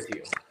agree with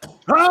you.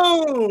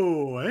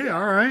 Oh, hey,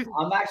 all right.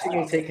 I'm actually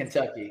going to take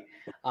Kentucky.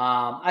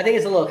 I think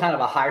it's a little kind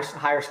of a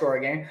higher score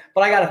game, but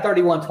I got a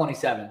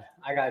 31-27.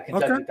 I got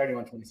Kentucky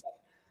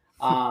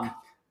 31-27.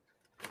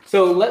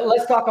 So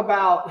let's talk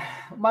about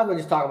 – might as well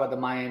just talk about the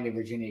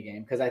Miami-Virginia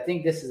game because I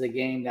think this is a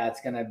game that's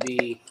going to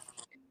be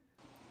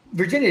 –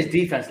 Virginia's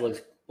defense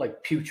looks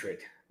like putrid.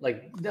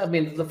 Like, I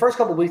mean, the first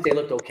couple of weeks they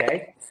looked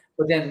okay,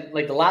 but then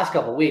like the last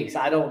couple of weeks,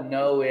 I don't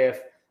know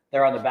if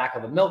they're on the back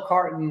of a milk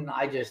carton.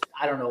 I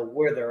don't know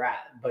where they're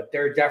at, but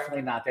they're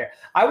definitely not there.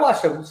 I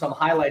watched some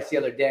highlights the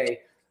other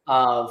day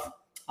of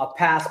a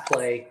pass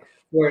play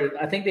where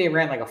I think they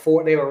ran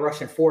they were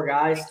rushing 4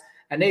 guys,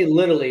 and they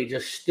literally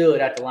just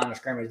stood at the line of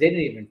scrimmage. They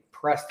didn't even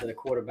press to the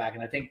quarterback,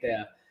 and I think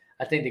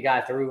the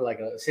guy threw like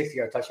a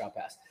 60-yard touchdown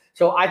pass.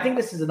 So I think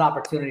this is an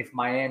opportunity for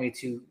Miami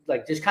to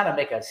like just kind of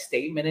make a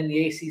statement in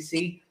the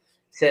ACC.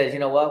 Says, you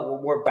know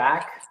what, we're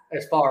back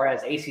as far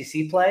as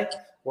ACC play.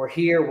 We're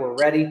here. We're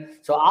ready.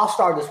 So I'll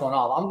start this one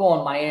off. I'm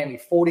going Miami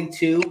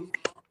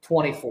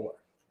 42-24.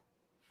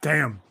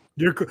 Damn.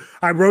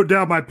 I wrote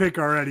down my pick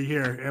already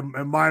here, and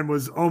mine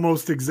was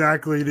almost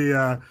exactly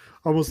the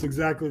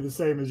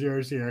same as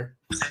yours here.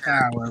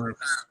 Whatever.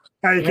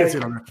 You can't see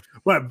it on there.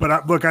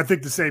 But look, I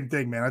think the same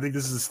thing, man. I think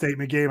this is a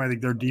statement game. I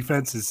think their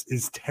defense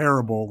is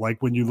terrible.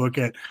 Like when you look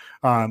at,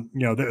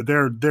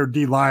 their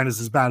D line is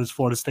as bad as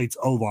Florida State's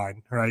O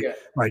line, right? Yeah.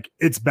 Like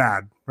it's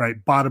bad, right?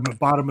 Bottom of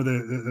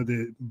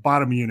the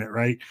bottom unit,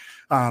 right?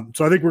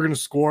 So I think we're going to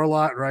score a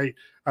lot, right?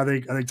 I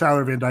think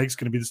Tyler Van Dyke's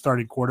going to be the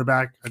starting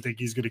quarterback. I think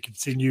he's going to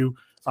continue,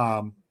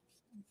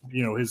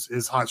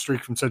 his hot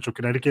streak from Central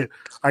Connecticut.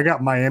 I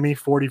got Miami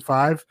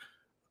 45,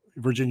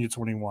 Virginia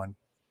 21.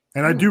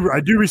 And I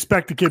do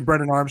respect the kid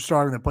Brennan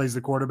Armstrong that plays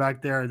the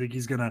quarterback there. I think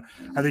he's gonna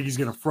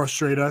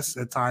frustrate us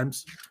at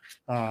times.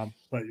 But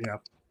yeah.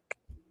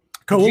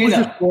 What was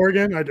your score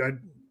again?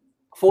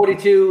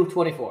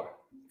 42-24.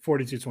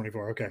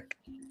 42-24. Okay.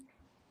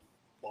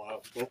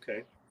 Wow.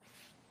 Okay.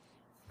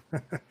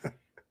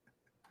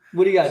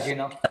 What do you got,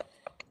 Gino?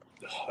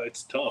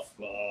 It's tough.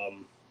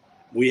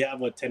 We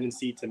have a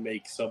tendency to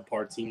make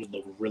subpar teams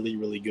look really,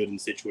 really good in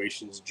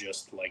situations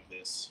just like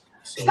this.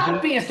 So,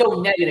 stop being so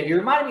negative. You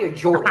remind me of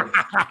Jordan.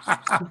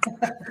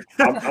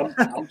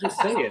 I'm just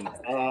saying.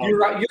 You're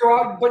right. You're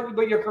wrong,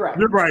 but you're correct.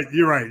 You're right.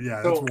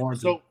 Yeah.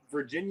 So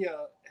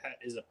Virginia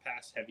is a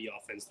pass-heavy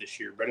offense this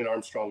year. Brennan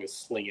Armstrong is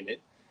slinging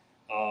it.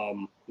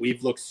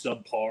 We've looked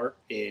subpar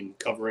in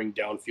covering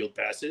downfield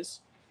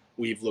passes.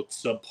 We've looked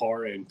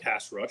subpar in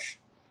pass rush.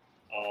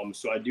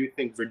 So I do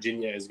think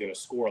Virginia is going to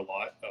score a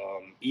lot.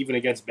 Even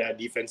against bad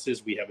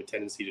defenses, we have a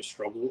tendency to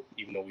struggle,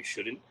 even though we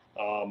shouldn't.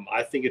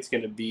 I think it's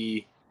going to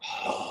be.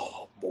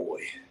 Oh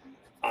boy,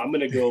 I'm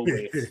gonna go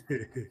with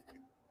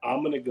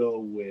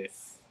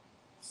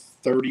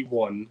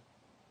 31-28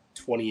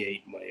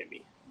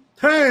 Miami.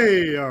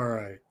 Hey, all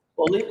right.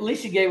 Well, at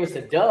least you gave us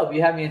a dub.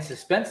 You had me in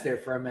suspense there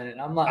for a minute.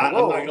 I'm like, I'm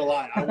whoa. not gonna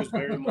lie, I was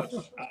very much.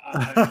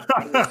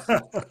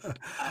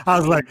 I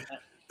was like,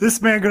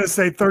 this man going to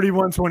say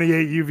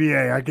 31-28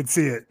 UVA. I could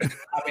see it. I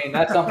mean,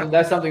 that's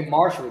something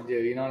Marsh would do.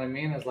 You know what I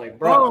mean? It's like,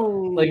 bro,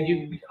 like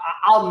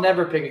I'll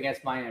never pick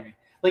against Miami.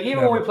 Like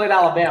even when we played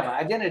Alabama,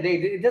 at the end of the day,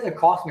 it doesn't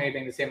cost me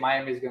anything to say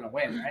Miami is going to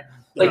win, right?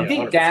 Like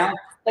deep down,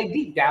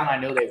 I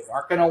know they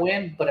weren't going to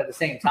win, but at the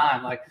same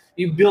time, like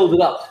you build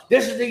it up.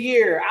 This is the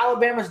year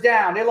Alabama's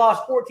down. They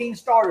lost 14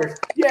 starters.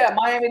 Yeah,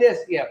 Miami this.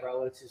 Yeah,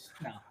 bro, it's just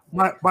no.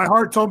 My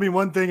heart told me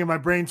one thing and my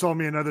brain told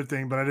me another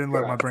thing, but I didn't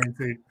let my brain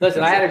see.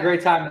 Listen, I had a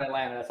great time in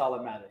Atlanta. That's all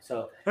that matters.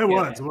 So it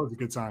was a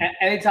good time.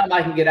 Anytime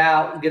I can get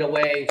out, get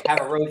away,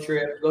 have a road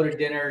trip, go to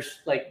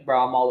dinners, like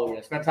bro, I'm all over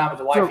it. Spend time with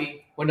the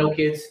wifey, with no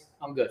kids.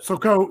 I'm good. So,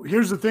 Co,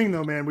 here's the thing,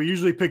 though, man. We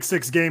usually pick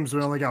 6 games.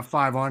 We only got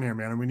 5 on here,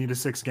 man, and we need a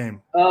 6th game.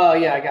 Oh,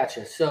 yeah, I got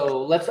you.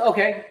 So,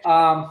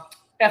 FIU,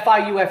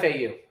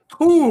 FAU.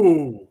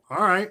 Ooh, all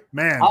right,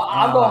 man.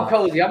 I'm going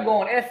cozy. I'm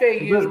going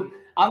FAU.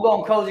 I'm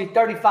going cozy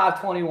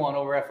 35-21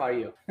 over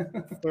FIU.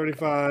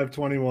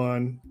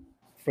 35-21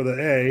 for the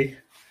A.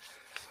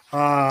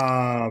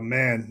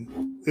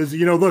 Man,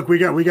 look, we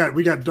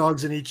got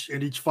dogs in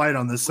each fight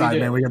on this side,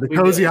 man. We got the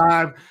Cozy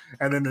Hive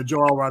and then the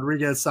Joel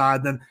Rodriguez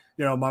side. Then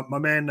my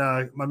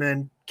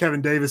man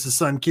Kevin Davis'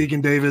 son Keegan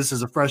Davis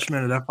is a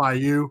freshman at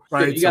FIU,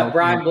 right? Dude, you got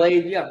Brian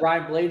Blade. You got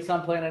Brian Blade's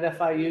son playing at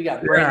FIU. You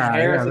got Brandon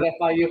Harris at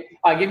FIU.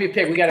 All right, give me a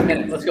pick. We got a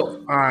minute. Let's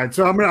go. All right,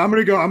 so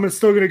I'm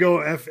still gonna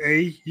go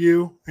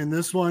FAU in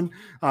this one,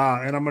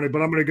 and I'm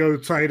gonna go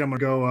tight. I'm gonna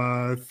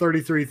go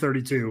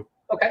 33-32.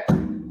 Okay,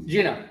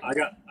 Gino. I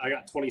got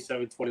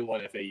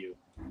 27-21 FAU.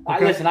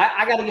 Okay. Listen,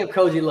 I got to give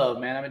Cozy love,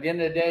 man. I mean, at the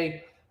end of the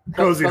day,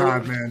 Cozy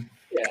Hive, man.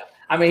 Yeah,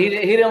 I mean, he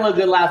didn't look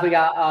good last week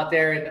out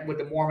there with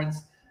the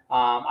Mormons.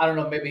 I don't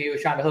know, maybe he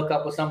was trying to hook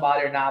up with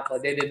somebody or not,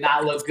 but they did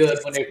not look good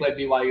when they played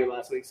BYU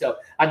last week. So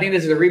I think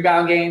this is a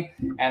rebound game,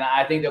 and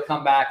I think they'll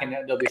come back and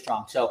they'll be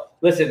strong. So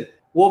listen,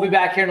 we'll be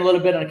back here in a little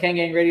bit on the Ken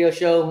Gang Radio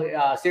Show,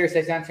 Sirius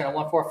XM channel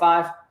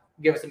 145.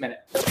 Give us a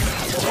minute.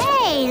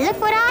 Hey, look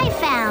what I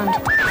found.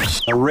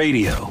 A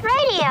radio.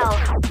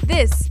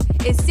 This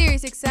is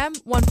Sirius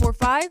XM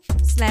 145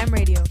 Slam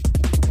Radio.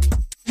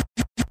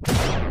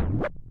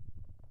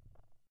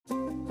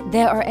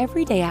 There are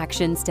everyday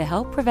actions to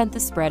help prevent the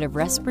spread of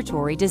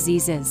respiratory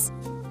diseases.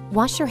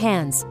 Wash your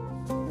hands.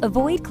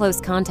 Avoid close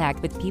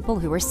contact with people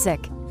who are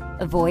sick.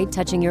 Avoid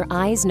touching your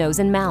eyes, nose,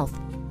 and mouth.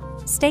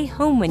 Stay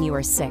home when you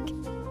are sick.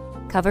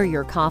 Cover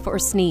your cough or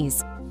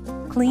sneeze.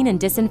 Clean and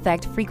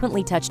disinfect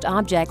frequently touched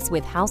objects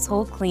with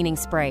household cleaning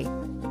spray.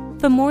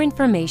 For more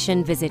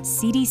information, visit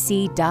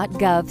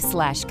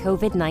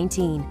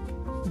cdc.gov/COVID-19.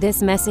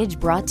 This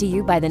message brought to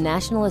you by the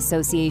National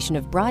Association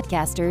of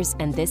Broadcasters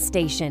and this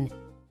station.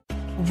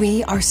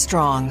 We are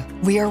strong,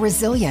 we are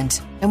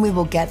resilient, and we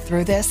will get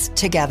through this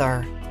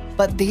together.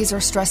 But these are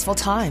stressful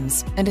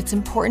times, and it's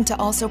important to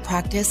also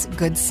practice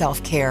good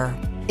self-care.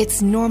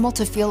 It's normal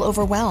to feel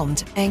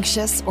overwhelmed,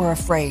 anxious, or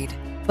afraid,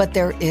 but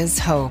there is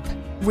hope.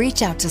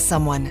 Reach out to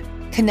someone,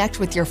 connect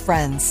with your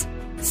friends,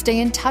 stay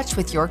in touch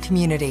with your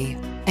community,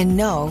 and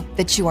know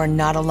that you are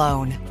not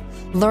alone.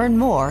 Learn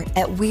more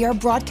at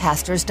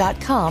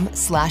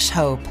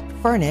wearebroadcasters.com/hope,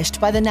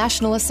 furnished by the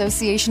National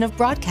Association of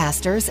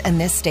Broadcasters and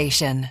this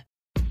station.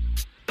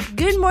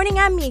 Good morning,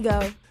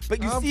 amigo.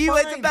 But you see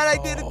why it's a bad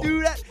idea to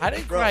do that? I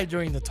didn't cry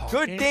during the talk.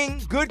 Good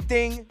thing.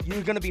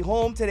 You're going to be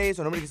home today,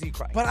 so nobody can see you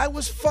cry. But I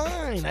was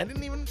fine. I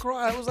didn't even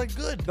cry. I was like,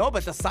 good. No,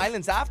 but the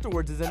silence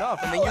afterwards is enough.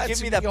 And then you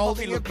give me that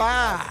puppy look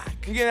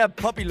back. You get that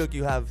puppy look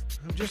you have.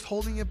 I'm just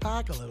holding it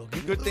back a little.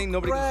 Good thing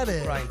nobody can see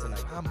you crying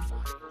tonight. I'm fine.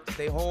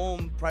 Stay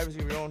home,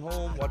 privacy of your own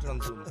home, watch it on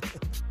Zoom.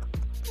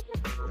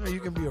 You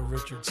can be a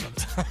Richard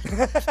sometime.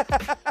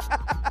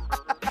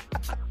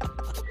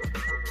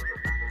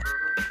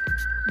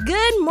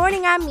 Good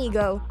morning,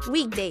 amigo.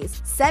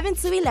 Weekdays, 7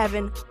 to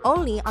 11,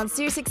 only on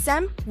Sirius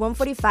XM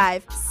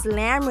 145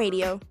 Slam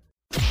Radio.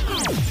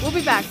 We'll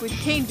be back with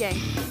Kane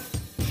Gang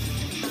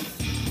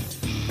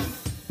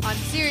on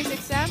Sirius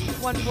XM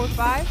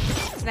 145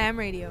 Slam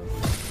Radio.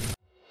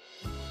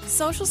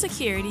 Social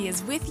Security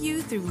is with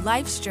you through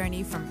life's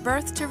journey from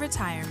birth to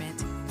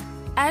retirement.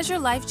 As your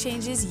life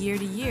changes year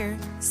to year,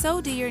 so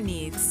do your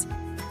needs.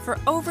 For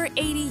over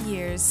 80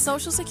 years,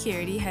 Social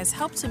Security has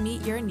helped to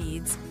meet your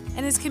needs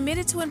and is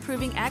committed to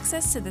improving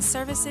access to the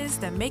services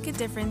that make a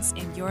difference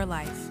in your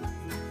life.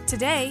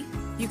 Today,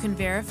 you can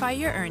verify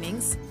your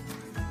earnings,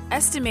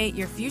 estimate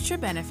your future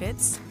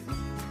benefits,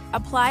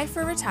 apply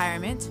for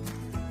retirement,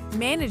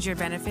 manage your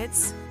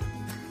benefits,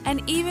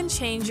 and even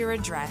change your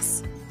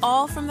address,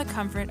 all from the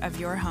comfort of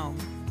your home.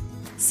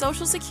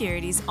 Social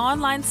Security's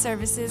online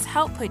services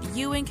help put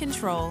you in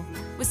control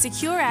with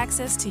secure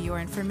access to your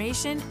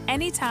information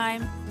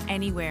anytime,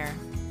 anywhere,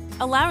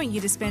 allowing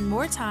you to spend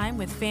more time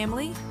with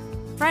family,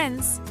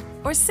 friends,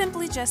 or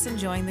simply just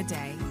enjoying the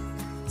day.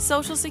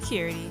 Social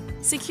Security,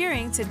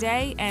 securing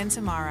today and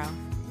tomorrow.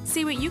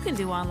 See what you can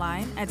do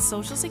online at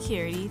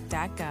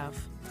socialsecurity.gov.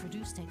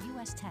 Produced at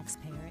U.S.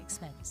 Taxpayer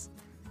expense.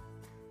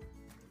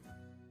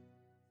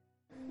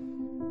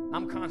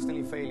 I'm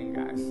constantly failing,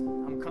 guys.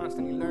 I'm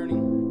constantly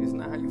learning. It's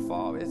not how you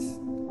fall, it's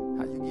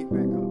how you get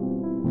back up.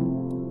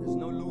 There's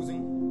no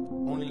losing,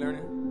 only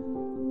learning.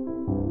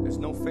 There's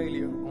no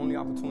failure, only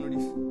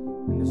opportunities.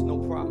 And there's no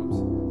problems,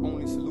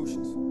 only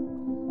solutions.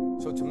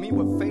 So to me,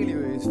 what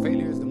failure is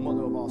the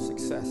mother of all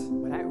success.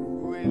 But I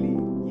really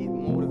get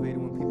motivated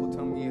when people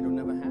tell me it'll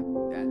never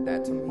happen.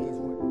 That to me is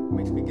what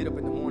makes me get up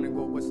in the morning and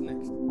go, what's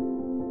next?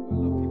 I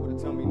love people to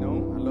tell me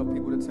no. I love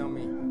people to tell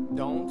me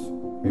don't,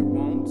 it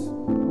won't,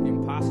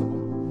 impossible.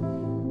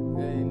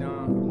 And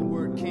the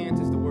word can't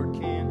is the word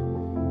can.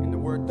 And the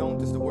word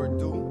don't is the word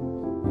do.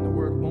 And the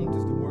word won't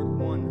is the word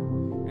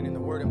won. And in the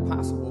word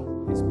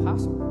impossible is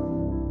possible. So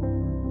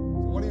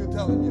what are you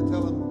telling? You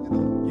tell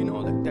them, you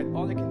know that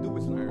all they can do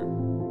is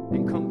learn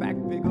and come back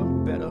bigger,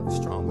 better,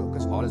 stronger,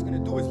 because all it's going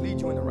to do is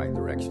lead you in the right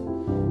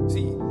direction.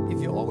 See,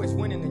 if you're always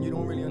winning, then you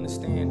don't really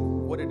understand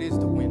what it is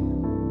to win.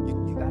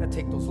 You got to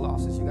take those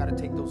losses. You got to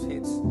take those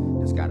hits.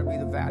 There's got to be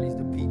the valleys,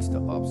 the peaks, the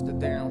ups, the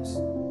downs.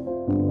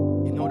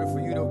 In order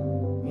for you to,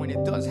 when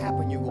it does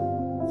happen, you go,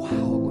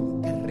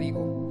 wow, qué rico.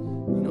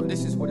 You know,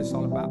 this is what it's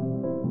all about.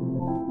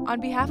 On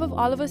behalf of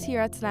all of us here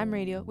at Slam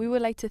Radio, we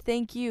would like to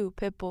thank you,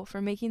 Pitbull,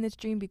 for making this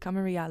dream become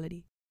a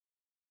reality.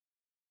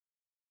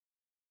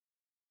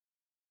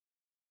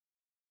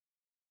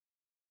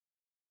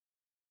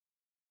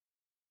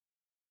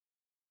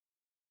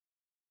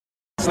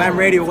 Slam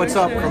Radio, what's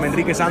up? From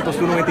Enrique Santos,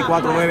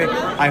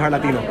 194.9, iHeart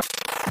Latino.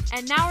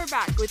 And now we're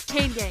back with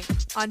Kane Gang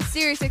on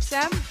Sirius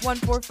XM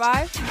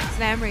 145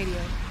 Slam Radio.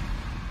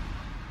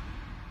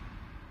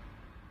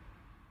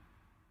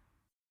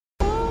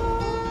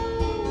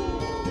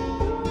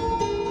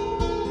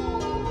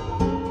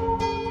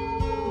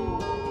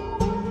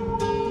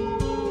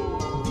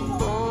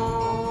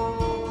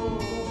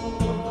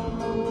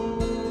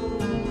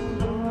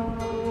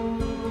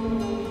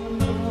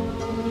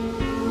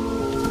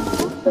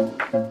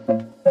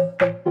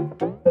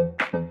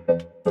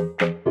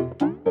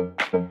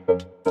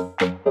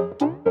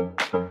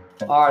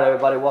 All right,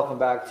 everybody, welcome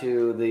back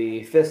to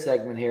the fifth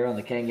segment here on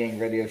the Kane Gang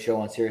Radio Show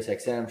on Sirius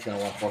XM, channel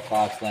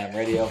 145 Slam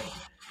Radio.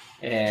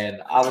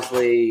 And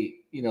obviously,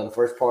 you know, the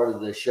first part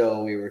of the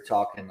show, we were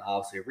talking,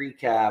 obviously,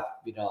 recap,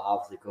 you know,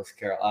 obviously, not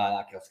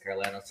Coastal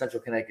Carolina,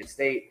 Central Connecticut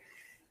State.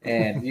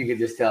 And you could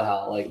just tell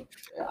how, like,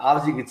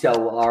 obviously, you could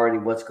tell already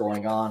what's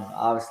going on.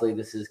 Obviously,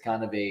 this is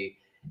kind of a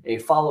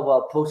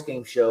follow-up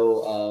post-game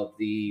show of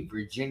the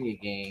Virginia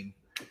game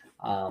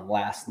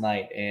last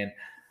night. And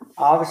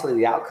obviously,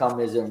 the outcome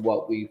isn't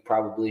what we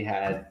probably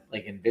had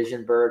like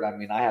envisioned, Bird. I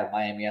mean, I had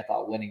Miami, I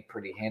thought, winning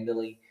pretty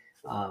handily,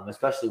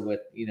 especially with,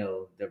 you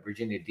know, the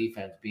Virginia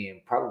defense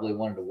being probably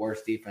one of the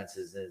worst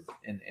defenses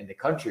in the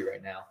country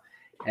right now.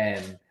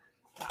 And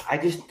I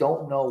just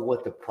don't know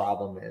what the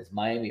problem is.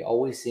 Miami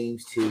always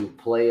seems to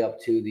play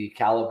up to the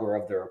caliber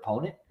of their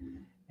opponent.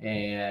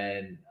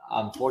 And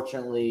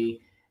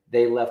unfortunately,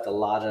 they left a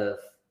lot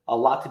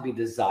to be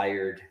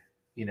desired,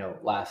 you know,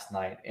 last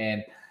night.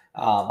 And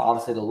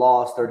obviously the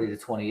loss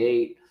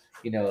 30-28,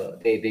 you know,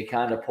 they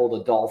kind of pulled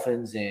the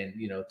Dolphins and,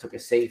 you know, took a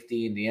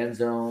safety in the end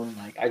zone.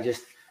 Like,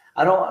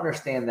 I don't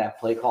understand that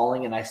play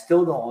calling. And I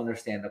still don't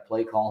understand the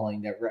play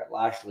calling that Rhett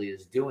Lashley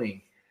is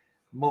doing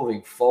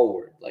moving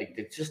forward. Like,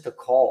 it's just the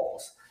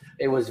calls.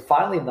 It was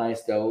finally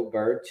nice though,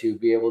 Bird, to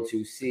be able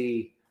to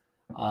see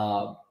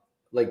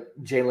like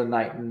Jalen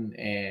Knighton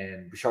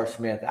and Bashar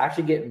Smith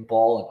actually getting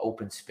ball in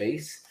open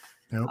space.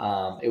 Yep.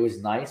 It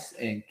was nice.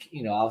 And,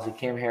 you know, obviously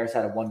Cam Harris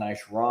had one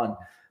nice run,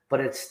 but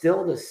it's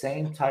still the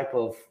same type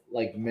of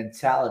like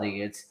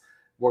mentality. It's,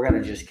 we're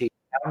going to just keep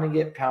pounding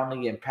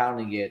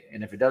it.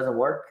 And if it doesn't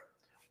work,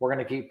 we're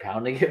going to keep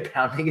pounding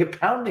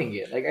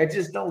it. Like, I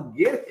just don't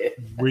get it.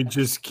 We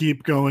just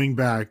keep going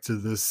back to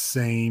the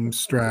same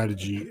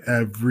strategy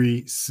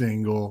every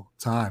single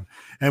time.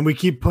 And we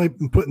keep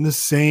putting the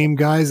same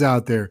guys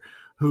out there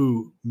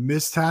who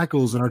miss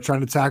tackles and are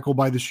trying to tackle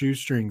by the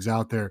shoestrings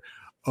out there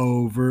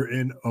over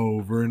and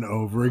over and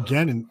over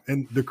again.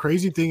 And the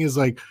crazy thing is,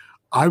 like,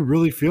 I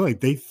really feel like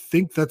they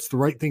think that's the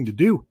right thing to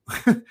do,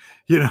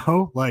 you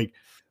know, like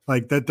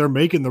that they're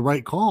making the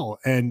right call.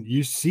 And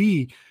you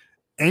see,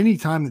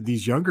 anytime that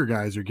these younger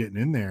guys are getting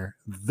in there,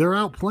 they're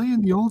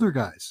outplaying the older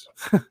guys.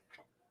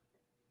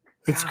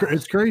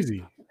 It's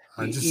crazy.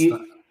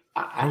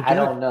 I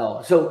don't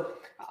know. So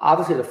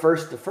obviously the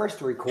first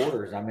three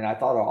quarters, I mean, I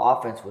thought our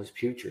offense was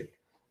putrid.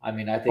 I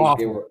mean, I think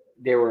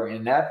they were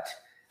inept,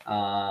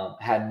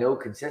 had no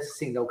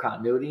consistency, no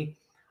continuity.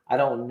 I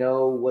don't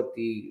know what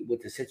the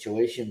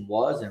situation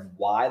was and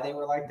why they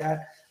were like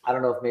that. I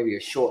don't know if maybe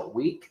a short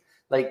week.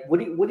 Like, what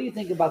do you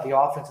think about the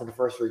offense in the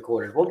first three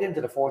quarters? We'll get into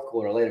the fourth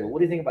quarter later, but what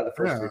do you think about the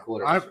first three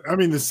quarters? I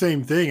mean, the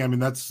same thing. I mean,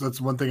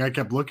 that's one thing I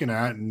kept looking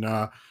at, and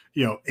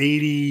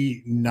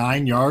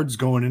 89 yards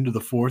going into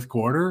the fourth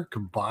quarter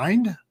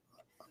combined.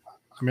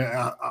 I mean,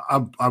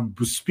 I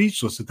was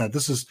speechless at that.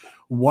 This is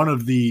one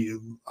of the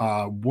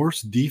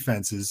worst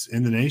defenses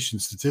in the nation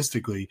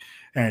statistically,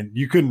 and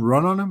you couldn't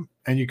run on them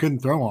and you couldn't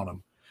throw on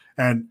them.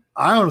 And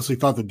I honestly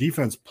thought the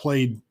defense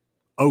played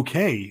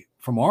okay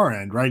from our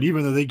end, right?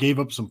 Even though they gave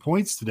up some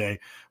points today,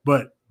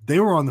 but they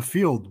were on the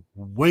field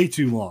way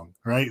too long,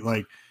 right?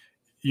 Like,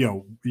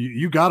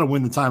 you got to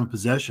win the time of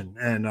possession.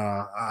 And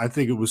I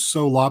think it was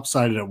so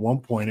lopsided at one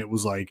point. It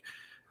was like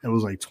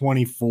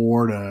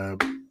 24 to,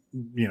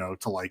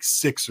 to like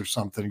 6 or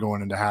something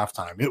going into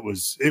halftime. It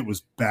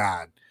was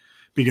bad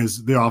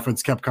because the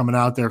offense kept coming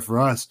out there for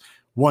us.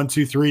 1,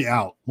 2, 3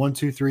 out, 1,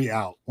 2, 3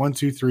 out, 1,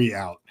 2, 3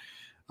 out.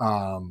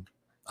 I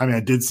mean, I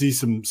did see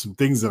some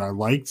things that I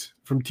liked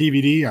from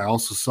TVD. I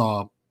also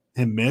saw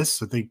him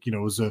miss. I think, it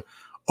was a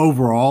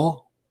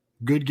overall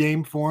good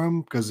game for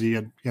him because he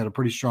had a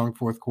pretty strong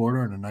fourth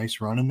quarter and a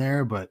nice run in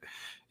there. But,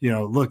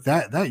 look,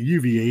 that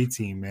UVA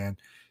team, man,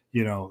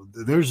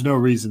 there's no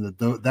reason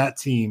that that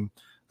team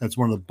that's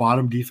one of the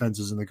bottom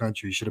defenses in the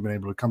country should have been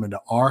able to come into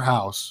our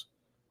house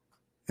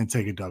and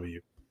take a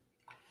W.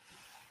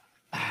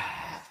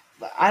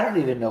 I don't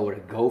even know where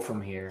to go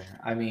from here.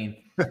 I mean,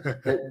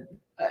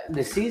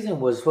 the season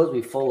was supposed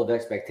to be full of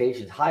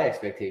expectations, high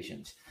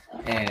expectations.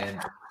 And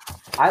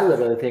I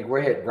literally think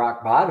we're hitting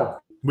rock bottom.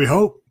 We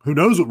hope. Who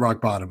knows what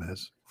rock bottom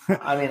is?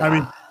 I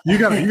mean, you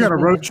got a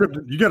road trip.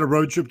 You got a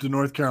road trip to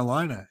North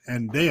Carolina,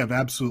 and they have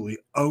absolutely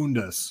owned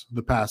us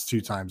the past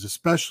 2 times,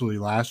 especially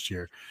last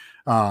year.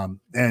 And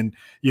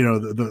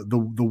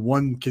the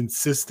one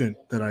consistent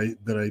that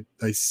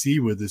I see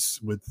with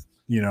this, with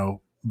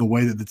the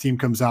way that the team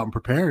comes out and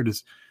prepared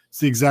is it's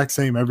the exact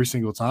same every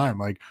single time.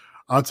 Like,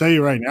 I'll tell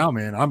you right now,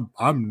 man,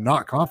 I'm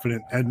not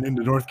confident heading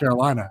into North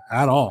Carolina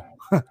at all.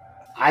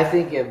 I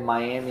think if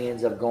Miami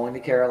ends up going to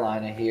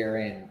Carolina here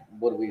in,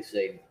 what do we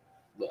say,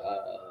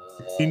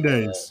 16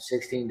 days.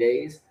 16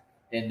 days,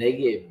 and they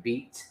get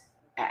beat,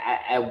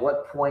 at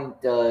what point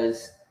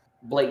does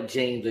Blake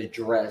James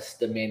address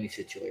the Manny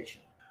situation?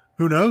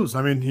 Who knows?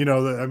 I mean,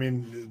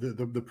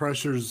 the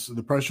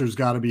pressure's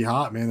got to be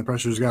hot, man. The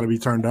pressure's got to be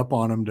turned up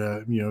on them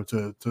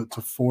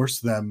to force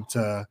them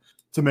to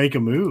make a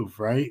move,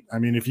 right? I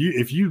mean, if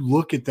you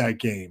look at that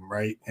game,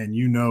 right, and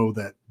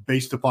that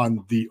based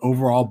upon the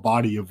overall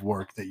body of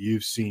work that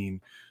you've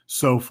seen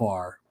so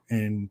far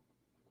in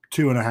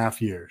 2.5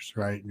 years,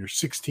 right? And you're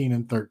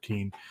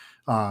 16-13.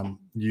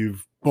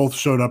 You've both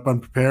showed up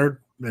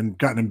unprepared and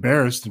gotten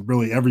embarrassed in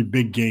really every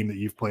big game that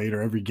you've played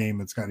or every game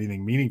that's got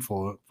anything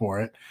meaningful for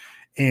it.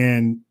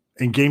 And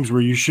in games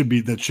where should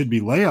be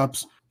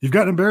layups, you've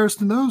gotten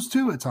embarrassed in those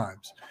too at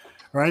times,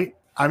 right?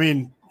 I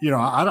mean,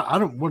 I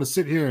don't want to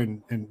sit here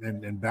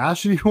and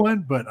bash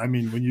anyone, but I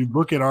mean, when you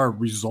look at our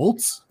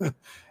results,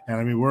 and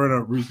I mean, we're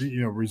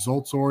in a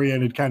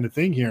results-oriented kind of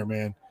thing here,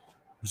 man.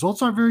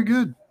 Results aren't very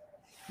good.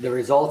 The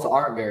results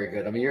aren't very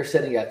good. I mean, you're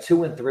sitting at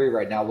 2-3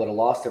 right now with a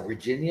loss to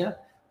Virginia,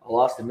 a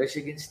loss to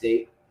Michigan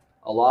State,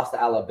 a loss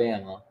to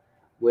Alabama,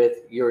 with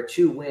your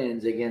 2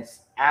 wins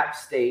against App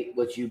State,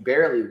 which you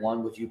barely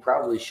won, which you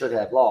probably should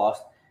have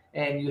lost,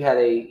 and you had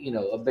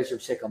a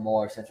Bishop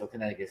Sycamore Central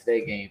Connecticut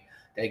State game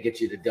that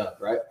gets you the dub,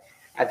 right?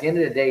 At the end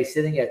of the day,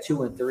 sitting at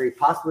 2-3,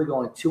 possibly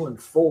going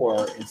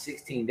 2-4 in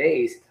 16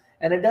 days,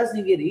 and it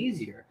doesn't get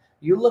easier.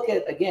 You look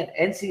at, again,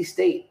 NC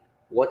State,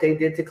 what they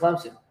did to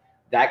Clemson.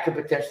 That could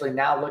potentially,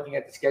 now looking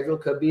at the schedule,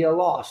 could be a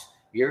loss.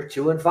 You're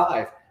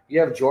 2-5.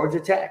 You have Georgia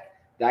Tech.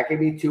 That could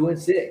be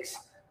 2-6.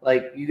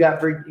 Like, you got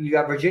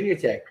Virginia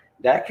Tech.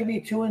 That could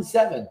be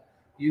 2-7.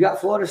 You got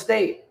Florida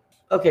State.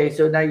 Okay,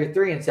 so now you're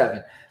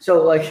 3-7.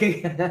 So, like,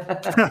 you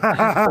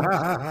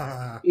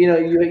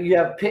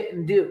have Pitt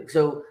and Duke.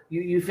 So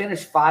you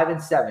finish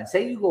 5-7.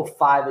 Say you go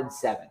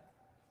 5-7.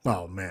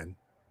 Oh man,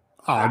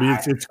 I mean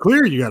it's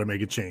clear you got to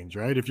make a change,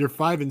 right? If you're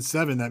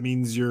 5-7, that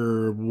means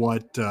you're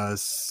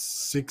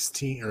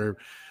 16, or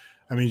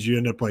that means you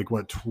end up like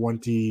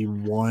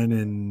 21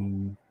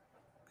 and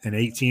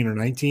 18 or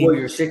 19. Well,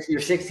 you're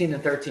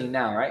 16-13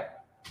 now, right?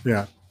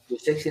 Yeah. You're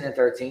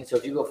 16-13. So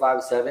if you go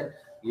 5-7.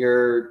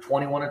 You're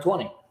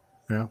 21-20.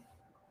 Yeah.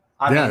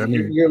 I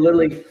mean, you're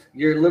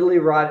literally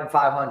riding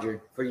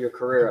 500 for your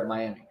career at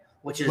Miami,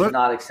 which is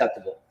not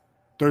acceptable.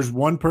 There's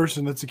one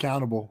person that's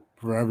accountable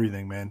for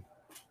everything, man.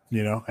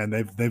 And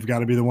they've got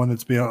to be the one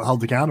that's being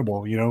held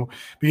accountable.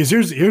 Because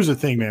here's the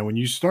thing, man. When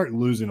you start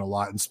losing a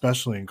lot,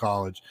 especially in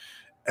college,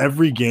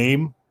 every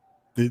game,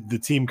 the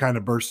team kind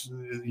of bursts.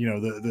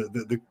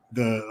 The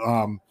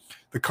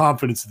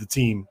confidence of the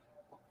team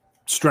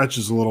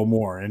stretches a little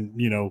more, and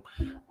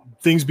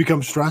things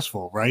become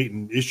stressful, right?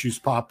 And issues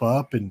pop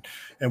up and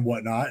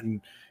whatnot.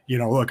 And,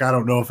 look, I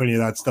don't know if any of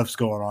that stuff's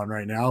going on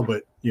right now,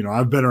 but,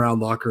 I've been around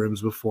locker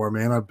rooms before,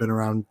 man. I've been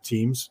around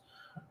teams.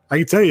 I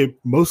can tell you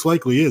most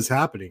likely is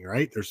happening,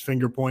 right? There's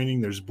finger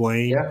pointing, there's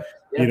blame,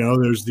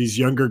 there's these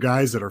younger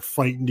guys that are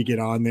fighting to get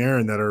on there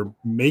and that are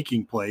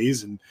making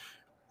plays. And,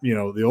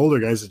 the older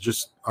guys that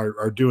just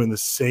are doing the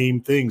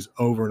same things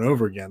over and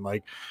over again.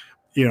 Like,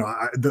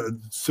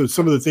 so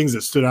some of the things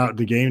that stood out in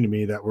the game to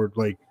me that were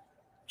like,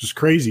 just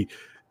crazy.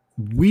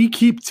 We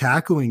keep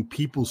tackling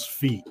people's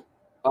feet.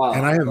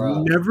 And I have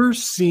never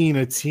seen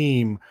a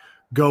team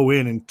go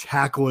in and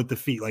tackle at the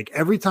feet. Like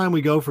every time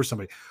we go for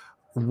somebody,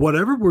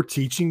 whatever we're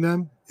teaching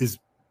them is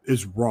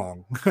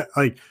wrong.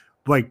 like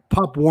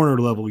Pop Warner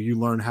level, you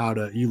learn how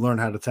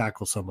to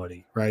tackle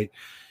somebody, right?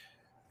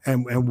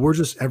 And we're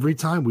just, every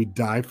time we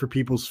dive for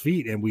people's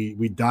feet and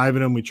we dive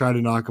in them, we try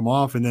to knock them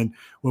off. And then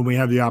when we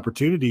have the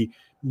opportunity,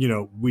 you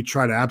know, we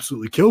try to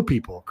absolutely kill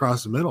people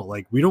across the middle.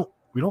 Like we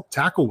don't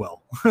tackle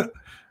well.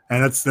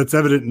 And that's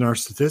evident in our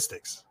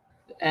statistics.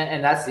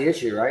 And that's the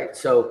issue, right?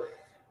 So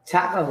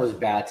tackling was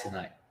bad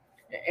tonight.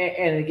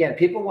 And again,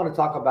 people want to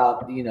talk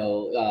about,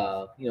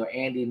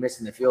 Andy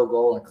missing the field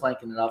goal and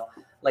clanking it up.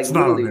 Like it's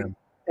not really, on him.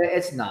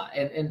 It's not.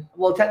 And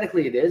well,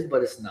 technically it is,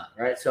 but it's not,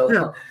 right?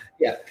 So,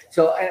 yeah.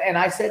 So, and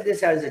I said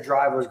this as the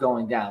drive was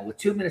going down. With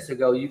 2 minutes to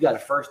go, you got a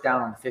first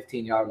down on the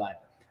 15-yard line.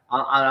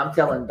 I'm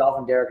telling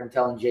Dolphin Derek, I'm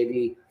telling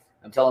JB,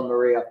 I'm telling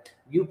Maria,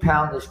 you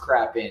pound this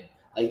crap in.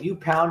 Like you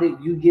pound it,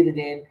 you get it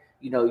in.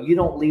 You know, you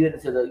don't leave it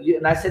into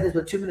and I said this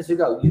with 2 minutes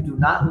ago, you do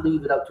not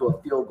leave it up to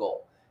a field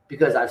goal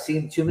because I've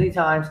seen too many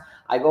times.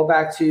 I go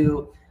back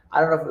to,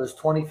 I don't know if it was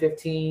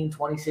 2015,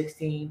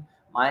 2016,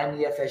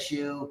 Miami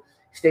FSU.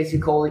 Stacey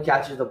Coley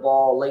catches the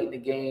ball late in the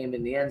game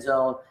in the end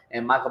zone,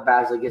 and Michael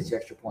Basley gets the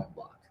extra point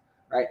blocked,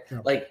 right?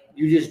 Yeah. Like,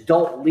 you just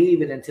don't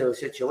leave it into a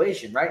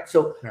situation, right?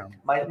 So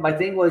my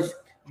thing was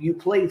you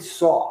played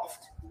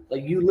soft.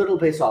 Like, you literally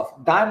played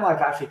soft. Dime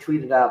Life actually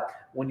tweeted out,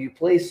 when you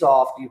play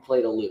soft, you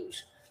play to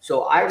lose.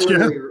 So I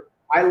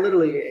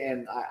literally,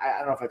 and I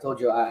don't know if I told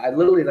you, I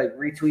literally like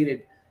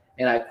retweeted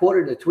and I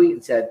quoted the tweet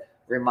and said,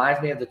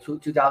 reminds me of the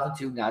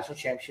 2002 national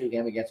championship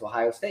game against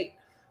Ohio State.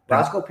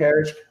 Roscoe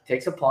Parrish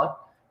takes a punt,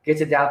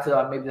 gets it down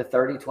to maybe the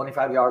 30,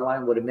 25-yard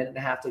line with a minute and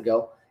a half to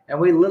go. And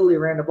we literally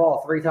ran the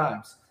ball 3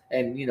 times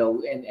and,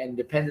 and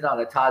depended on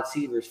a Todd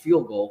Severs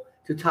field goal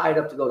to tie it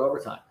up to go to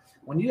overtime.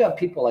 When you have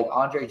people like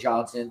Andre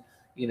Johnson,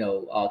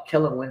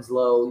 Kellen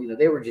Winslow,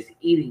 they were just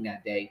eating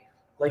that day.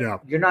 Like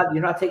you're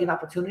not taking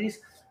opportunities.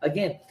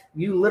 Again,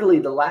 you literally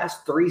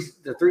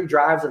the 3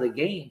 drives of the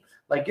game,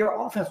 like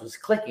your offense was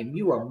clicking,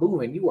 you were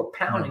moving, you were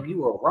pounding, you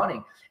were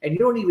running, and you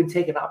don't even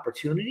take an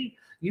opportunity.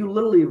 You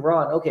literally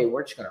run. Okay,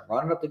 we're just gonna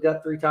run it up the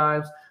gut 3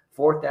 times.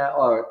 4th down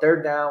or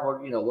 3rd down,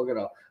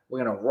 we're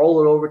gonna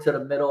roll it over to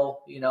the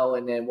middle,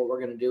 and then what we're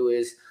gonna do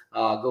is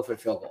go for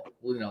the field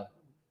goal.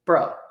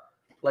 Bro,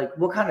 like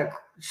what kind of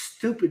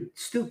stupid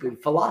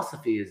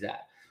philosophy is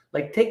that?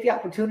 Like, take the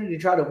opportunity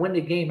to try to win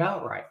the game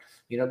outright.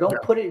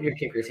 Don't put it in your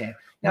kicker's hand.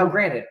 Now,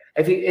 granted,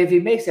 if he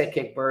makes that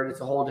kick, Bird, it's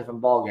a whole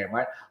different ballgame,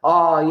 right?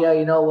 Oh, yeah,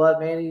 you know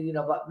what, man?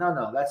 But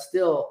no, that's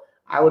still,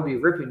 I would be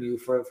ripping you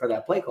for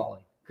that play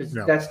calling because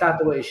that's not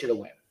the way it should have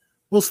went.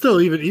 Well,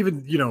 still,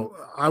 even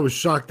I was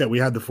shocked that we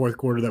had the 4th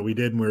quarter that we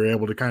did, and we were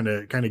able to kind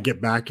of get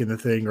back in the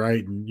thing,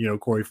 right? And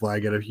Corey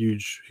Flagg had a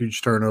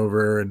huge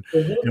turnover and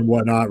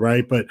whatnot,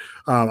 right? But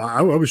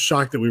I was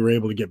shocked that we were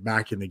able to get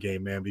back in the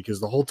game, man, because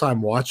the whole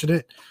time watching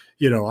it,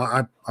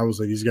 I was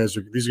like, these guys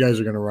are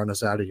going to run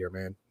us out of here,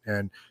 man.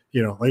 And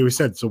like we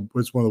said, so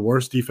it's one of the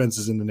worst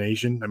defenses in the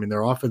nation. I mean,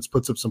 their offense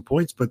puts up some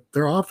points, but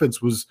their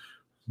offense was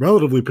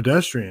relatively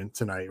pedestrian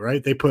tonight,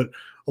 right? They put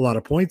a lot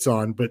of points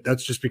on, but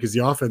that's just because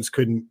the offense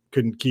couldn't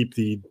keep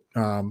the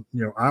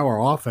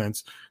our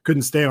offense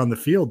couldn't stay on the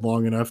field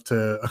long enough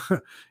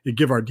to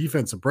give our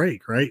defense a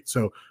break, right?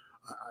 So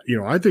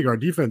I think our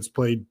defense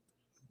played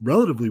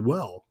relatively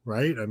well,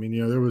 right? I mean,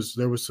 there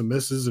was some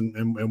misses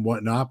and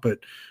whatnot, but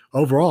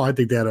overall I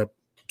think they had a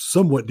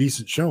somewhat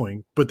decent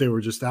showing, but they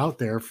were just out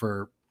there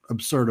for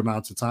absurd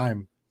amounts of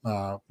time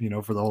for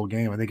the whole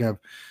game. I think I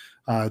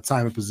have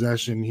time of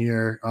possession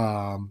here.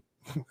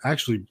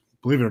 Actually,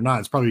 believe it or not,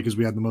 it's probably because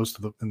we had the most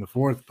in the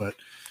 4th, but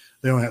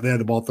they had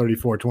the ball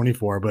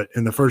 34-24. But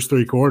in the first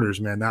 3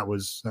 quarters, man, that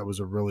was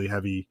a really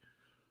heavy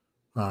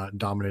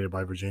dominated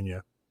by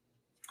Virginia.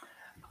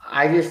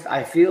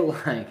 I feel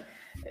like,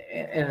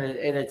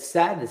 and it's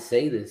sad to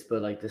say this,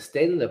 but like the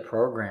state of the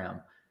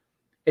program,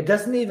 it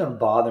doesn't even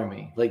bother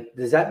me. Like,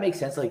 does that make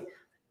sense? Like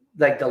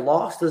the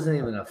loss doesn't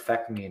even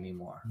affect me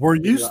anymore. We're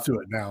used to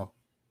it now.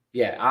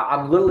 Yeah,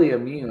 I'm literally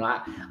immune.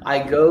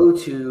 I go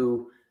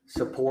to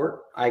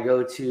support, I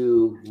go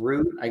to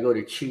root, I go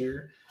to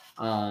cheer.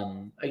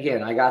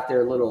 Again, I got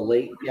there a little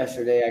late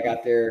yesterday. I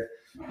got there,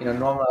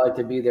 normally I like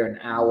to be there an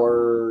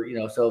hour,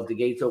 so if the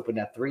gates open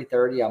at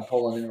 3:30, I'm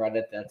pulling in right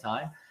at that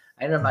time.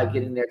 I ended up not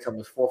getting there till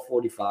almost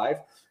 4:45,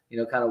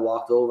 kind of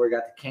walked over,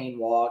 got the cane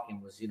walk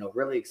and was,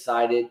 really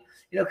excited,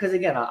 because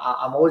again,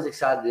 I'm always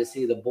excited to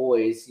see the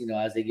boys,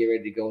 as they get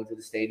ready to go into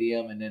the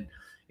stadium and then,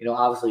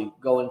 obviously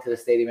go into the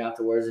stadium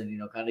afterwards and,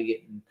 kind of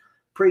getting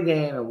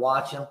pregame and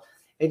watch them.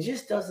 It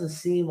just doesn't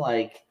seem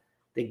like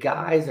the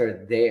guys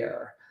are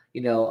there,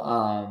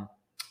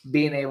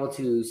 being able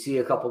to see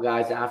a couple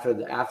guys after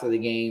the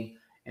game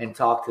and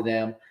talk to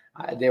them.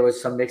 There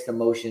was some mixed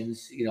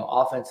emotions,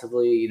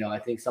 offensively, I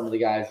think some of the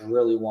guys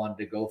really wanted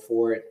to go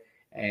for it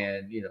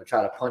and,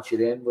 try to punch it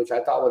in, which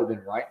I thought would have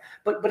been right.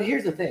 But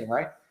here's the thing,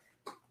 right?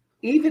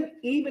 Even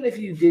if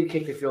you did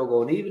kick the field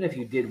goal and even if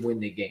you did win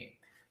the game,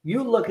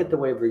 you look at the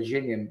way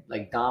Virginia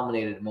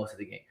dominated most of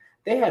the game.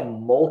 They had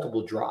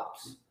multiple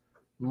drops,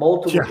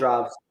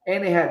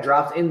 and they had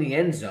drops in the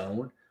end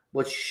zone,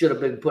 which should have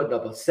been putting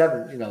up a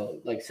 7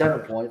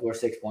 points or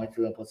 6 points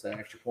for them plus that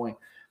extra point.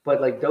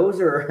 But those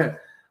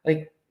are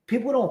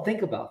people don't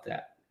think about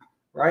that,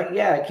 right?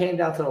 Yeah, it came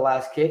down to the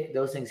last kick.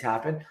 Those things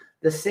happen.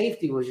 the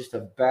safety was just a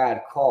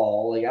bad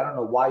call. Like, I don't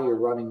know why you're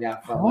running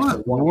that from like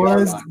the What 1 yard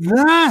was line.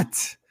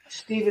 that?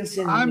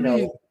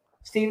 Stevenson,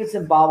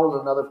 Stevenson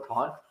bobbled another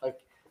punt. Like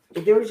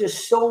there was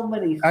just so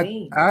many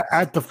things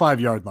at the 5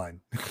 yard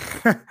line,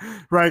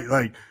 right?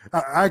 Like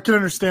I can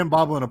understand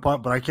bobbling a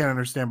punt, but I can't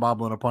understand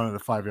bobbling a punt at the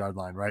 5 yard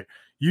line, right?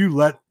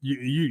 You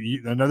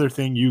another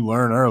thing you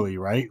learn early,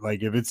 right?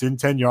 Like if it's in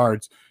 10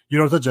 yards, you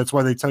don't touch. That's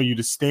why they tell you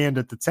to stand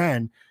at the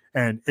 10.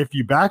 And if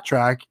you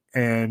backtrack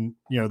and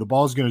the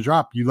ball's going to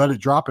drop, you let it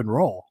drop and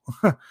roll.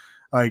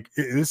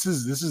 This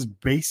is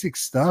basic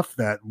stuff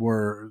that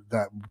we're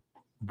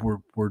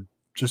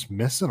just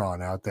missing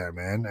on out there,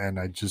 man. And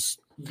I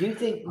just do you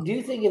think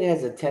it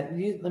has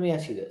let me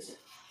ask you this.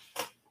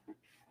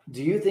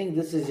 Do you think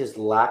this is just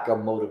lack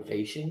of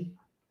motivation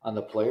on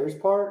the players'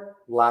 part?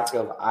 Lack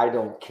of I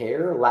don't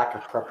care, lack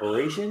of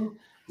preparation?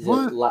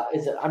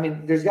 I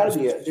mean, there's got to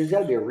be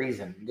a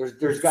reason.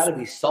 There's got to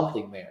be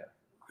something there.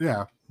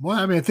 Yeah. Well,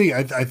 I mean,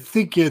 I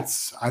think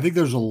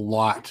there's a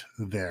lot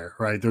there,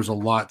 right? There's a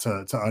lot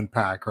to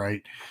unpack,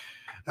 right?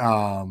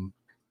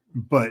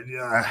 But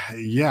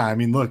yeah, I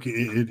mean, look,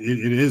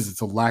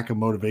 it's a lack of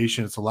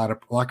motivation. It's a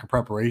lack of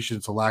preparation.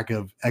 It's a lack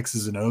of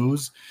X's and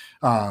O's.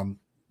 The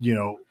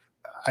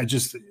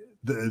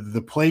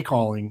play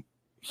calling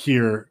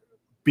here,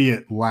 be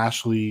it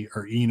Lashley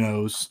or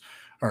Enos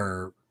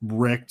or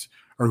Richt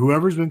or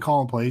whoever's been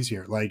calling plays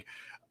here, like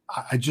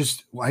I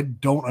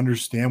don't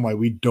understand why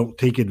we don't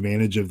take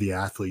advantage of the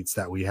athletes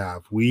that we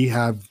have. We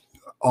have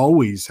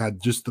always had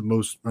just the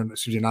most,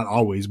 not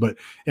always, but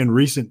in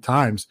recent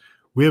times,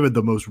 we have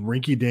the most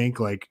rinky-dink,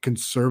 like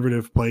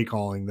conservative play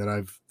calling that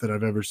I've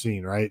ever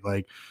seen, right?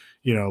 Like,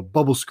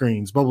 bubble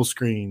screens,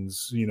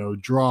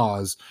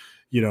 draws,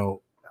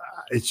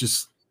 it's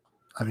just,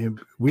 I mean,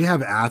 we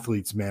have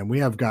athletes, man. We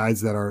have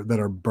guys that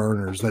are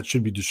burners that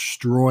should be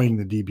destroying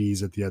the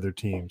DBs at the other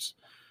teams.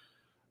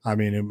 I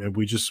mean, and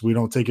we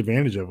don't take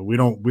advantage of it. We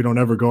don't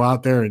ever go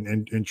out there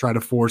and try to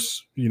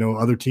force,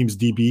 other teams'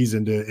 DBs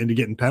into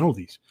getting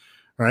penalties,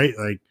 right?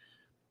 Like,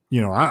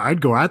 I'd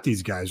go at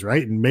these guys,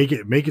 right, and make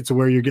it to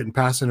where you're getting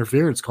pass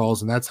interference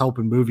calls, and that's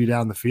helping move you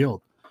down the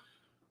field.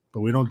 But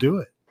we don't do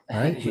it,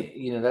 right?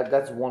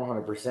 That's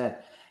 100%.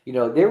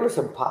 There were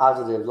some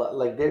positives.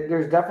 Like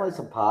there's definitely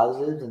some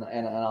positives, and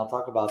I'll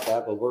talk about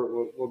that. But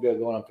we'll be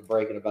going up to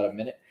break in about a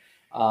minute.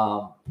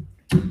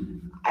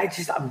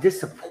 I'm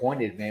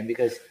disappointed, man,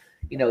 because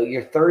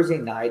your Thursday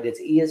night, it's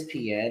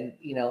ESPN.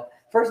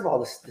 First of all,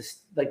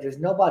 this like there's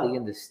nobody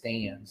in the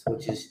stands,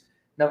 which is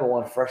number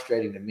one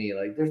frustrating to me.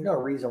 Like there's no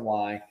reason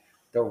why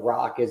the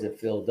Rock isn't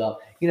filled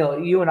up.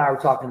 You and I were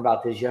talking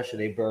about this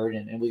yesterday, Bird,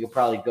 and we could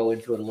probably go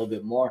into it a little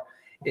bit more.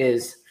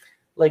 Is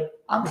like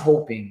I'm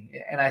hoping,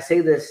 and I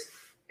say this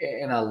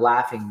in a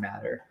laughing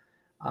matter.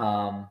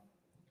 I'm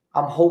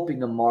hoping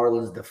the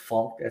Marlins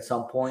defunct at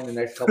some point in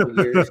the next couple of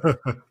years.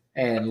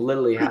 And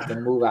literally have to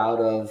move out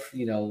of,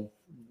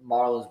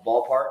 Marlins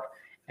ballpark,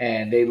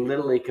 and they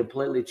literally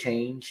completely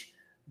change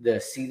the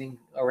seating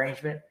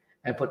arrangement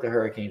and put the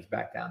Hurricanes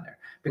back down there.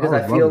 Because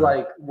I feel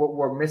like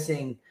we're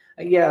missing,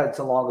 it's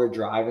a longer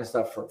drive and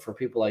stuff for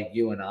people like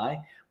you and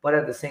I, but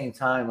at the same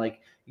time,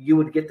 like you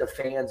would get the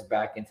fans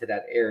back into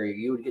that area.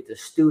 You would get the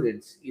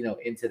students,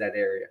 into that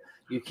area.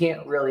 You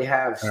can't really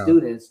have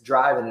students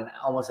driving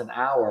almost an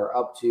hour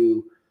up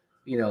to,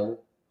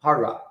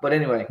 Hard Rock. But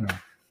anyway,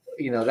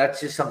 that's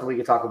just something we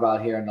could talk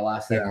about here in the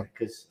last segment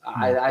because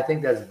I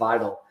think that's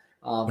vital.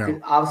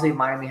 Obviously,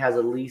 Miami has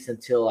a lease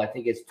until I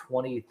think it's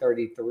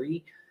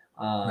 2033.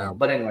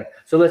 But anyway,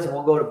 so listen,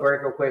 we'll go to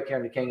break real quick here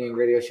on the Kane Gang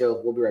Radio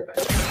Show. We'll be right back.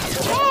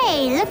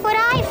 Hey, look what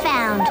I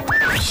found.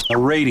 A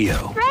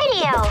radio.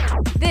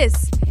 This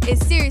is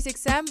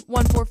SiriusXM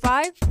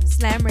 145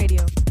 Slam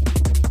Radio.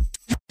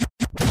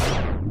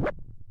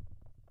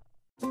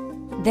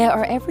 There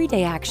are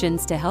everyday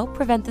actions to help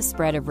prevent the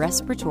spread of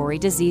respiratory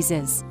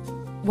diseases.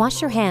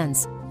 Wash your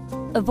hands.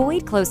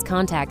 Avoid close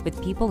contact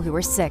with people who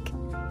are sick.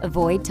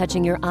 Avoid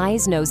touching your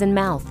eyes, nose, and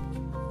mouth.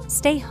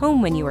 Stay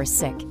home when you are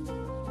sick.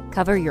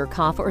 Cover your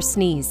cough or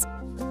sneeze.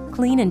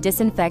 Clean and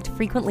disinfect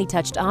frequently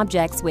touched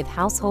objects with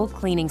household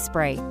cleaning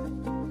spray.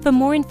 For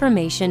more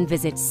information,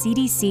 visit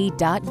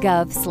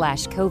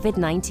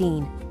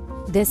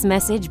cdc.gov/COVID-19. This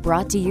message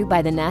brought to you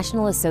by the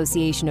National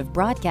Association of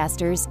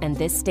Broadcasters and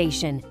this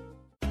station.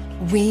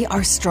 We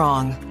are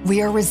strong,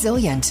 we are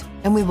resilient,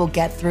 and we will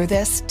get through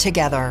this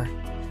together.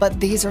 But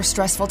these are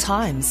stressful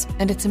times,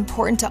 and it's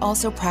important to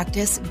also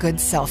practice good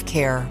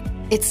self-care.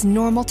 It's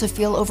normal to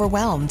feel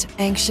overwhelmed,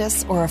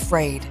 anxious, or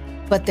afraid,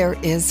 but there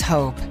is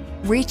hope.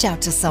 Reach out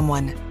to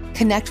someone,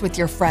 connect with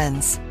your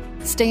friends,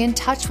 stay in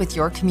touch with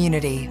your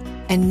community,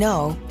 and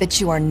know that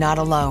you are not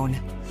alone.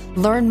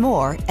 Learn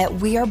more at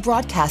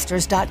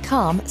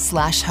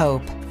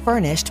wearebroadcasters.com/hope,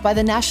 furnished by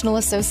the National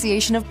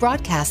Association of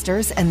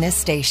Broadcasters and this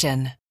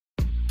station.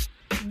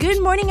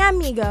 Good morning,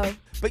 amigo.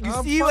 But you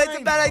I'm see why it's a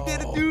fine, bad idea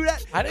to do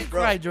that? I didn't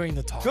cry during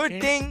the talk. Good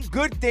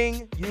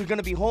thing you're going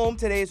to be home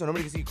today so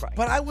nobody can see you cry.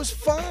 But I was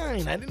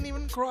fine. I didn't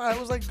even cry. I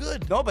was like,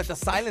 good. No, but the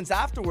silence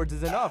afterwards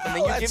is enough. And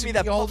then you give me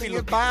that you're puppy holding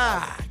look. it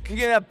back. You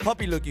give me that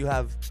puppy look you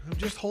have. I'm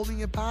just holding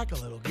it back a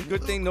little. Give me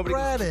Good a thing little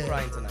nobody can see you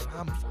credit. crying tonight.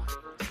 I'm fine.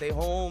 Stay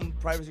home,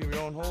 privacy of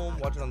your own home,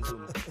 watch it on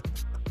Zoom.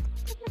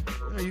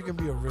 You know, you can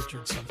be a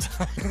Richard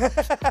sometime.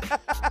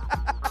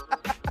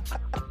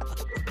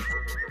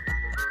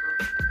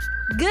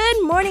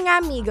 Good morning,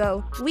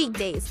 amigo.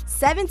 Weekdays,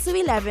 7 to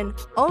 11,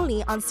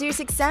 only on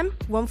SiriusXM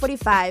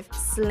 145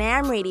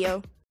 Slam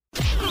Radio.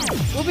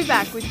 We'll be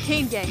back with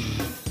Kane Gang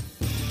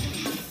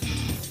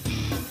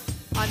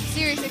on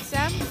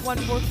SiriusXM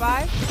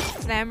 145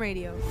 Slam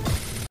Radio.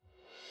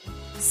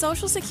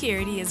 Social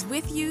Security is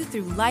with you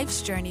through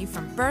life's journey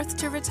from birth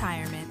to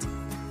retirement.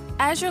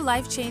 As your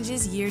life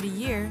changes year to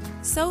year,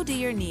 so do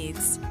your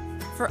needs.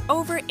 For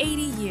over 80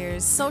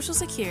 years, Social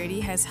Security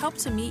has helped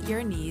to meet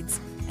your needs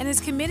and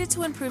is committed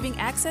to improving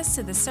access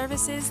to the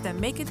services that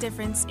make a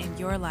difference in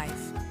your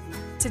life.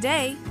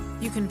 Today,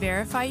 you can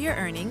verify your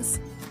earnings,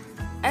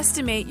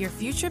 estimate your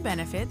future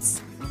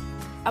benefits,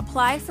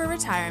 apply for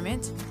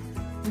retirement,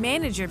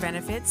 manage your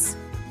benefits,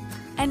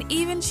 and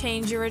even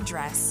change your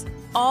address,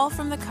 all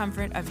from the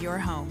comfort of your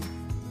home.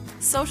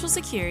 Social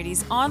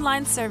Security's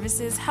online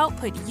services help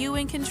put you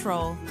in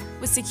control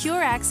with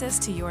secure access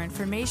to your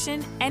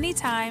information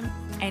anytime,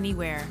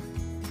 anywhere,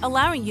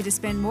 allowing you to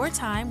spend more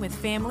time with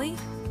family,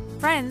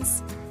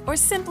 friends, or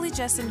simply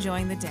just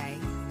enjoying the day.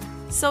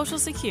 Social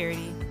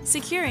Security,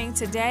 securing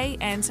today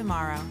and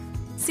tomorrow.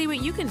 See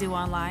what you can do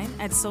online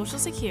at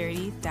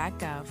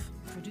socialsecurity.gov.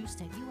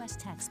 Produced at U.S.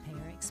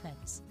 taxpayer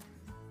expense.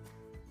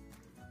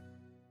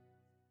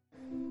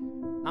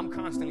 I'm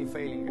constantly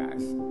failing,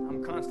 guys.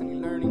 I'm constantly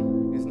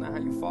learning. It's not how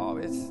you fall,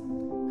 it's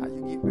how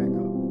you get back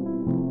up.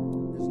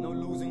 There's no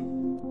losing,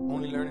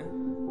 only learning.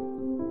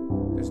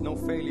 There's no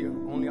failure,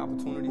 only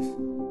opportunities.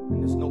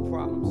 And there's no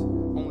problems,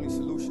 only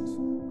solutions.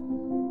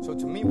 So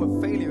to me,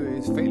 what failure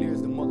is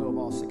the mother of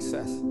all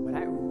success. But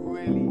I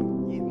really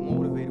get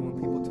motivated when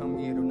people tell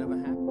me it'll never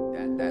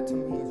happen. That to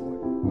me is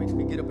what makes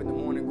me get up in the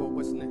morning and go,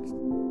 what's next? I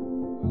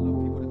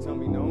love people to tell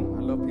me no.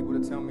 I love people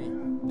to tell me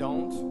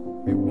don't,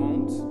 it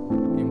won't,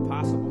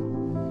 impossible.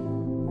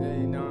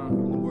 And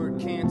the word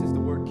can't is the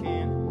word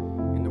can,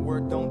 and the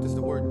word don't is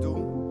the word do,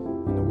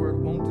 and the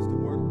word won't is the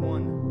word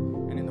won,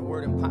 and in the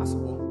word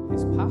impossible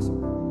is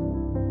possible.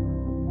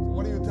 So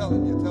what are you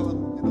telling? You're telling,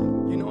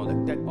 you know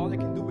that all they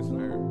can do is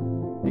learn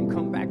and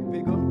come back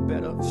bigger,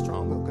 better,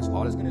 stronger, because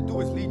all it's going to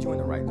do is lead you in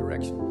the right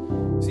direction.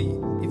 See,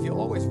 if you're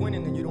always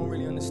winning, then you don't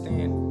really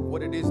understand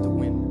what it is to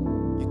win.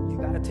 You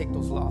got to take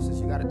those losses.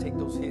 You got to take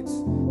those hits.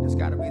 There's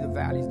got to be the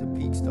valleys, the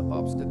peaks, the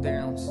ups, the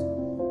downs.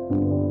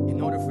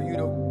 In order for you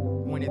to,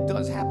 when it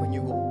does happen,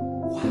 you go,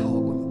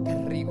 wow,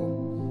 qué rico.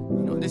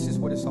 You know, this is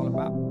what it's all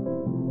about.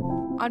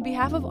 On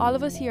behalf of all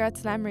of us here at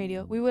Slam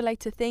Radio, we would like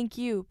to thank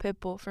you,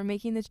 Pitbull, for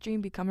making this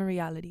dream become a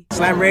reality.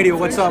 Slam Radio,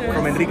 what's up?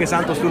 From Enrique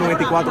Santos,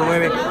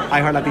 1249,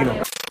 iHeart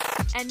Latino.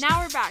 And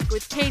now we're back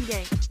with Kane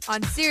Gang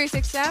on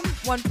SiriusXM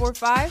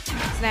 145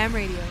 Slam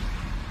Radio.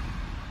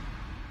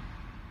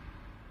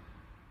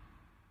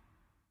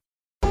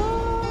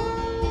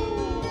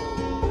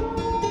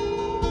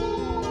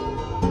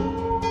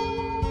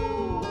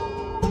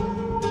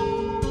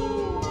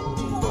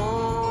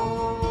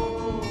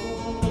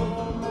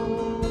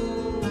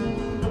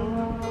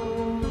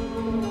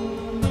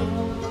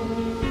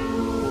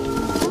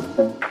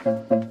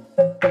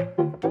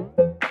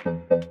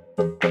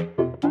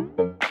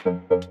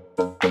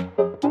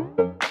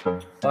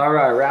 All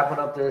right, wrapping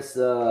up this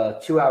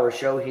 2-hour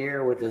show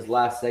here with this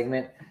last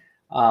segment.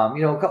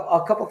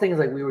 A couple things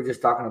like we were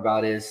just talking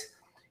about is,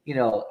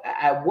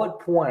 at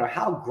what point or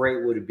how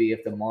great would it be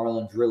if the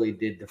Marlins really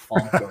did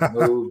defunct or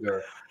moved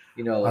or,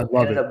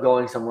 ended up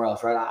going somewhere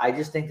else, right? I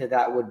just think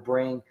that would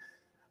bring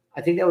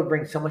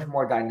so much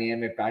more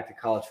dynamic back to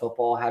college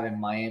football, having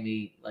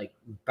Miami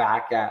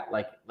back at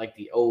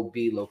the OB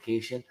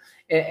location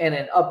and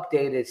an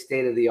updated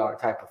state-of-the-art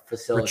type of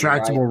facility.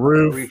 Retractable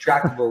roof.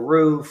 Retractable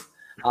roof.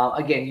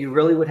 Again, you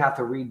really would have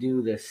to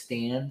redo the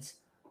stands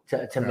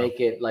to make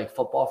it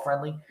football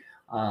friendly.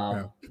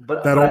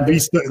 But that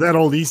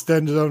old East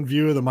End zone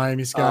view of the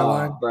Miami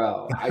skyline,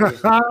 bro.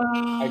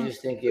 I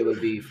just think it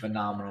would be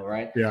phenomenal,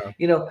 right? Yeah.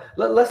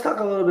 Let's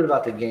talk a little bit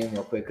about the game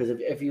real quick, because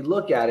if you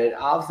look at it,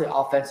 obviously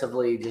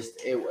offensively,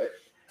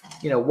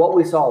 what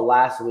we saw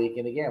last week,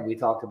 and again, we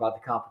talked about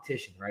the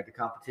competition, right? The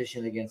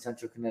competition against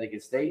Central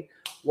Connecticut State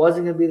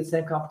wasn't going to be the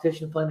same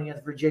competition playing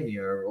against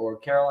Virginia or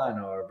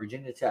Carolina or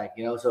Virginia Tech,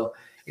 So,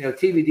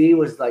 TVD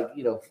was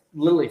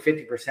literally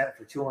 50%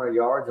 for 200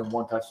 yards and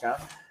 1 touchdown.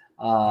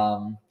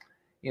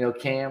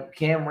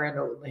 Cam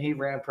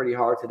ran pretty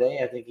hard today.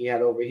 I think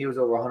he was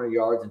over 100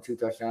 yards and 2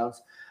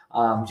 touchdowns.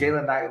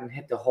 Jalen Knighton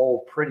hit the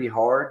hole pretty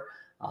hard.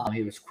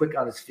 He was quick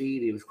on his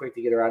feet. He was quick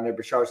to get around there.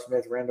 Bashard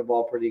Smith ran the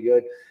ball pretty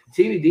good.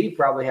 TVD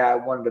probably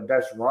had one of the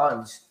best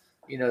runs,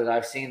 that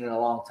I've seen in a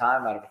long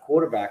time out of a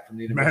quarterback from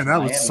the University of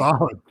Miami. Man, that was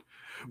solid.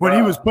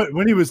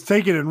 when he was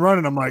taking and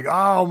running, I'm like,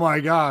 oh my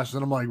gosh,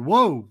 and I'm like,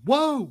 whoa,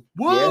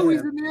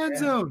 he's in the end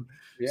zone.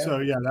 Yeah. So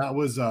yeah, that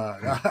was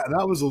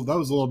that was a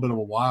little bit of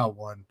a wild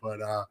one, but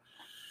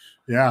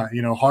yeah,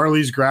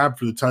 Harley's grab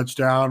for the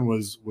touchdown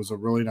was a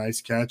really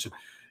nice catch. And,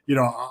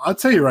 I'll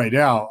tell you right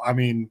now, I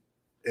mean,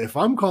 if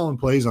I'm calling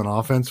plays on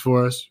offense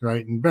for us,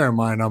 right, and bear in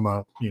mind I'm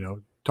a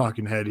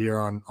talking head here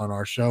on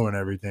our show and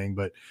everything,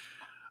 but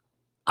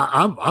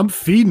I'm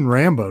feeding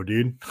Rambo,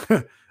 dude.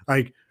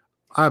 Like,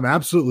 I'm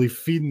absolutely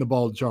feeding the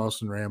ball to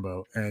Charleston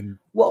Rambo. And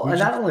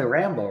not only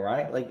Rambo,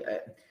 right? Like,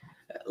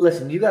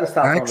 listen, you got to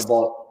stop throwing the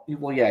ball.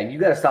 Well, yeah, you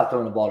got to stop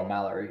throwing the ball to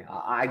Mallory.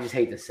 I just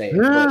hate to say it,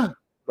 but,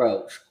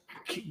 bro.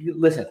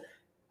 Listen,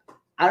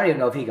 I don't even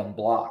know if he can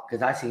block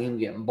because I see him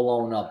getting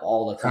blown up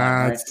all the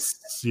time. Right?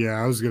 Yeah,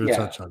 I was going to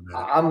touch on that.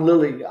 I'm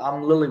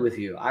literally with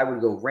you. I would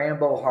go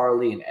Rambo,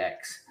 Harley, and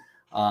X.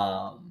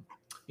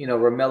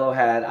 Ramillo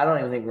had. I don't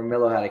even think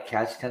Ramillo had a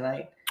catch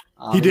tonight.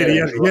 He did. He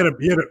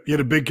had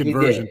a big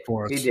conversion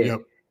for us. He did.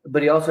 Yep.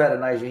 But he also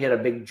had he had a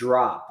big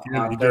drop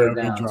on third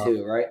down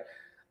too, right?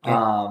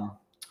 Yeah.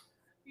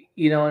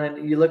 And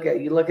then you look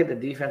at the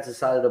defensive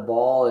side of the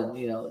ball, and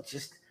it's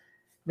just,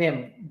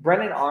 man,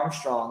 Brennan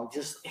Armstrong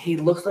he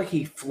looks like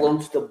he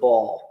floats the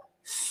ball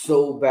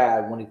so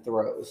bad when he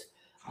throws.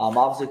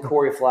 Obviously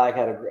Corey Flagg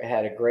had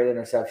a great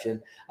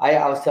interception.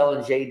 I was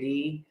telling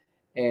JD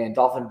and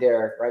Dolphin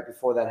Derek right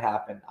before that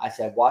happened. I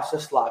said, watch the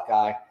slot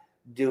guy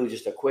do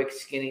just a quick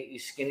skinny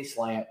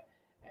slant,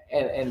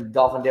 and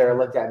Dolphin Derek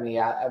looked at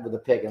me with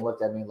a pick and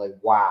looked at me like,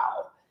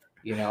 wow,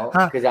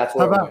 because that's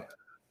what.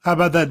 How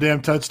about that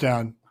damn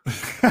touchdown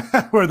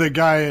where the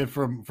guy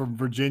from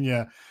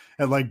Virginia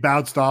had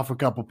bounced off a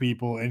couple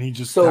people and he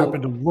just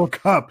happened to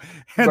look up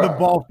and the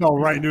ball fell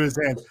right into his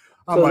hands.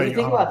 You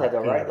think about that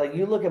though, right? Like,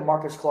 you look at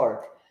Marcus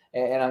Clark,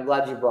 and I'm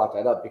glad you brought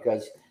that up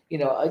because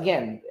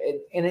again,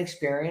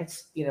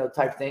 inexperience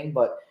type thing,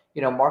 but.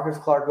 Marcus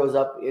Clark goes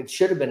up. It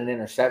should have been an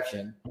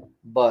interception,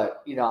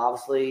 but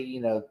obviously,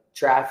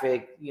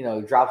 traffic.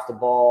 Drops the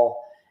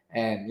ball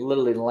and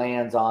literally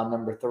lands on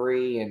number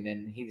 3, and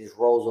then he just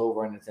rolls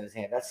over and it's in his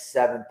hand. That's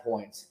 7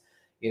 points.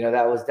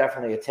 That was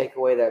definitely a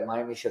takeaway that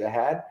Miami should have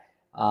had,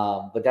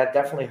 but that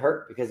definitely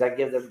hurt because that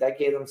gave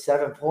them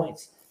 7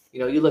 points.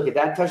 You look at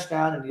that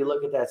touchdown and you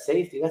look at that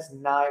safety. That's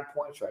 9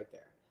 points right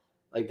there.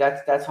 Like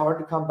that's hard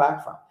to come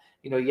back from.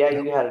 You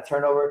had a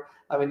turnover.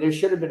 I mean, there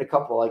should have been a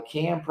couple. Like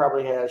Cam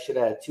probably should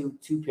have had two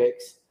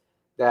picks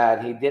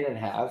that he didn't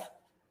have.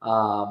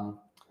 But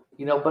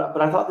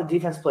I thought the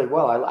defense played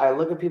well. I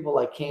look at people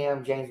like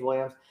Cam, James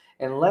Williams,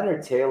 and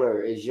Leonard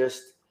Taylor is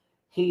just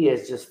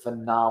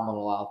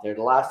phenomenal out there.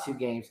 The last 2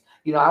 games,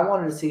 I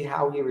wanted to see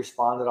how he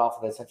responded off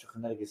of that Central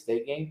Connecticut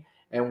State game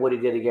and what he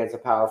did against a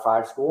Power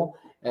 5 school.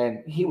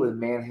 And he was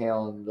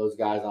manhandling those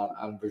guys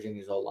on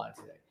Virginia's O-line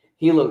today.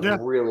 He looked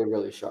really,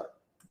 really sharp.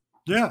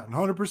 Yeah,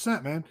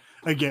 100%, man.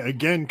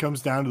 Again,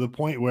 comes down to the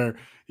point where,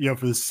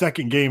 for the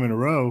second game in a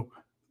row,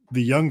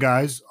 the young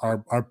guys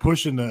are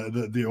pushing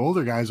the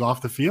older guys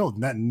off the field,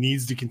 and that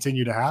needs to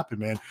continue to happen,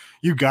 man.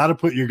 You got to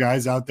put your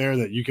guys out there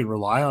that you can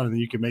rely on and that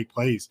you can make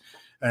plays.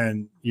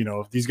 And,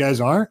 if these guys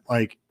aren't,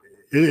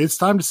 it's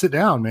time to sit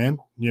down, man,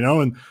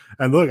 and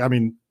look, I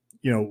mean,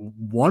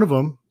 one of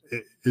them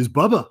is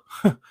Bubba,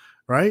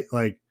 right?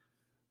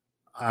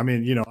 I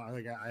mean,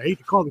 I hate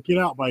to call the kid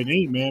out by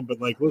name, man, but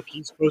look,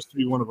 he's supposed to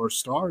be one of our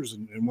stars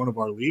and one of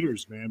our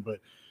leaders, man. But,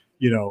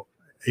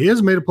 he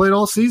hasn't made a play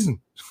all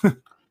season.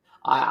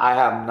 I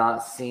have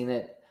not seen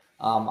it.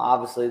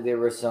 Obviously, there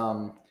were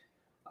some.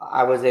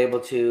 I was able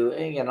to.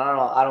 Again,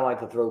 I don't like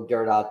to throw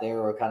dirt out there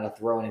or kind of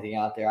throw anything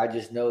out there. I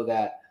just know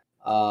that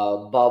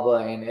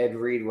Bubba and Ed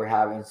Reed were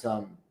having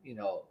some,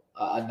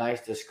 a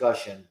nice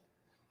discussion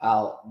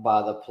out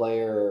by the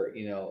player,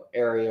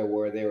 area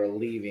where they were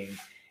leaving.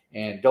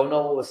 And don't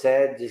know what was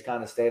said, just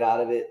kind of stayed out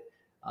of it.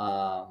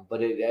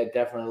 But it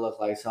definitely looked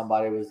like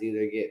somebody was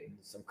either getting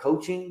some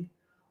coaching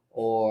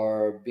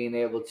or being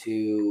able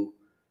to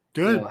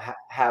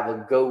have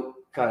a goat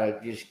kind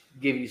of just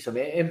give you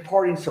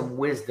imparting some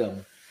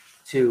wisdom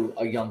to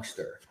a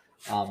youngster,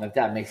 if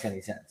that makes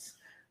any sense.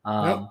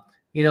 But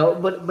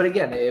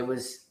again, it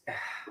was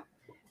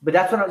 – but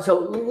that's what – so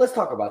let's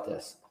talk about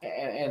this.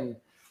 And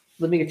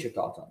let me get your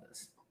thoughts on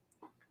this.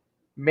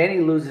 Manny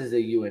loses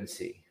to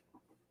UNC.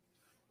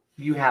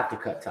 You have to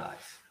cut ties.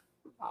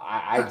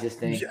 I just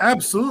think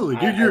absolutely,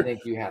 dude. I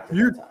think you have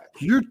to cut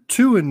ties. You're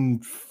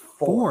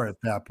 2-4 at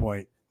that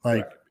point.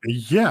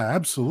 Yeah,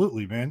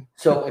 absolutely, man.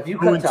 So if you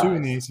cut ties, 2-2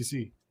 in the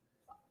ACC.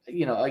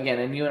 Again,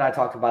 and you and I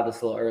talked about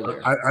this a little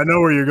earlier. I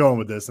know where you're going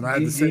with this, and I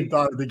had the same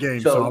thought of the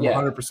game, so I'm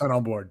 100%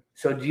 on board.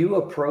 So do you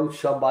approach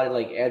somebody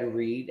like Ed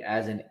Reed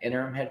as an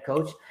interim head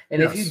coach?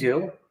 And if you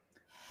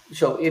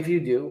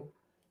do,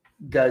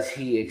 does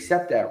he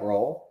accept that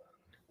role?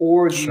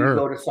 Or do you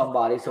go to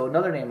somebody? So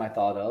another name I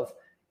thought of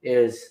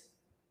is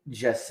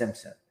Jess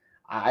Simpson.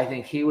 I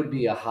think he would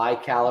be a high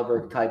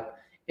caliber type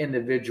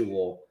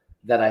individual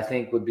that I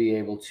think would be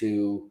able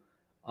to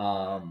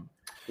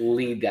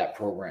lead that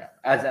program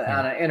on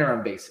an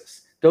interim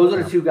basis. Those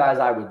are the 2 guys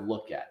I would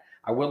look at.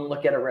 I wouldn't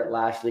look at it Rhett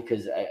Lashley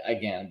because,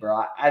 again,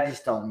 bro, I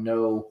just don't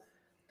know.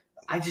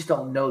 I just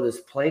don't know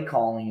this play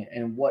calling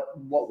and what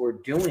we're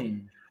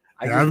doing.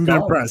 I haven't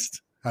been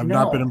impressed. I've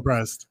not been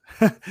impressed.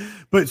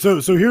 But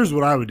so here's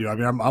what I would do. I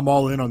mean, I'm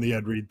all in on the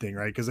Ed Reed thing,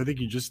 right? Because I think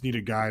you just need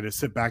a guy to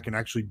sit back and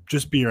actually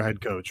just be your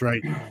head coach,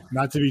 right?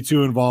 Not to be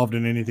too involved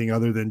in anything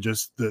other than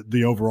just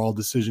the overall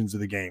decisions of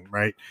the game,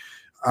 right?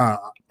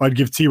 I'd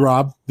give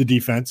T-Rob the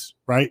defense,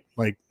 right?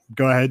 Like,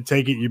 go ahead,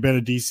 take it. You've been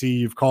a DC.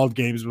 You've called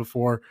games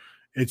before.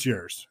 It's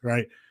yours,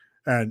 right?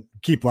 And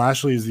keep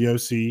Lashley as the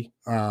OC,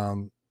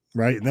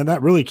 right? And then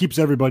that really keeps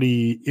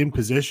everybody in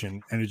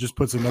position, and it just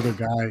puts another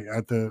guy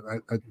at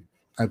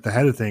the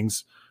head of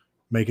things,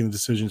 making the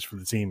decisions for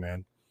the team,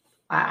 man.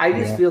 I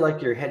just feel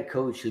like your head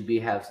coach should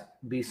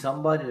be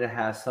somebody that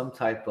has some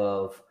type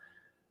of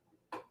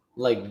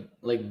like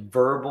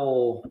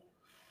verbal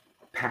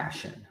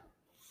passion.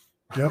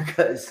 Yep.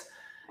 Because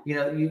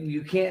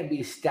you can't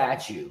be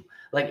statue.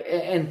 Like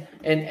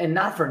and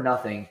not for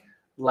nothing,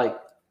 like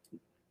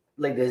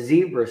the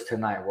Zebras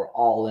tonight were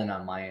all in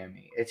on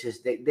Miami. It's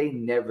just they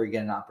never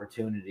get an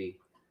opportunity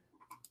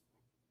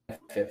to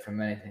benefit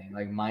from anything.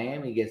 Like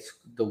Miami gets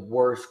the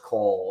worst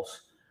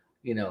calls,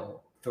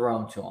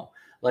 thrown to them.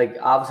 Like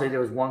obviously there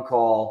was one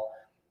call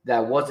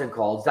that wasn't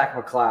called. Zach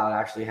McLeod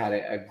actually had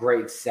a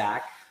great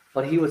sack,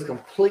 but he was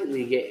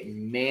completely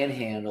getting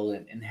manhandled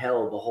and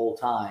held the whole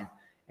time,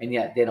 and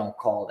yet they don't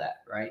call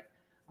that, right?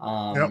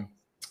 Yep.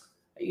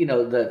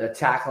 The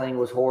tackling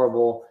was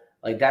horrible.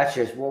 Like that's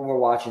just we're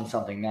watching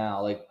something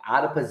now. Like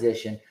out of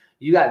position,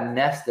 you got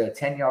Nesta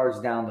 10 yards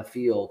down the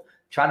field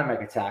trying to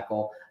make a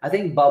tackle. I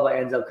think Bubba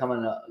ends up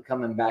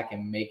coming back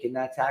and making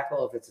that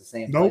tackle if it's the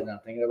same play that I'm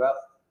thinking about.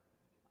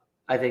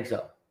 I think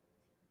so.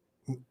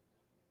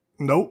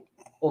 Nope.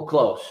 Well,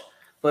 close,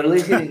 but at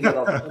least he didn't give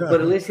up. But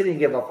at least he didn't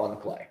give up on the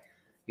play.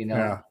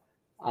 Yeah.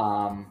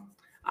 I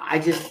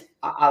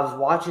was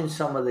watching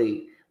some of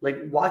the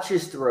watch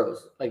his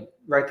throws. Like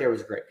right there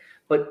was great,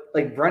 but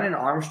like Brennan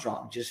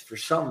Armstrong, just for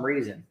some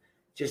reason,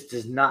 just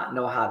does not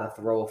know how to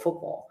throw a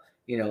football.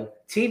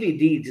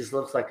 TVD just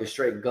looks like a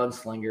straight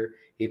gunslinger.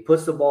 He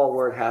puts the ball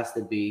where it has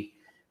to be,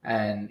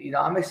 and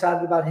I'm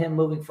excited about him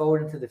moving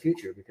forward into the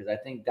future because I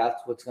think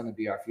that's what's going to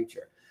be our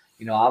future.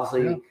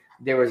 Obviously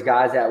there was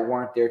guys that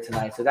weren't there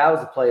tonight, so that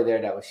was a play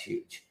there that was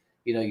huge.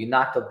 You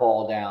knock the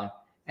ball down,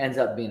 ends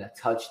up being a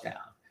touchdown.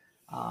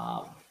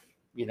 Wow.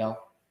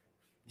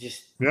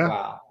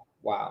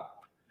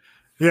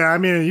 Yeah, I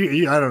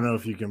mean, I don't know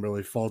if you can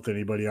really fault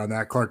anybody on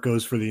that. Clark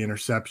goes for the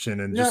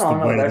interception and just the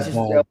way the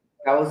ball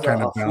that was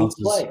kind a of fluke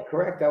bounces. play.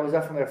 Correct. That was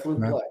definitely a fluke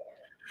play.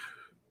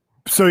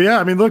 So yeah,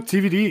 I mean, look,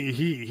 TVD,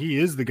 he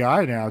is the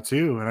guy now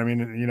too, and I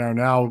mean,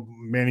 now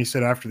Manny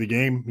said after the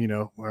game,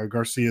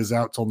 Garcia's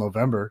out till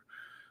November,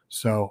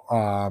 so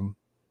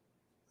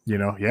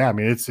yeah, I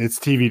mean, it's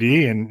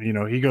TVD, and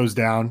he goes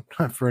down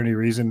for any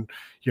reason,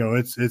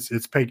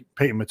 it's Peyton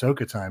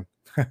Matoka time.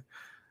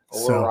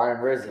 Or Ryan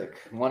Rizek,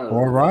 one of them.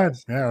 Or Ryan,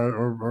 yeah,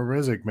 or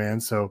Rizek,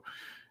 man. So,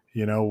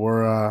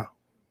 we're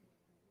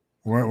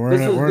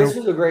this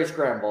was a great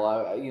scramble.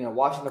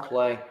 Watching the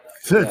play.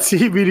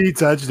 TBD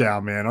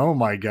touchdown, man. Oh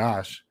my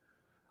gosh.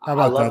 How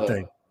about that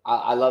thing?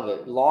 I love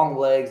it. Long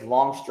legs,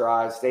 long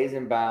strides, stays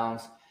in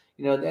bounds.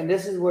 And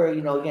this is where,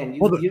 again, you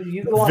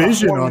go on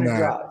vision a 4-minute on that.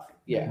 drive.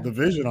 Yeah. The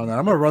vision on that.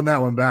 I'm gonna run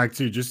that one back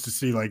too, just to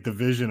see like the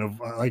vision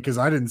of because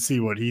I didn't see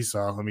what he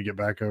saw. Let me get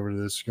back over to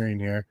the screen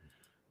here.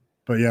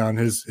 But yeah, on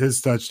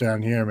his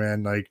touchdown here,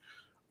 man, like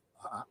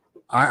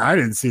I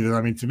didn't see that.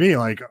 I mean, to me,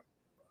 like,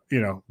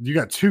 you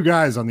got two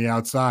guys on the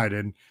outside,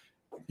 and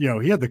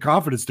he had the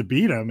confidence to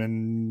beat him,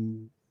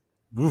 and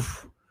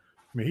oof,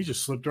 I mean, he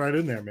just slipped right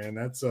in there, man.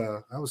 That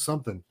was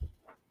something.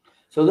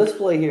 So this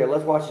play here,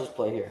 let's watch this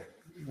play here.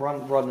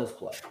 Run this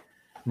play.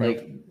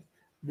 Like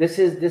this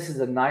is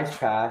a nice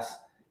pass.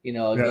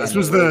 Again, this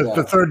was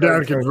the third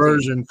down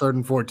conversion, 3rd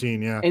and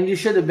 14. Yeah, and you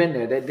should have been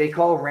there. They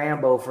call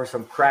Rambo for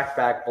some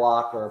crackback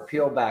block or a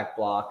peel back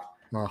block,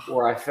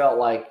 where I felt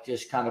like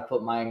just kind of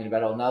put Miami in a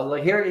bad hole. Now,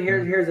 like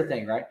here's the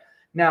thing, right?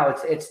 Now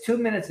it's 2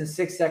 minutes and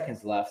 6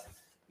 seconds left.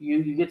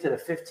 You get to the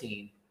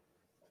 15.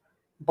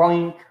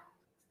 Blink,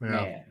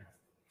 man.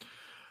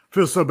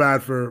 Feel so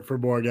bad for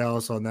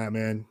Borregales on that,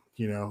 man.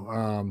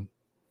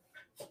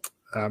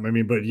 I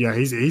mean, but yeah,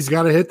 he's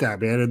got to hit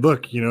that, man. And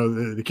look,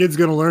 the kid's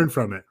going to learn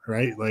from it,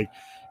 right? Like,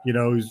 he's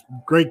a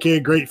great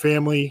kid, great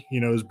family.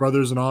 His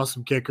brother's an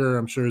awesome kicker.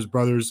 I'm sure his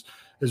brother's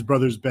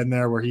been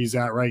there where he's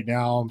at right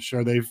now. I'm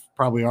sure they've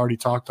probably already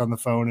talked on the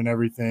phone and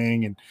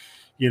everything. And,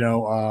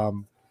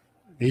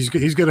 he's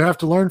going to have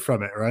to learn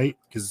from it, right?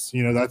 Because,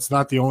 that's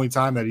not the only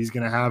time that he's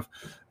going to have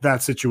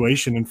that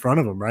situation in front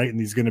of him, right? And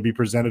he's going to be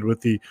presented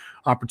with the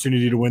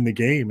opportunity to win the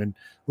game. And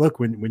look,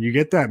 when you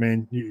get that,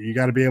 man, you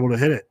got to be able to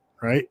hit it,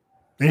 right?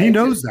 And he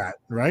knows that,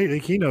 right?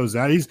 Like he knows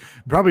that. He's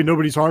probably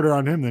nobody's harder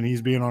on him than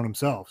he's being on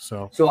himself.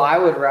 So I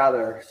would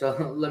rather.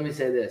 So let me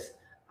say this: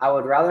 I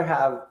would rather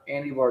have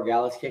Andy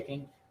Borregales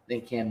kicking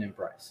than Camden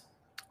Price.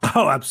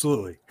 Oh,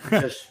 absolutely.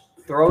 Just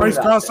throw Price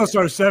it cost out us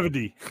our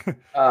 70,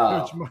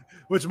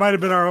 which might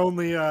have been our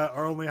only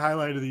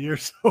highlight of the year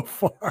so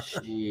far.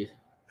 Jeez.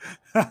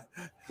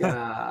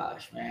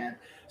 Gosh, man.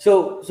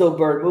 So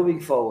Bird, moving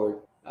forward,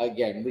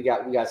 again, we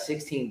got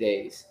 16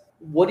 days.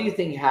 What do you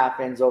think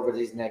happens over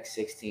these next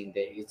 16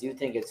 days? Do you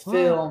think it's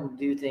film?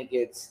 Do you think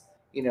it's,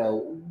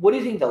 what do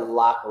you think the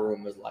locker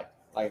room is like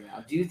right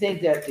now? Do you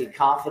think that the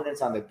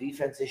confidence on the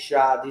defense is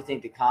shot? Do you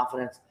think the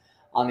confidence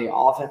on the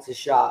offense is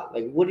shot?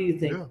 Like, what do you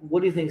think? Yeah. What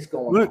do you think is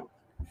going on?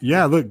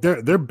 Yeah, look,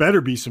 there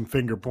better be some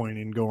finger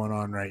pointing going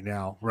on right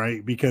now,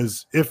 right?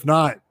 Because if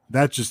not,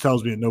 that just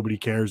tells me that nobody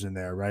cares in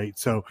there, right?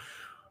 So,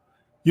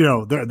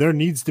 there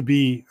needs to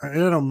be, I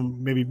don't know,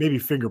 maybe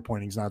finger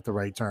pointing is not the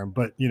right term,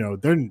 but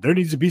there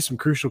needs to be some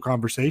crucial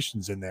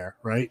conversations in there,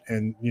 right?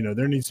 And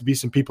there needs to be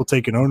some people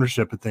taking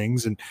ownership of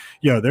things, and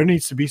there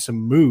needs to be some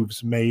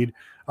moves made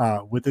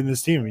within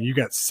this team. I mean, you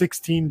got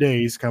 16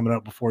 days coming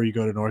up before you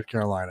go to North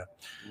Carolina.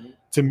 Mm-hmm.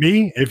 To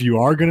me, if you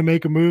are going to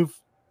make a move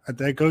at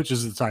that coach, this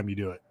is the time you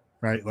do it,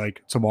 right?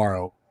 Like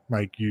tomorrow,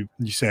 like you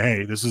say,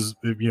 hey, this is,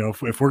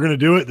 if we're going to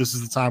do it, this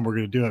is the time we're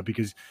going to do it,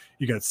 because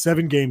you got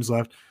 7 games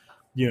left.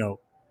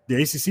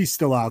 The ACC is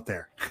still out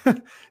there.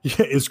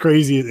 As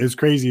crazy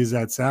as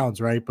that sounds,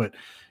 right? But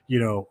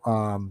I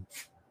don't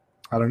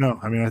know.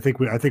 I mean, I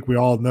think we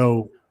all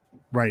know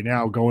right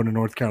now going to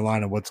North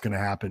Carolina what's going to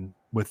happen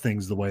with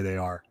things the way they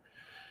are.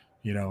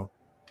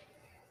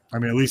 I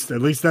mean, at least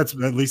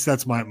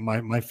that's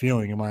my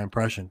feeling and my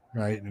impression,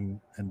 right? And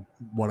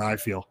what I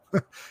feel,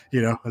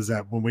 is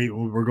that when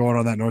we're going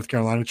on that North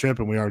Carolina trip,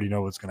 and we already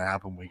know what's going to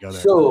happen when we go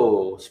there.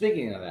 So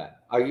speaking of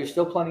that, are you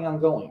still planning on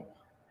going?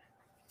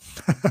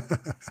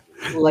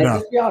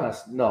 Let's be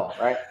honest. No,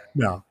 right?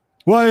 No.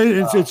 Well,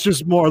 it's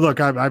just more.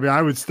 Look, I mean,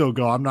 I would still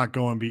go. I'm not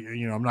going.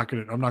 I'm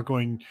not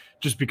going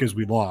just because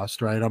we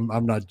lost, right?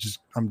 I'm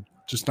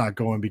just not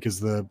going because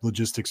the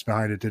logistics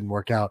behind it didn't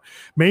work out.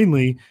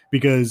 Mainly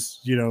because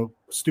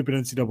stupid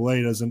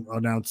NCAA doesn't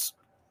announce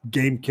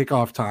game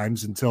kickoff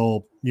times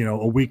until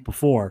a week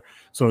before,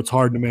 so it's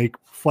hard to make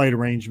flight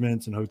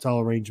arrangements and hotel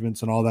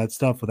arrangements and all that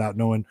stuff without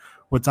knowing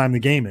what time the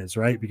game is,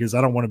 right? Because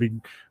I don't want to be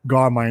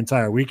gone my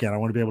entire weekend. I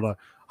want to be able to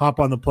hop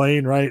on the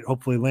plane, right?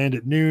 Hopefully land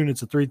at noon.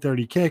 It's a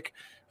 3:30 kick,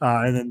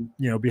 and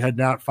then be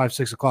heading out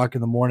 5-6 o'clock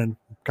in the morning,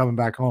 coming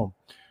back home.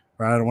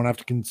 Right? I don't want to have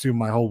to consume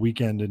my whole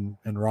weekend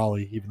in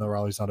Raleigh, even though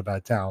Raleigh's not a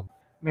bad town.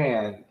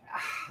 Man,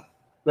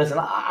 listen,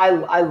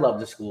 I love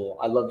the school.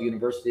 I love the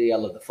university. I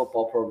love the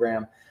football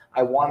program.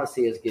 I want to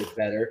see us get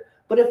better.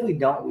 But if we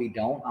don't, we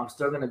don't. I'm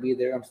still going to be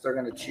there. I'm still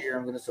going to cheer.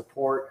 I'm going to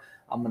support.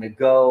 I'm going to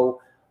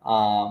go.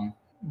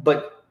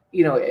 But,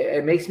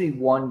 it makes me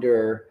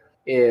wonder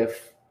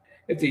if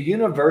the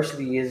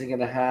university isn't going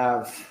to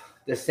have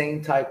the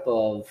same type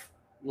of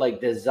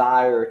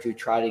desire to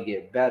try to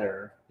get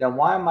better, then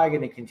why am I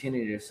going to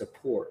continue to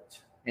support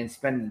and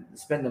spend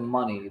the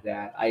money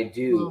that I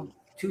do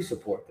to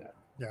support them?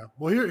 Yeah.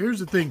 Well, here's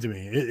the thing to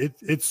me.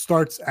 It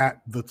starts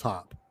at the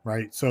top,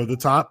 right? So the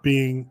top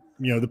being,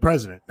 the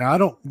president. Now, I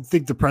don't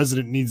think the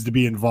president needs to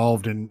be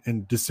involved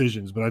in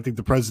decisions, but I think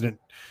the president,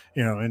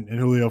 and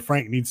Julio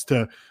Frank needs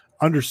to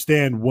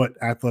understand what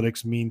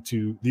athletics mean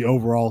to the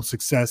overall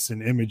success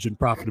and image and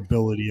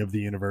profitability of the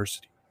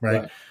university,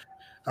 right?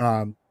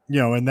 And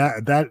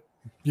that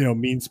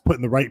means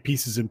putting the right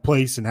pieces in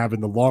place and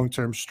having the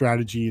long-term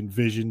strategy and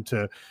vision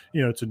to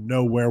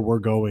know where we're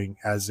going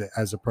as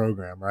a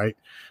program, right?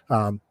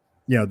 Then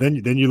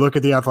you look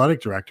at the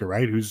athletic director,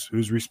 right?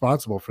 Who's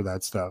responsible for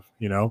that stuff,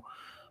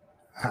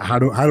 How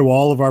do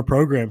all of our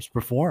programs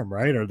perform,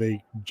 right? Are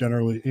they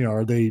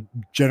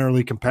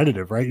generally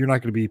competitive, right? You're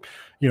not going to be,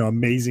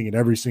 amazing at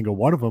every single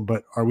one of them,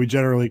 but are we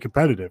generally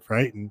competitive,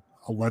 right? And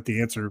I'll let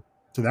the answer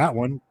to that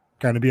one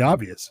kind of be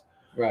obvious.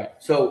 Right.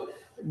 So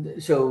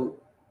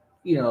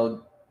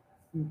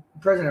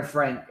President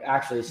Frank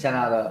actually sent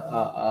out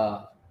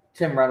a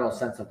Tim Reynolds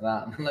sent something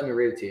out. Let me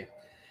read it to you.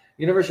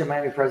 University of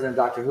Miami President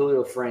Dr.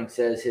 Julio Frank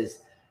says his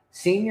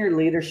senior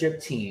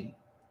leadership team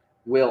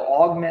will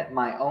augment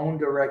my own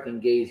direct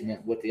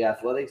engagement with the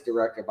athletics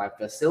director by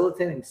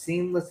facilitating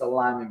seamless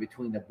alignment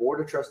between the board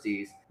of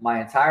trustees,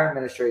 my entire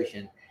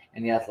administration,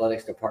 and the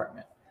athletics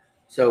department.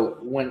 So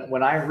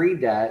when I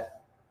read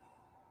that,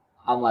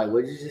 I'm like,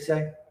 what did you just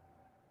say?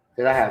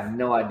 Because I have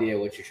no idea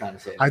what you're trying to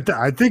say.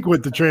 I think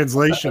what the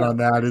translation on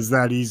that is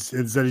that he's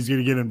going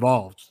to get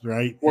involved,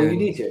 right? Well, you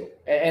need to,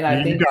 and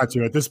I think you got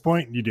to at this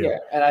point. You do, yeah.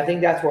 And I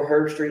think that's where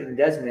Herb Street and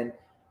Desmond,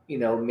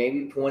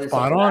 maybe pointed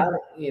something out.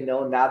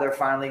 Now they're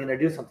finally going to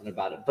do something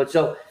about it. But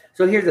so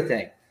here's the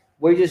thing: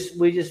 we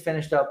just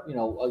finished up.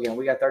 Again,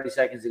 we got 30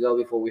 seconds to go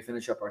before we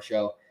finish up our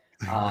show.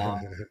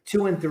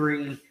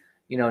 2-3.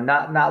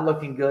 Not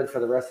looking good for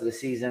the rest of the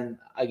season.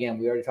 Again,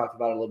 we already talked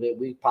about it a little bit.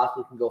 We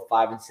possibly can go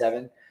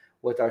 5-7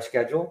 with our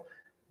schedule.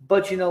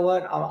 But you know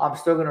what? I'm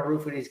still going to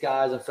root for these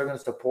guys. I'm still going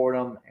to support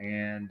them,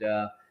 and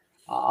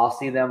I'll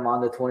see them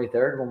on the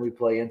 23rd when we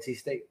play NC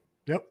State.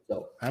 Yep.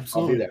 So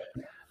absolutely. I'll be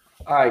there.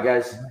 All right,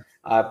 guys.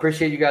 I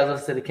appreciate you guys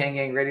listening to the King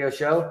Gang Radio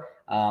Show.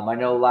 I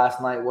know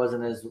last night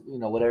wasn't as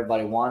what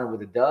everybody wanted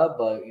with a dub,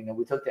 but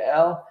we took the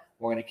L.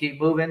 We're going to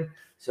keep moving.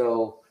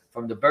 So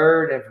from the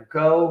Bird and from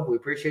Co, we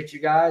appreciate you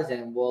guys,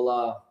 and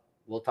we'll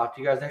talk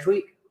to you guys next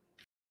week.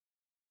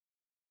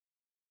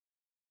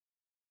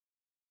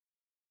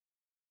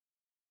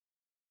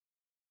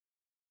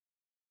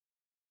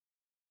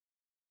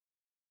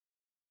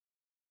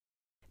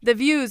 The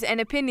views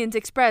and opinions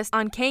expressed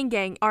on Kane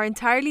Gang are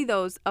entirely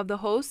those of the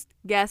host,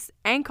 guests,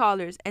 and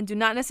callers and do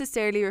not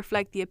necessarily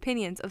reflect the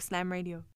opinions of Slam Radio.